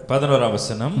 11, 11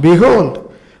 வசனம், behold,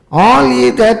 all ye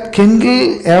that kindle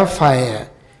a fire,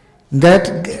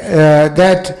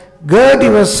 that gird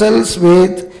yourselves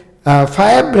with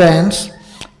firebrands,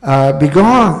 be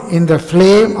gone in the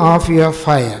flame of your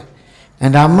fire,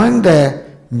 and among the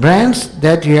brands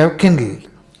that you have kindled.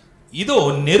 இதோ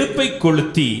நெருப்பை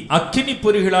கொளுத்தி அக்கினி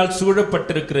பொறிகளால்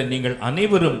சூழப்பட்டிருக்கிற நீங்கள்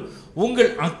அனைவரும்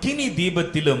உங்கள் அக்கினி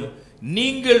தீபத்திலும்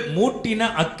நீங்கள் மூட்டின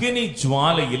அக்கினி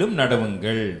ஜுவாலையிலும்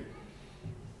நடவுங்கள்.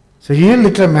 So you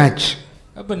lit a match.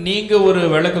 அப்ப நீங்க ஒரு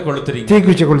விளக்கு கொளுத்துறீங்க.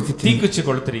 தீக்குச்சி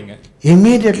கொளுத்துறீங்க.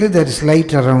 Immediately there is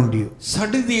light around you.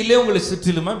 சடுதியிலே உங்களை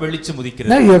சுற்றிலுமா வெளிச்சம்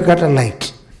உதிக்கிறது. Now you have got a light.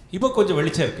 இப்போ கொஞ்சம்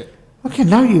வெளிச்சம் இருக்கு. Okay,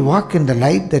 now you walk in the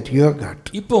light that you have got.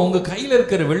 இப்போ உங்க கையில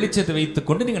இருக்கிற வெளிச்சத்தை வைத்துக்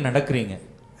கொண்டு நீங்க நடக்கிறீங்க.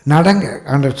 நடங்க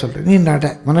ஆண்டவர் சொல்றார், நீ நட.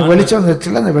 உனக்கு வெளிச்சம்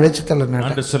வந்துச்சுல, அந்த வெளிச்சத்துல நட.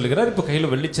 ஆண்டவர் சொல்லுகிறார், இப்போ கையில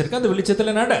வெளிச்சம் இருக்கு, அந்த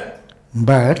வெளிச்சத்துல நட.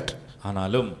 But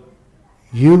ஆனாலும்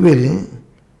you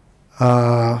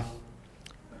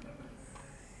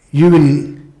will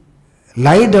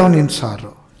lie down in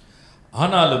sorrow.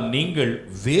 ஆனாலும் நீங்கள்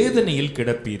வேதனையில்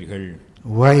கிடப்பீர்கள்.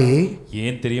 Why?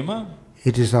 ஏன் தெரியுமா?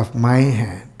 It is of my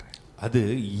hand. அது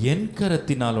என்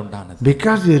கரத்தினால் உண்டானது.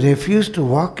 Because you refuse to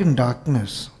walk in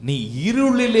darkness. நீ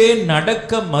இருளிலே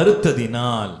நடக்க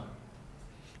மறுத்ததினால்.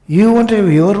 You want to have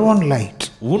your own light.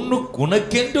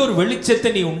 உனக்கென்று ஒரு வெளிச்சத்தை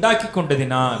நீ உண்டாக்கி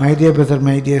கொண்டதினால். My dear brother,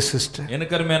 my dear sister,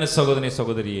 எனக்கு அருமையான சகோதரனே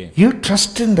சகோதரியே, you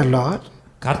trust in the Lord.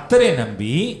 கர்த்தரை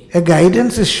நம்பி A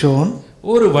guidance is shown.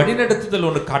 ஒரு வழிநடத்துதல்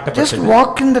ஒன்று காட்டப்பட்டது. Just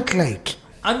walk in that light.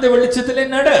 அந்த வெளிச்சத்திலே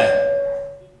நட.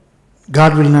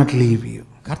 God will not leave you.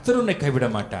 கர்த்தர் உன்னை கைவிட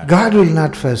மாட்டார். God will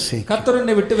not forsake you. கர்த்தர்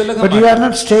உன்னை விட்டு விலக மாட்டார். But you are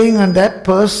not staying on that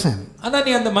person. ஆனா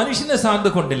நீ அந்த மனுஷனை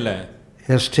சார்ந்து கொண்டில்ல.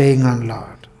 You are staying on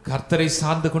Lord. கர்த்தரை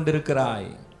சார்ந்து கொண்டிருக்கிறாய்.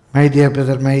 My dear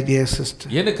brother, my dear sister,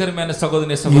 எனக்கு அருமையான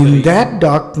சகோதரனே சகோதரி, in that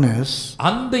darkness,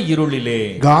 அந்த இருளிலே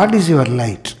God is your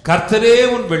light. கர்த்தரே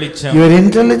உன் வெளிச்சம். Your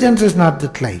intelligence is not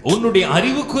that light. உன்னுடைய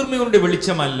அறிவு கூர்மை உன்னுடைய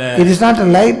வெளிச்சம் அல்ல. It is not a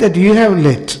light that you have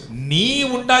lit. நீ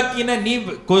உண்டாக்கின நீ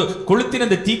கொளுத்தின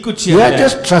அந்த தீக்குச்சி You are அல்ல.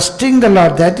 just trusting the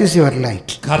Lord. That is your light.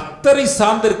 கர்த்தரை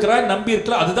சார்ந்திருக்கிறாய், நம்பி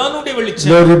இருக்கிறாய், அதுதான் உன்னுடைய வெளிச்சம்.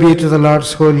 Glory be to the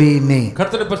Lord's holy name.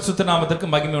 கர்த்தருடைய பரிசுத்த நாமத்திற்கு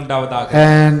மகிமை உண்டாவதாக.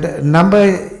 And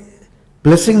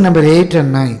blessing number 8 and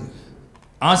 9.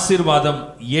 ஆசீர்வாதம்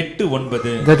 8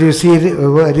 9. That you see,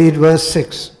 read verse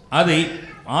 6. அதை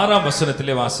 6ஆம்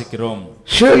வசனத்திலே வாசிக்கிறோம்.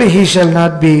 Surely he shall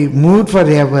not be moved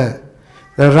forever.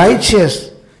 The righteous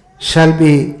shall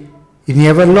be in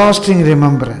everlasting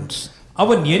remembrance.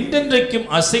 அவன் என்றென்றைக்கும்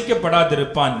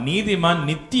அசைக்கப்படாதிருப்பான், நீதிமான்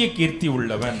நித்திய கீர்த்தி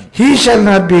உள்ளவன். He shall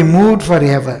not be moved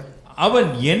forever. அவன்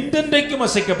என்றென்றைக்கும்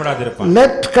அசைக்கப்படாதிருப்பான்.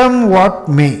 Let come what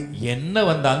may. என்ன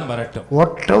வந்தாலும் வரட்டும்.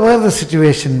 Whatever the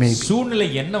situation may be. சூழ்நிலை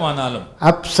என்னவானாலும்,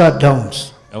 ups or downs.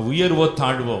 உயர்வோ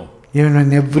தாழ்வோ, Even when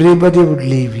everybody would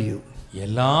leave you,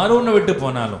 எல்லாரும் உன்னை விட்டு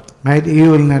போனாலும், you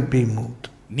will not be moved.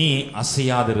 நீ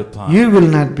அசையாதிருப்பாய். You will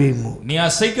not be moved. நீ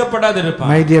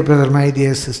அசைக்கப்படாதிருப்பாய். My dear brother, my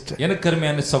dear sister. எனக்கு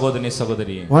அருமையான சகோதரனே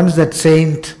சகோதரியே, Once that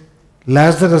saint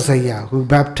Lazarus Ayya who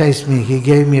baptized me,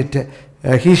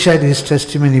 he shared his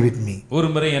testimony with me. ஒரு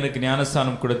முறை எனக்கு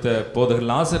ஞானஸ்நானம் கொடுத்த போதகர்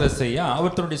லாசரஸ் ஐயா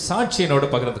அவர் தன்னுடைய சாட்சியை என்னோடு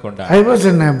பகிர்ந்து கொண்டார். I was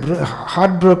in a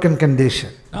heartbroken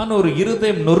condition. நான் ஒரு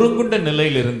இருதயம் நொறுங்குண்ட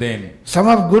நிலையில் இருந்தேன். Some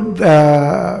of good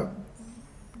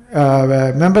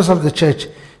members of the church,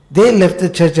 they left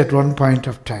the church at one point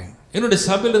of time. என்னுடைய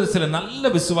சபையில் இருந்த சில நல்ல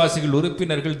விசுவாசிகள்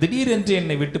உறுப்பினர்கள் திடீரென்று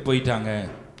என்னை விட்டு போயிட்டாங்க.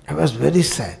 I was very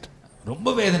sad. ரொம்ப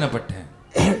வேதனைப்பட்டேன்.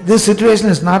 This situation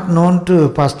is not known to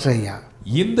Pastor Ayya.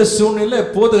 இந்த சூழ்நிலை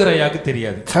போதகரையாக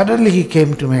தெரியாது. Suddenly he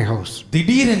came to my house.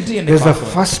 திடீரென்று என்னை It was the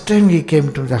பார்க்க first time he came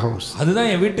to the house. அதுதான்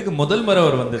என் வீட்டுக்கு முதல் முறை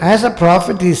அவர் வந்தது. As a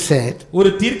prophet he said,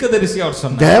 ஒரு தீர்க்கதரிசி அவர்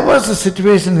சொன்னார். there was a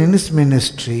situation in his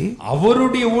ministry.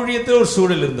 அவருடைய ஊழியத்தில் ஒரு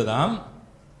சூழல் இருந்ததாம்.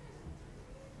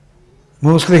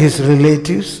 Mostly his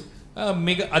relatives.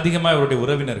 மிக அதிகமாக அவருடைய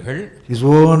உறவினர்கள், his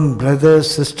own brothers,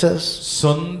 sisters.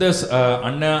 சொந்த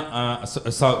அண்ணா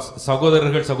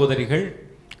சகோதரர்கள் சகோதரிகள்.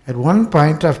 At one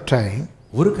point of time,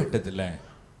 ஒரு கட்டத்தில்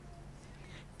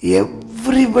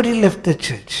everybody left the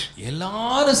church.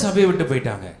 எல்லாரும் சபையை விட்டு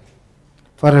போயிட்டாங்க.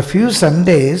 For a few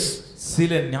Sundays,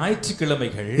 சில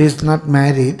ஞாயிற்றுக்கிழமைகள், he is not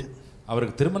married.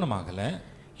 அவருக்கு திருமணம் ஆகல.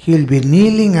 He will be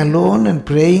kneeling alone and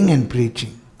praying and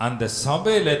preaching. அந்த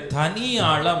சபையில தனி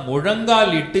ஆளா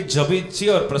முழங்கால் இட்டு ஜெபிச்சு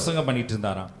அவர் பிரசங்கம் பண்ணிட்டு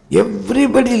இருந்தாராம்.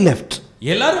 Everybody left.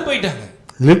 எல்லாரும் போயிட்டாங்க.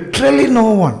 Literally no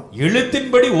one.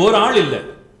 எழுத்தின்படி ஒரு ஆள் இல்ல.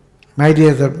 My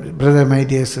dear brother, my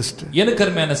dear sister. எனக்கு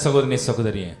அருமையான சகோதரனே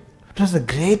சகோதரியே, it was a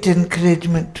great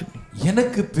encouragement to me.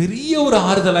 எனக்கு பெரிய ஒரு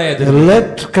ஆறுதலா இருந்தது.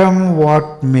 Let come what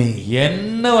may.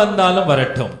 என்ன வந்தாலும்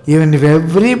வரட்டும். Even if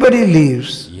everybody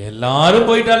leaves, எல்லாரும்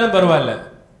போயிட்டாலும் பரவாயில்லை.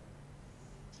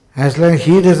 as long as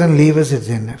he doesn't leave us, it's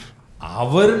enough.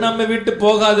 அவர் நம்ம விட்டு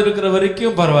போகாது இருக்கிற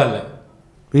வரைக்கும் பரவாயில்லை.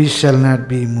 We shall not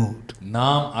be moved.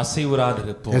 நாம் அசைவுறாது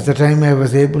இருப்போம். At the time I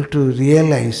was able to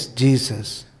realize Jesus.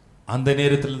 அந்த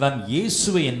நேரத்தில் தான்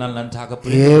இயேசுவை என்னால் நன்றாக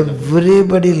புரிந்து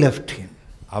everybody left him.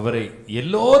 அவரை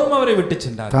எல்லோரும் அவரை விட்டு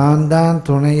சென்றார். தான்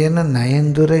துணையென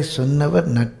நயந்துரை சொன்னவர்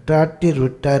நட்டாட்டி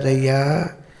விட்டாரையா,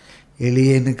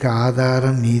 எளியனுக்கு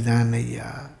ஆதாரம் நீதான்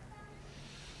ஐயா.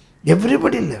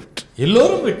 Everybody left.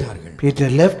 எல்லோரும் விட்டார்கள். Peter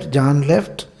left, John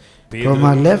left,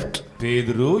 Thomas left.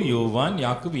 பேதுரு, யோவான்,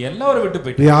 யாக்கோபு எல்லாரும் விட்டு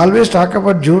போயிட்டாங்க. We always talk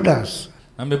about Judas.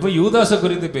 நம்ம இப்போ யூதாசை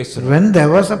குறித்து பேசுறோம். When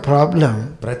there was a problem,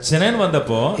 பிரச்சனைன்னு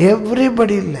வந்தப்போ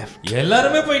everybody left.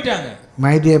 எல்லாரும் போயிட்டாங்க.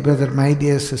 My dear brother, my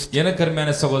dear sister, எனக்கு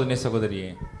அருமையான சகோதரனே சகோதரியே,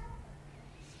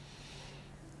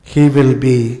 he will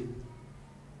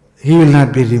not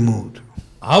be removed.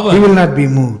 He will not be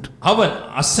moved. அவன்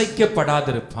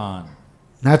அசைக்கப்படாதிருப்பான்.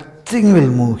 Nothing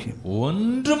will move him.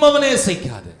 ஒன்றும் அவனை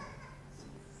அசைக்காது.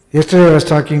 Yesterday I was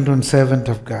talking to a servant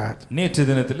of God. நேற்று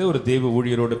தினத்தில் ஒரு தேவ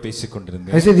ஊழியரோடு பேசிக்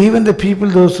கொண்டிருந்தேன். I said, even the people,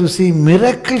 those who see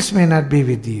miracles may not be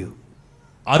with you.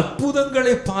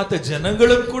 அற்புதங்களை பார்த்த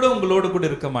ஜனங்களும் கூட உங்களோடு கூட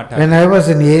இருக்க மாட்டாங்க. When I was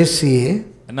in ACA,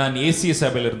 நான் ஏசிய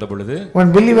சபையில் இருந்த பொழுது,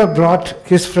 one believer brought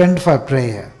his friend for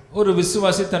prayer. ஒரு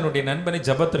விசுவாசி தன்னுடைய நண்பனை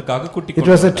ஜெபத்திற்காக கூட்டிக்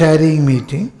It was a tarrying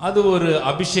meeting. அது ஒரு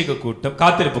அபிஷேக கூட்டம்,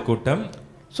 காத்திருப்பு கூட்டம்.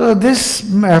 So this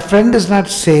friend is not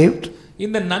saved.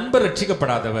 இந்த நண்பர்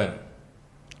ரட்சிக்கப்படாதவர்.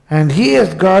 And he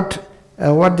has got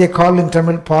what they call in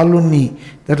Tamil palunni,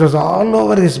 that was all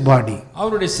over his body.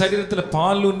 அவருடைய சரீரத்துல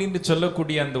பாலுன்னின்னு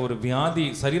சொல்லக்கூடிய அந்த ஒரு வியாதி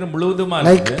சரீரம் முழுவதுமா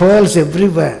like pearls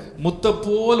everywhere. முத்த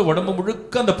போல உடம்பு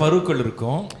முழுக்க அந்த பருக்கள்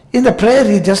இருக்கும். In the prayer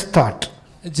he just thought,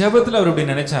 ஜெபத்துல அவர் இப்படி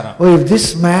நினைச்சாராம், oh, if this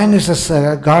man is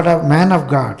a man of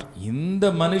God, இந்த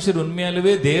மனுஷர்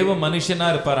உண்மையாலுமே தேவ மனுஷனா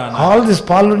இருப்பாரானா, all this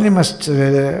palunni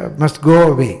must go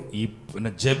away.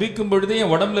 இப்ப ஜெபிக்கும் பொழுதே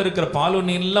என் உடம்புல இருக்கிற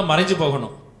பாலுன்னி எல்லாம் மறைஞ்சு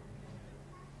போகணும்.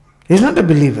 He is not a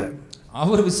believer.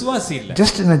 அவர் விசுவாசி இல்ல.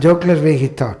 Just in a jocular way he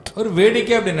thought. ஒரு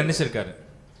வேடிக்கை அப்படி நினைச்சிருக்காரு.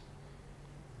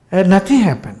 Nothing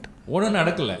happened. ஒண்ணும்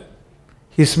நடக்கல.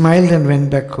 He smiled and went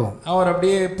back home. அவர்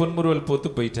அப்படியே புன்முறுவல் போட்டு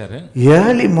போயிட்டாரு.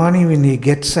 Early morning when he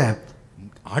gets up,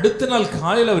 அடுத்த நாள்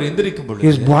காலையில் அவர் எந்திரிக்கும் பொழுது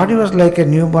his body was like a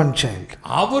newborn child.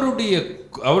 அவருடைய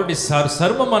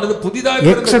சர்மமானது புதிதாக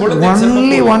இருந்த except குழந்தை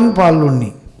only one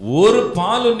palunni. ஒரு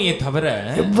பாலுன்னியை தவிர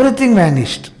everything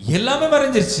vanished. எல்லாமே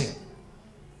மறைஞ்சிருச்சு.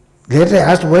 Later I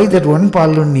asked why that one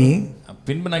palunni.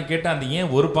 பின்பு நான் கேட்டேன், அந்த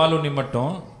ஏன் ஒரு பாலுன்னி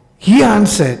மட்டும்? He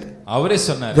answered, அவரே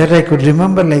சொன்னார், that I could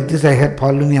remember like this, I had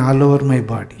palunni all over my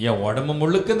body. என் உடம்பு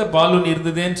முழுக்க இந்த பாலுன்னி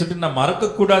இருந்ததேன்னு சொல்லிட்டு நான்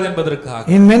மறக்க கூடாது என்பதற்காக.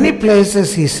 In many places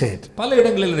he said, பல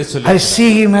இடங்களில் இதை சொல்லி, I see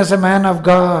him as a man of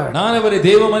God. நான் அவரை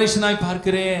தேவ மனுஷனாய்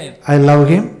பார்க்கிறேன். I love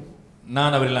him.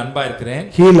 நான் அவரில் அன்பா இருக்கிறேன்.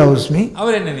 He loves me.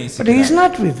 அவர் என்ன But நேசிக்கிறார். he is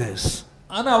not with us.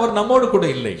 ஆனா அவர் நம்மோடு கூட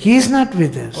இல்லை. He is not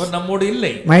with us. அவர் நம்மோடு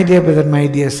இல்லை. My dear brother, my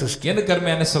dear sister, எனக்கு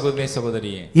அருமையான சகோதரனே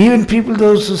சகோதரியே, even people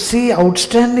those who see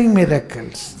outstanding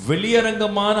miracles,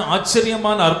 வெளியரங்கமான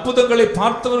ஆச்சரியமான அற்புதங்களை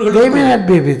பார்த்தவர்கள் they may not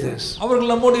be with us.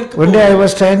 அவர்கள் நம்மோடு இருக்க. One day I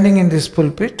was standing in this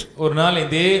pulpit. ஒரு நாள்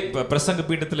இதே பிரசங்க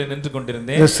பீடத்தில் நின்று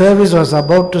கொண்டிருந்தேன். The service was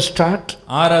about to start.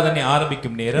 ஆராதனை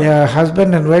ஆரம்பிக்கும் நேரம். A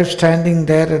husband and wife standing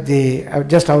there at the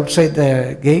just outside the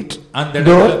gate.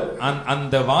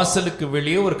 அந்த வாசலுக்கு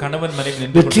வெளியே ஒரு கணவன் மனைவி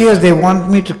நின்று with tears they want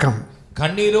me to come.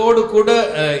 கண்ணீரோடு கூட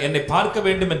என்னை பார்க்க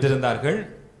வேண்டும் என்று இருந்தார்கள்.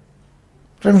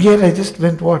 From here I just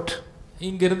went what?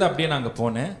 இங்க இருந்து அப்படியே நாங்க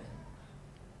போனேன்.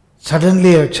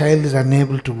 Suddenly a child is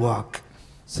unable to walk.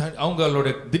 அவங்களோட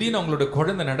திடீர்னு அவங்களோட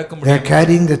குழந்தை நடக்க They are முடியல.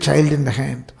 carrying the child in the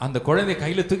hand. அந்த குழந்தையை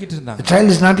கையில தூக்கிட்டு The இருந்தாங்க. child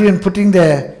is not even putting the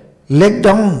leg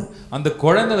down. அந்த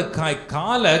குழந்தை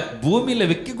காலை பூமியில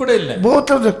வைக்க கூட இல்ல.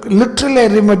 Both of the literally I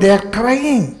remember they are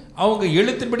crying. அவங்க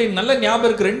எழுத்தின்படி நல்ல ஞாபகம்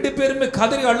இருக்கு, ரெண்டு பேருமே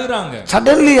கதறி அழுறாங்க.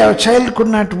 Suddenly our child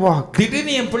could not walk.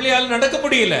 திடீர்னு என் பிள்ளையால நடக்க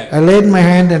முடியல. I laid my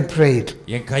hand and prayed.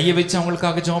 என் கையை வச்சு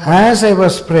அவங்களுக்காக ஜெபம் As I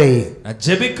was praying, நான்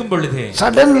ஜெபிக்கும் பொழுதே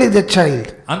suddenly the child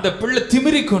அந்த பிள்ளை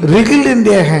திமிரிக்கொண்டு wriggled in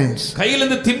their hands,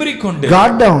 கையிலிருந்து திமிரிக்கொண்டு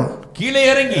got down, கீழே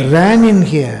இறங்கி ran in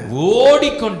here.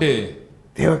 ஓடிக்கொண்டு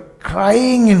They were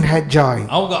crying in joy.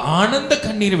 அவங்க ஆனந்த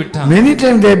கண்ணீர் விட்டாங்க. Many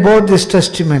times they bore this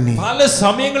testimony. பல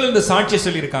சமயங்கள் இந்த சாட்சியை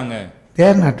சொல்லியிருக்காங்க. They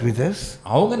are not with us.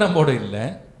 அவங்க நம்மோட இல்ல.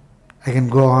 I can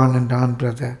go on and on,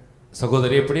 brother.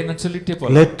 சகோதரி எப்படி நான் சொல்லிட்டே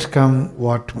போறேன். Let come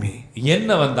what may. என்ன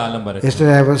வந்தாலும் வரட்டும்.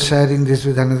 Yesterday I was sharing this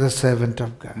with another servant of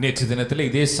God. நேற்று தினத்துல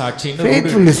இதே சாட்சியை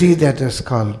Faithful is he that has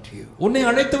called you. உன்னை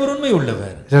அழைத்தவர் உண்மை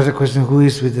உள்ளவர். There's a question, who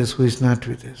is with us, who is not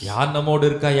with us? யார் நம்மோடு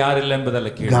இருக்கா யார் இல்ல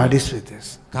என்பதல்ல கேள்வி. God is with us.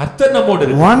 கர்த்தர் நம்மோடு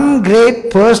இருக்கார். One great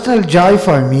personal joy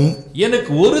for me,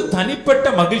 எனக்கு ஒரு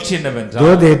தனிப்பட்ட மகிழ்ச்சி என்னவென்றால்,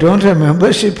 though they don't have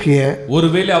membership here,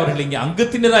 ஒருவேளை அவர்கள் இங்கே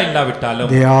அங்கத்தினரா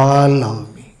இல்லாவிட்டாலும் they all love me.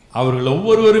 அவர்கள்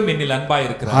ஒவ்வொருவரும் என்னில் அன்பாய்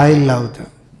இருக்கிறார்கள். I love them.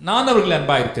 நான் அவர்கள்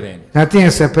அன்பாய் இருக்கிறேன். Nothing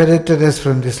has separated us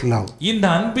from this love. இந்த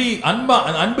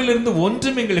அன்பிலிருந்து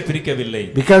ஒன்றும் எங்களை பிரிக்கவில்லை.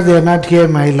 Because they are not here,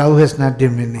 my love has not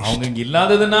diminished. அவங்க இங்க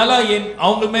இல்லாததனால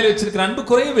அவங்க மேல வச்சிருக்கிற அன்பு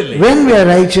குறையவில்லை. When we are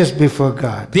righteous before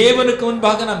God, தேவனுக்கு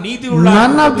முன்பாக நாம் நீதி உள்ளவர்களாக,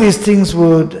 none of these things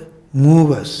would move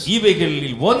us.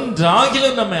 இவைகளில்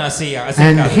ஒன்றாகிலும் நம்மை அசைக்காது.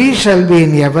 And he shall be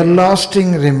in everlasting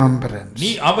remembrance. நீ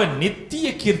அவன் நித்திய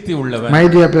கீர்த்தி உள்ளவன். My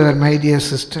dear brother, my dear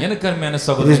sister, எனக்கு அருமையான it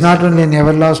சகோதரி, is not only an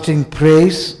everlasting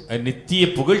praise, நித்திய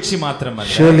புகழ்ச்சி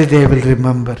மாத்திரமல்ல, surely they will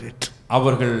remember it.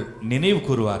 அவர்கள் நினைவு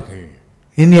கூறுவார்கள்.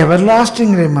 In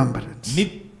everlasting remembrance,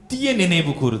 நித்திய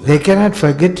நினைவு கூறுதல். they cannot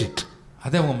forget it.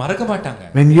 அதை அவங்க மறக்க மாட்டாங்க.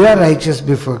 When you are righteous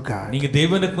before God, நீங்க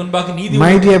தேவனுக்கு முன்பாக நீதி,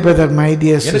 my dear brother, my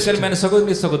dear எனக்கு sister, அருமையான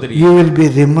சகோதரி சகோதரி, you will be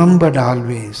remembered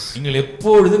always. நீங்கள்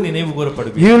எப்பொழுதும் நினைவு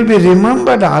கூறப்படுவீர்கள். You will be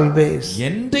remembered always.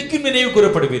 என்றைக்கும் நினைவு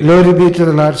கூறப்படுவீர்கள். Glory be to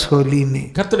the Lord's holy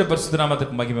name. கர்த்தருடைய பரிசுத்த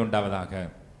நாமத்துக்கு மகிமை உண்டாவதாக.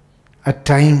 At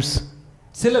times,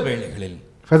 சில வேளைகளில்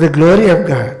for the glory of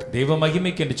God, தேவ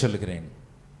மகிமைக்கு என்று சொல்லுகிறேன்,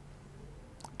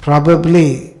 probably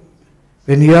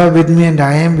when you are with me and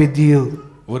I am with you,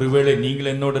 ஒருவேளை நீங்கள்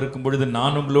என்னோடு இருக்கும் பொழுது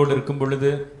நான் உங்களோடு இருக்கும் பொழுது,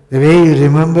 the way you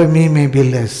remember me may be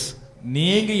less.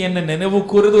 நீங்க என்ன நினைவு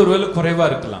கூறுறது ஒருவேளை குறைவா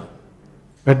இருக்கலாம்.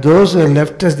 But those who have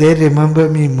left us, they remember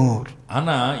me more.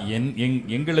 ஆனா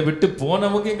எங்களை விட்டு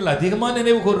போனவங்க எங்களை அதிகமா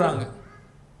நினைவு கூறுறாங்க.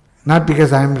 Not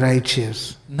because I am righteous.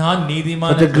 நான்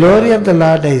நீதிமான். For the glory of the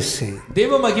Lord I say.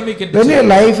 தேவ மகிமைக்கு என்று, When your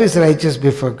life is righteous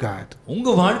before God,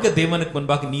 உங்க வாழ்க்கை தேவனுக்கு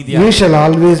முன்பாக நீதியா, you shall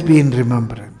always be in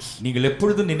remembrance. நீங்கள்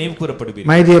எப்பொழுதும் நினைவு கூறப்படுவீர்கள்.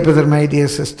 My dear brother, my dear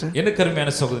sister, எனக்கு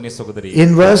அருமையான சகோதரி சகோதரி,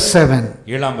 in verse 7,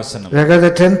 7ஆம் வசனம், we got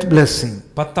the 10th blessing.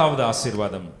 10வது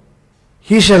ஆசீர்வாதம்.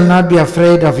 He shall not be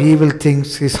afraid of evil things.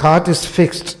 His heart is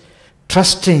fixed,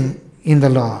 trusting in the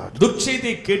Lord.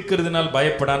 துர்ச்செய்தியை கேட்கிறதுனால்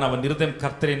பயப்படான், அவன் இருதயம்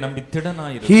கர்த்தரை நம்பி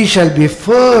திடனாயிரு. He shall be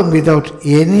firm without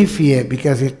any fear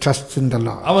because he trusts in the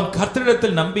Lord. அவன்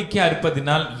கர்த்தரிடத்தில் நம்பிக்கையா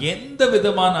இருப்பதினால் எந்த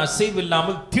விதமான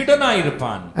அசைவில்லாமல்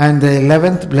திடனாயிருப்பான். And the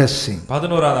 11th blessing,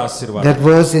 11வது ஆசீர்வாதம், that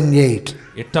verse in 8.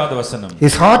 8வது வசனம்,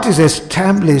 His heart is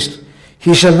established.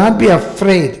 He shall not be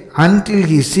afraid until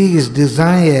he see his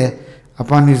desire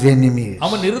upon his enemies.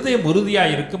 அவன் இருதயம்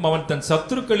உறுதியாய் இருக்கும், அவன் தன்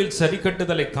சத்துருக்களில்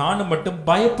சரிக்கட்டுதலை காணும் மட்டும்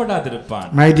பயப்படாதிருப்பான்.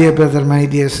 My dear brother, my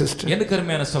dear sister, எனக்கு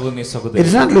அருமையான சகோதரி it சகோதரி,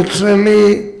 is not literally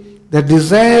the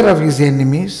desire of his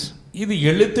enemies. இது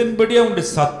எழுத்தின்படி அவனுடைய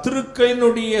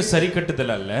சத்துருக்களினுடைய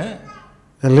சரிக்கட்டுதல் அல்ல.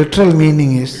 The literal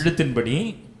meaning is, எழுத்தின்படி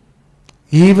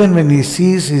even when he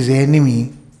sees his enemy,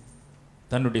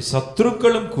 தன்னுடைய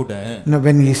சத்துருக்களும் கூட,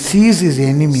 when he sees his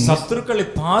enemy, சத்துருக்களை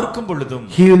பார்க்கும் பொழுதும்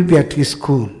he will be at his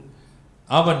cool.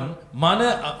 அவன்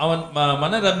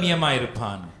மனரம்யமாய்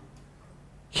இருப்பான்.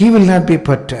 He will not be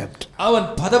perturbed. அவன்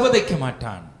பதபதைக்க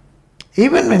மாட்டான்.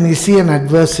 Even when he see an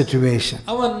adverse situation,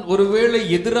 அவன் ஒருவேளை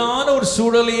எதிரான ஒரு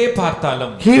சூழலையே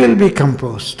பார்த்தாலும் he will be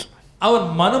composed. அவன்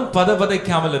மனம்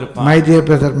பதபதைக்காமல் இருப்பான். My dear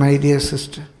brother, my dear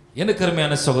sister, எனக்கு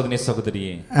அருமையான சகோதரி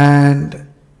சகோதரியே, and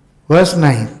verse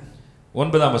 9,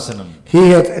 9ஆம் வசனம், he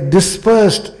has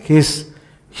dispersed,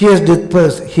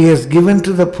 he has given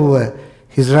to the poor,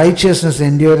 his righteousness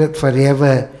endureth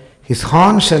forever, his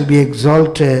horn shall be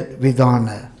exalted with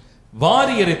honor.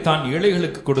 வாரியரைத்தான்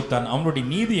ஏழைகளுக்கு கொடுத்தான், அவனுடைய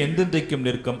நீதி என்றென்றைக்கும்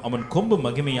நிற்கும், அவன் கொம்பு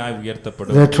மகிமையாய்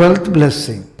உயர்த்தப்படும். The 12th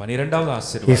blessing, 12வது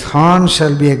ஆசீர்வாதம், his horn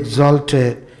shall be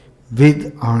exalted with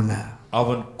honor.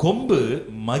 அவன் கொம்பு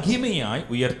மகிமையாய்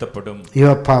உயர்த்தப்படும்.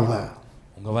 Your power,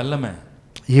 உங்க வல்லமை,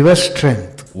 your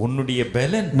strength, உன்னுடைய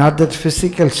பலன் not that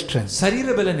physical strength, சரீர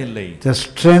பலன் இல்லை, the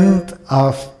strength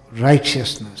of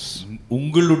righteousness.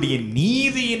 உங்களுடைய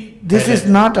நீதியின் This is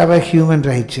not our human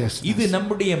righteousness. இது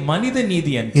நம்முடைய மனித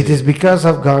நீதி அல்ல. It is because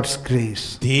of God's grace.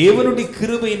 தேவனுடைய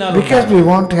கிருபையினால், Because we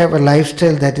want to have a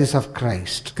lifestyle that is of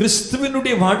Christ.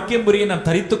 கிறிஸ்துவினுடைய வாழ்க்கை முறையை நாம்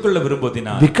தரித்துக்கொள்ள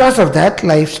விரும்புவதினால், Because of that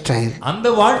lifestyle, அந்த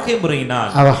வாழ்க்கை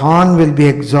முறையினால் our horn will be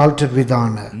exalted with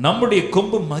honor. நம்முடைய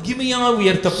கொம்பு மகிமையாக Psalm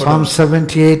உயர்த்தப்படும்.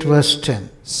 78 verse 10.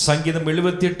 சங்கீதம்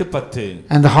 78:10.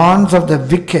 And the horns of the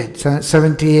wicked,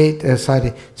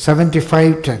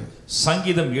 75:10.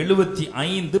 சங்கீதம்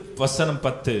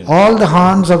 75:10. All the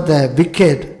horns of the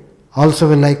wicked also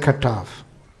will I cut off.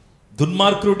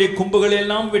 துன்மார்க்கருடைய கொம்புகளை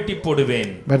எல்லாம் வெட்டி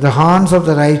போடுவேன். But the horns of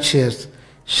the righteous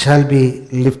shall be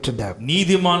lifted up.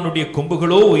 நீதிமானுடைய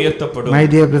கொம்புகளோ உயர்த்தப்படும். My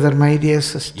dear brother, my dear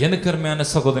sister. எனக்கு அருமையான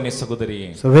சகோதரனே சகோதரியே,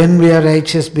 So when we are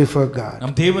righteous before God,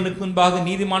 நாம் தேவனுக்கு முன்பாக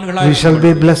நீதிமான்களாய் we shall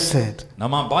be blessed.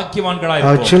 நாம் பாக்கியவான்களாய்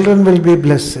Our இருப்போம். children will be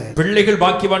blessed. பிள்ளைகள்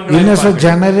பாக்கியவான்களாய் Innocent இருப்பார்கள்.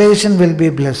 generation will be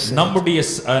blessed.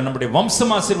 நம்முடைய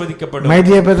வம்சம் ஆசீர்வதிக்கப்படும். My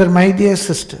dear brother, my dear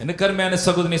sister, எனக்கு அருமையான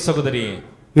சகோதரனே சகோதரியே,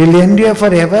 will endure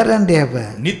forever and ever.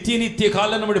 நித்திய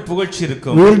காலம் நம்முடைய புகழ்ச்சி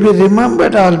இருக்கும். We will be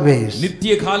remembered always.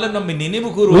 நித்திய காலம் நம்மை நினைவு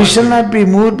We கூறுவார்கள். shall not be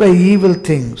moved by evil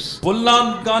things.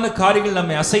 பொல்லாங்கான காரியங்கள்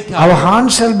நம்மை அசைக்காது. Our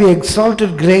horns shall be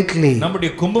exalted greatly.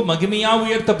 நம்முடைய கொம்பு மகிமையாக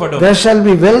உயர்த்தப்படும். There shall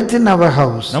be wealth in our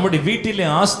house. நம்முடைய வீட்டிலே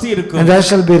ஆஸ்தி And இருக்கும். there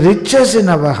shall be riches in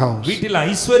our house. வீட்டில்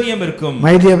ஐஸ்வரியம் இருக்கும்.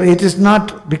 My dear, it is not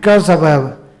because of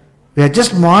we are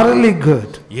just morally good.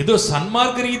 ஏதோ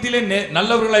சன்மார்க்க ரீதியிலே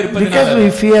நல்லவர்களாய் Because இருப்பதனால, we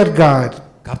fear God.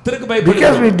 கர்த்தருக்கு Because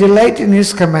பயப்படுகிறோம். we delight in His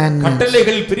commandments.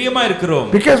 கட்டளைகளில் பிரியமா இருக்கிறோம்.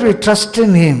 Because we trust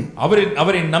in Him.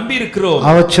 அவரை நம்பி இருக்கிறோம்.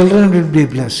 Our children will be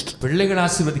blessed. பிள்ளைகள் There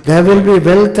ஆசீர்வதிக்கப்படும். will be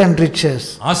wealth and riches.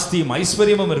 ஆஸ்தியும்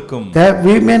ஐஸ்வரியமும் இருக்கும். That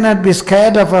we may not be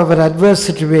scared of our adverse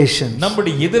situations.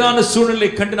 நம்முடைய எதிரான சூழ்நிலை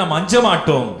கண்டு நாம் அஞ்ச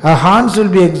மாட்டோம். Our horns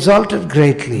will be exalted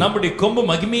greatly. நம்முடைய கொம்பு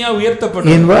மகிமையா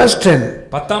உயர்த்தப்படும். In verse 10,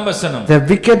 10ஆம் வசனம், the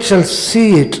wicked shall see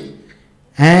it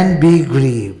and be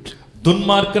grieved.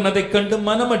 துன்மார்க்கன் அதைக் கண்டு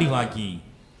மனமடிவாகி,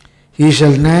 He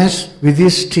shall gnash with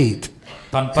his teeth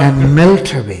and melt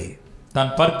away.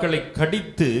 தன் பற்களை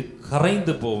கடித்து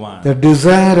கரைந்து போவான். The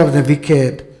desire of the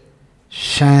wicked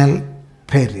shall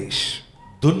perish.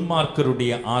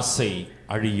 துன்மார்க்கருடைய ஆசை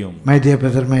அழியும். My dear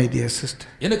brother, my dear sister,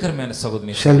 எனக்கு அருமையான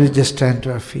சகோதரனே, shall we just stand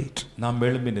to our feet? நாம்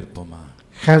எழும்பி நிற்போமா?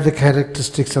 Have the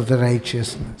characteristics of the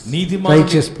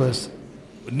righteous person.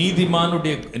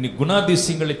 நீதிமானுடைய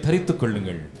குணாதிசயங்களை தரித்துக்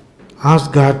கொள்ளுங்கள். Ask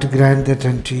God to grant that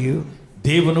unto you.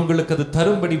 தேவன் உங்களுக்கு அது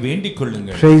தரும்படி வேண்டிக்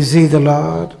கொள்ளுங்கள். Praise ye the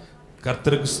Lord.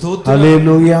 கர்த்தருக்கு ஸ்தோத்திரம்.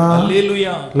 Hallelujah.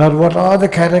 Hallelujah. Lord, what are the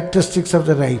characteristics of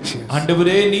the righteous?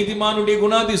 ஆண்டவரே, நீதிமானுடைய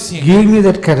குணாதிசயம் Give me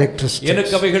that characteristics.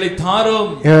 எனக்கு அவைகளை தாரும்.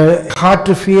 A heart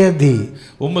to fear thee.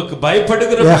 உமக்கு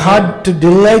பயப்படுகிற, A heart to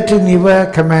delight in your உம்முடைய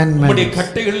commandments.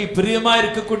 கட்டளைகளில் பிரியமா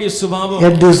இருக்கக்கூடிய சுபாவம்.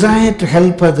 A desire to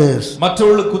help others.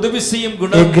 மற்றவர்களுக்கு உதவி செய்யும் A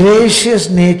குணம். gracious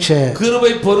nature.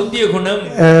 கிருபை பொருந்திய குணம்.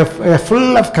 Full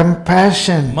of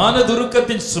compassion.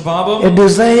 மனதுருக்கத்தின் சுபாவம். A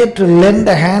desire to lend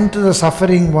a hand to the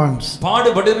suffering ones.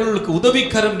 பாடுபடுகிறவர்களுக்கு உதவி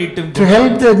கரம் நீட்டும் To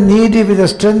help the needy with the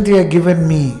strength you have given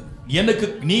me. எனக்கு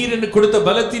நீர் எனக்கு கொடுத்த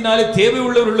பலத்தினாலே தேவை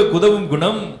உள்ளவர்களுக்கு உதவும்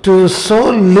குணம். To sow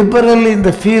liberally in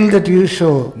the field that you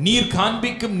show. நீர்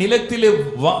காண்பிக்கும் நிலத்திலே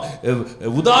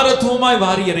உதாரத்துவமாய்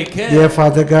வாரி இறைக்க. Dear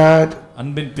Father God,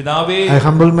 அன்பின் பிதாவே, I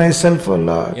humble myself, O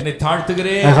Lord. என்னை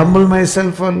தாழ்த்துகிறேன். I humble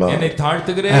myself, O Lord. என்னை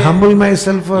தாழ்த்துகிறேன். I humble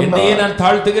myself, O என்னையே Lord. நான்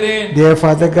தாழ்த்துகிறேன். Dear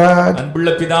Father God,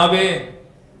 அன்புள்ள பிதாவே,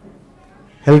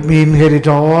 help me inherit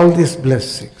all these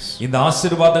blessings. இந்த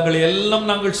ஆசீர்வாதங்களை எல்லாம்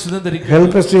நாங்கள் சுதந்தரிக்க.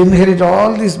 Help us to inherit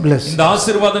all these blessings. இந்த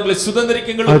ஆசீர்வாதங்களை சுதந்தரிக்க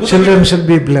Our எங்களுக்கு children shall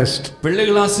be blessed.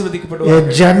 பிள்ளைகள் ஆசீர்வதிக்கப்படுவார்கள்.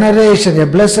 A generation, a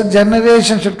blessed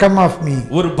generation should come of me.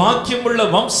 ஒரு பாக்கியமுள்ள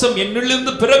வம்சம்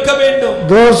என்னிலிருந்து பிறக்க வேண்டும்.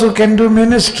 Those who can do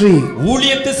ministry.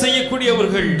 ஊழியத்தை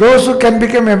செய்யக்கூடியவர்கள். Those who can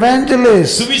become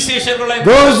evangelists. சுவிசேஷகர்களாய்,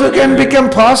 Those who can become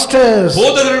pastors.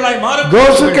 போதகர்களாய் Those who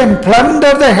மாறக்கூடியவர்கள். can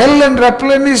plunder the hell and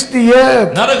replenish the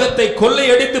earth. நரகத்தை கொள்ளையடித்து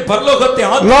பரலோகத்தை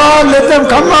Lord, let them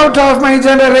come out of my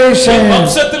generation.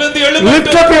 வம்சத்திலிருந்து Lift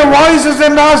எழும்பட்டும். up your voices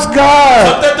and ask God.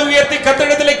 சத்தத்தை உயர்த்தி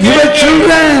கர்த்தரிடத்திலே Your கேளுங்கள்.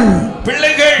 children,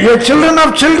 பிள்ளைகள், your children of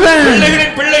children,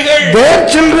 பிள்ளைகளின் பிள்ளைகள், their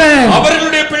children,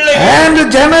 அவர்களுடைய பிள்ளைகள், and the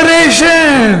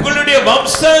generation. உங்களுடைய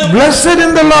வம்சம் Blessed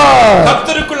in the Lord.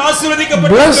 கர்த்தருக்குள்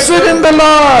ஆசீர்வதிக்கப்பட்டு Blessed in the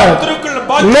Lord. கர்த்தருக்குள்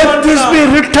Let this be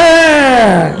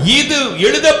written. இது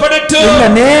எழுதப்படட்டும். In the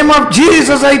name of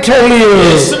Jesus, I tell you.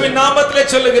 இயேசுவின் நாமத்திலே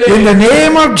சொல்லுகிறேன். In the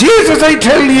name of Jesus, I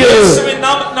tell you. இயேசுவின்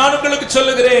நாமத்தில் நான் உங்களுக்கு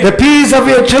சொல்லுகிறேன். The peace of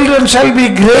your children shall be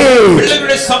great.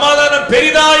 பிள்ளைகளுடைய சமாதானம்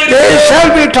பெரிதாய் They இருக்கும்.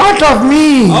 shall be taught of me.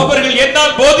 அவர்கள்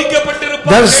என்னால் போதிக்கப்பட்டிருப்பார்கள்.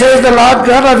 கொண்டிருப்பார்கள். Thus says the Lord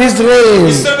God of Israel,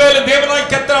 இஸ்ரவேலின் தேவனாகிய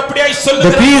கர்த்தர் அப்படியாய் the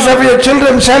சொல்லுகிறார். peace of your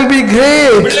children shall be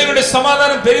great. பிள்ளைகளுடைய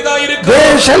சமாதானம் பெரிதாய் இருக்கும். They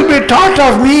shall be taught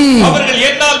of me. அவர்கள்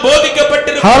என்னால்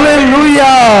போதிக்கப்பட்டிருப்பார்கள்.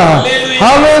 Hallelujah.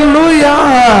 Hallelujah.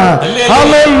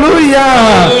 Hallelujah.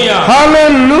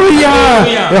 Hallelujah.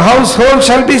 The household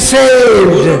shall be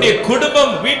saved. உன்னுடைய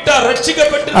குடும்பம் வீட்டார்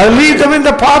ரட்சிக்கப்பட்டிருக்கும். I lead them in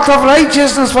the path of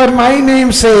righteousness for my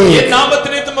name's sake. என்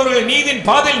நாமத்தினிமித்தம் அவர்களை நீதியின்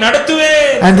பாதையில்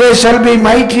நடத்துவேன். And they shall be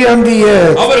mighty on the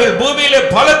earth. அவர்கள் பூமியிலே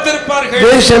பலத்திருப்பார்கள்.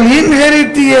 They shall inherit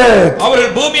the earth.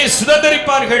 அவர்கள் பூமியை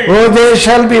சுதந்தரிப்பார்கள். Oh, there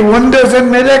shall be wonders and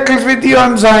miracles with you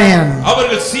on Zion.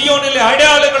 அவர்கள் சீயோனிலே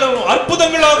அடையாளங்களும்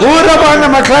அற்புதங்களாக. Oh,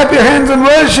 Rabbanama, clap your hands and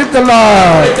worship the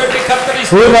Lord.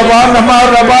 Oh, Rabbanama,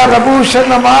 Rabba, Rabu,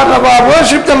 Shanama, Rabba,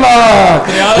 worship the Lord.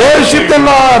 Worship the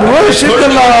Lord. Worship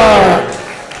the Lord.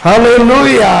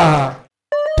 Hallelujah.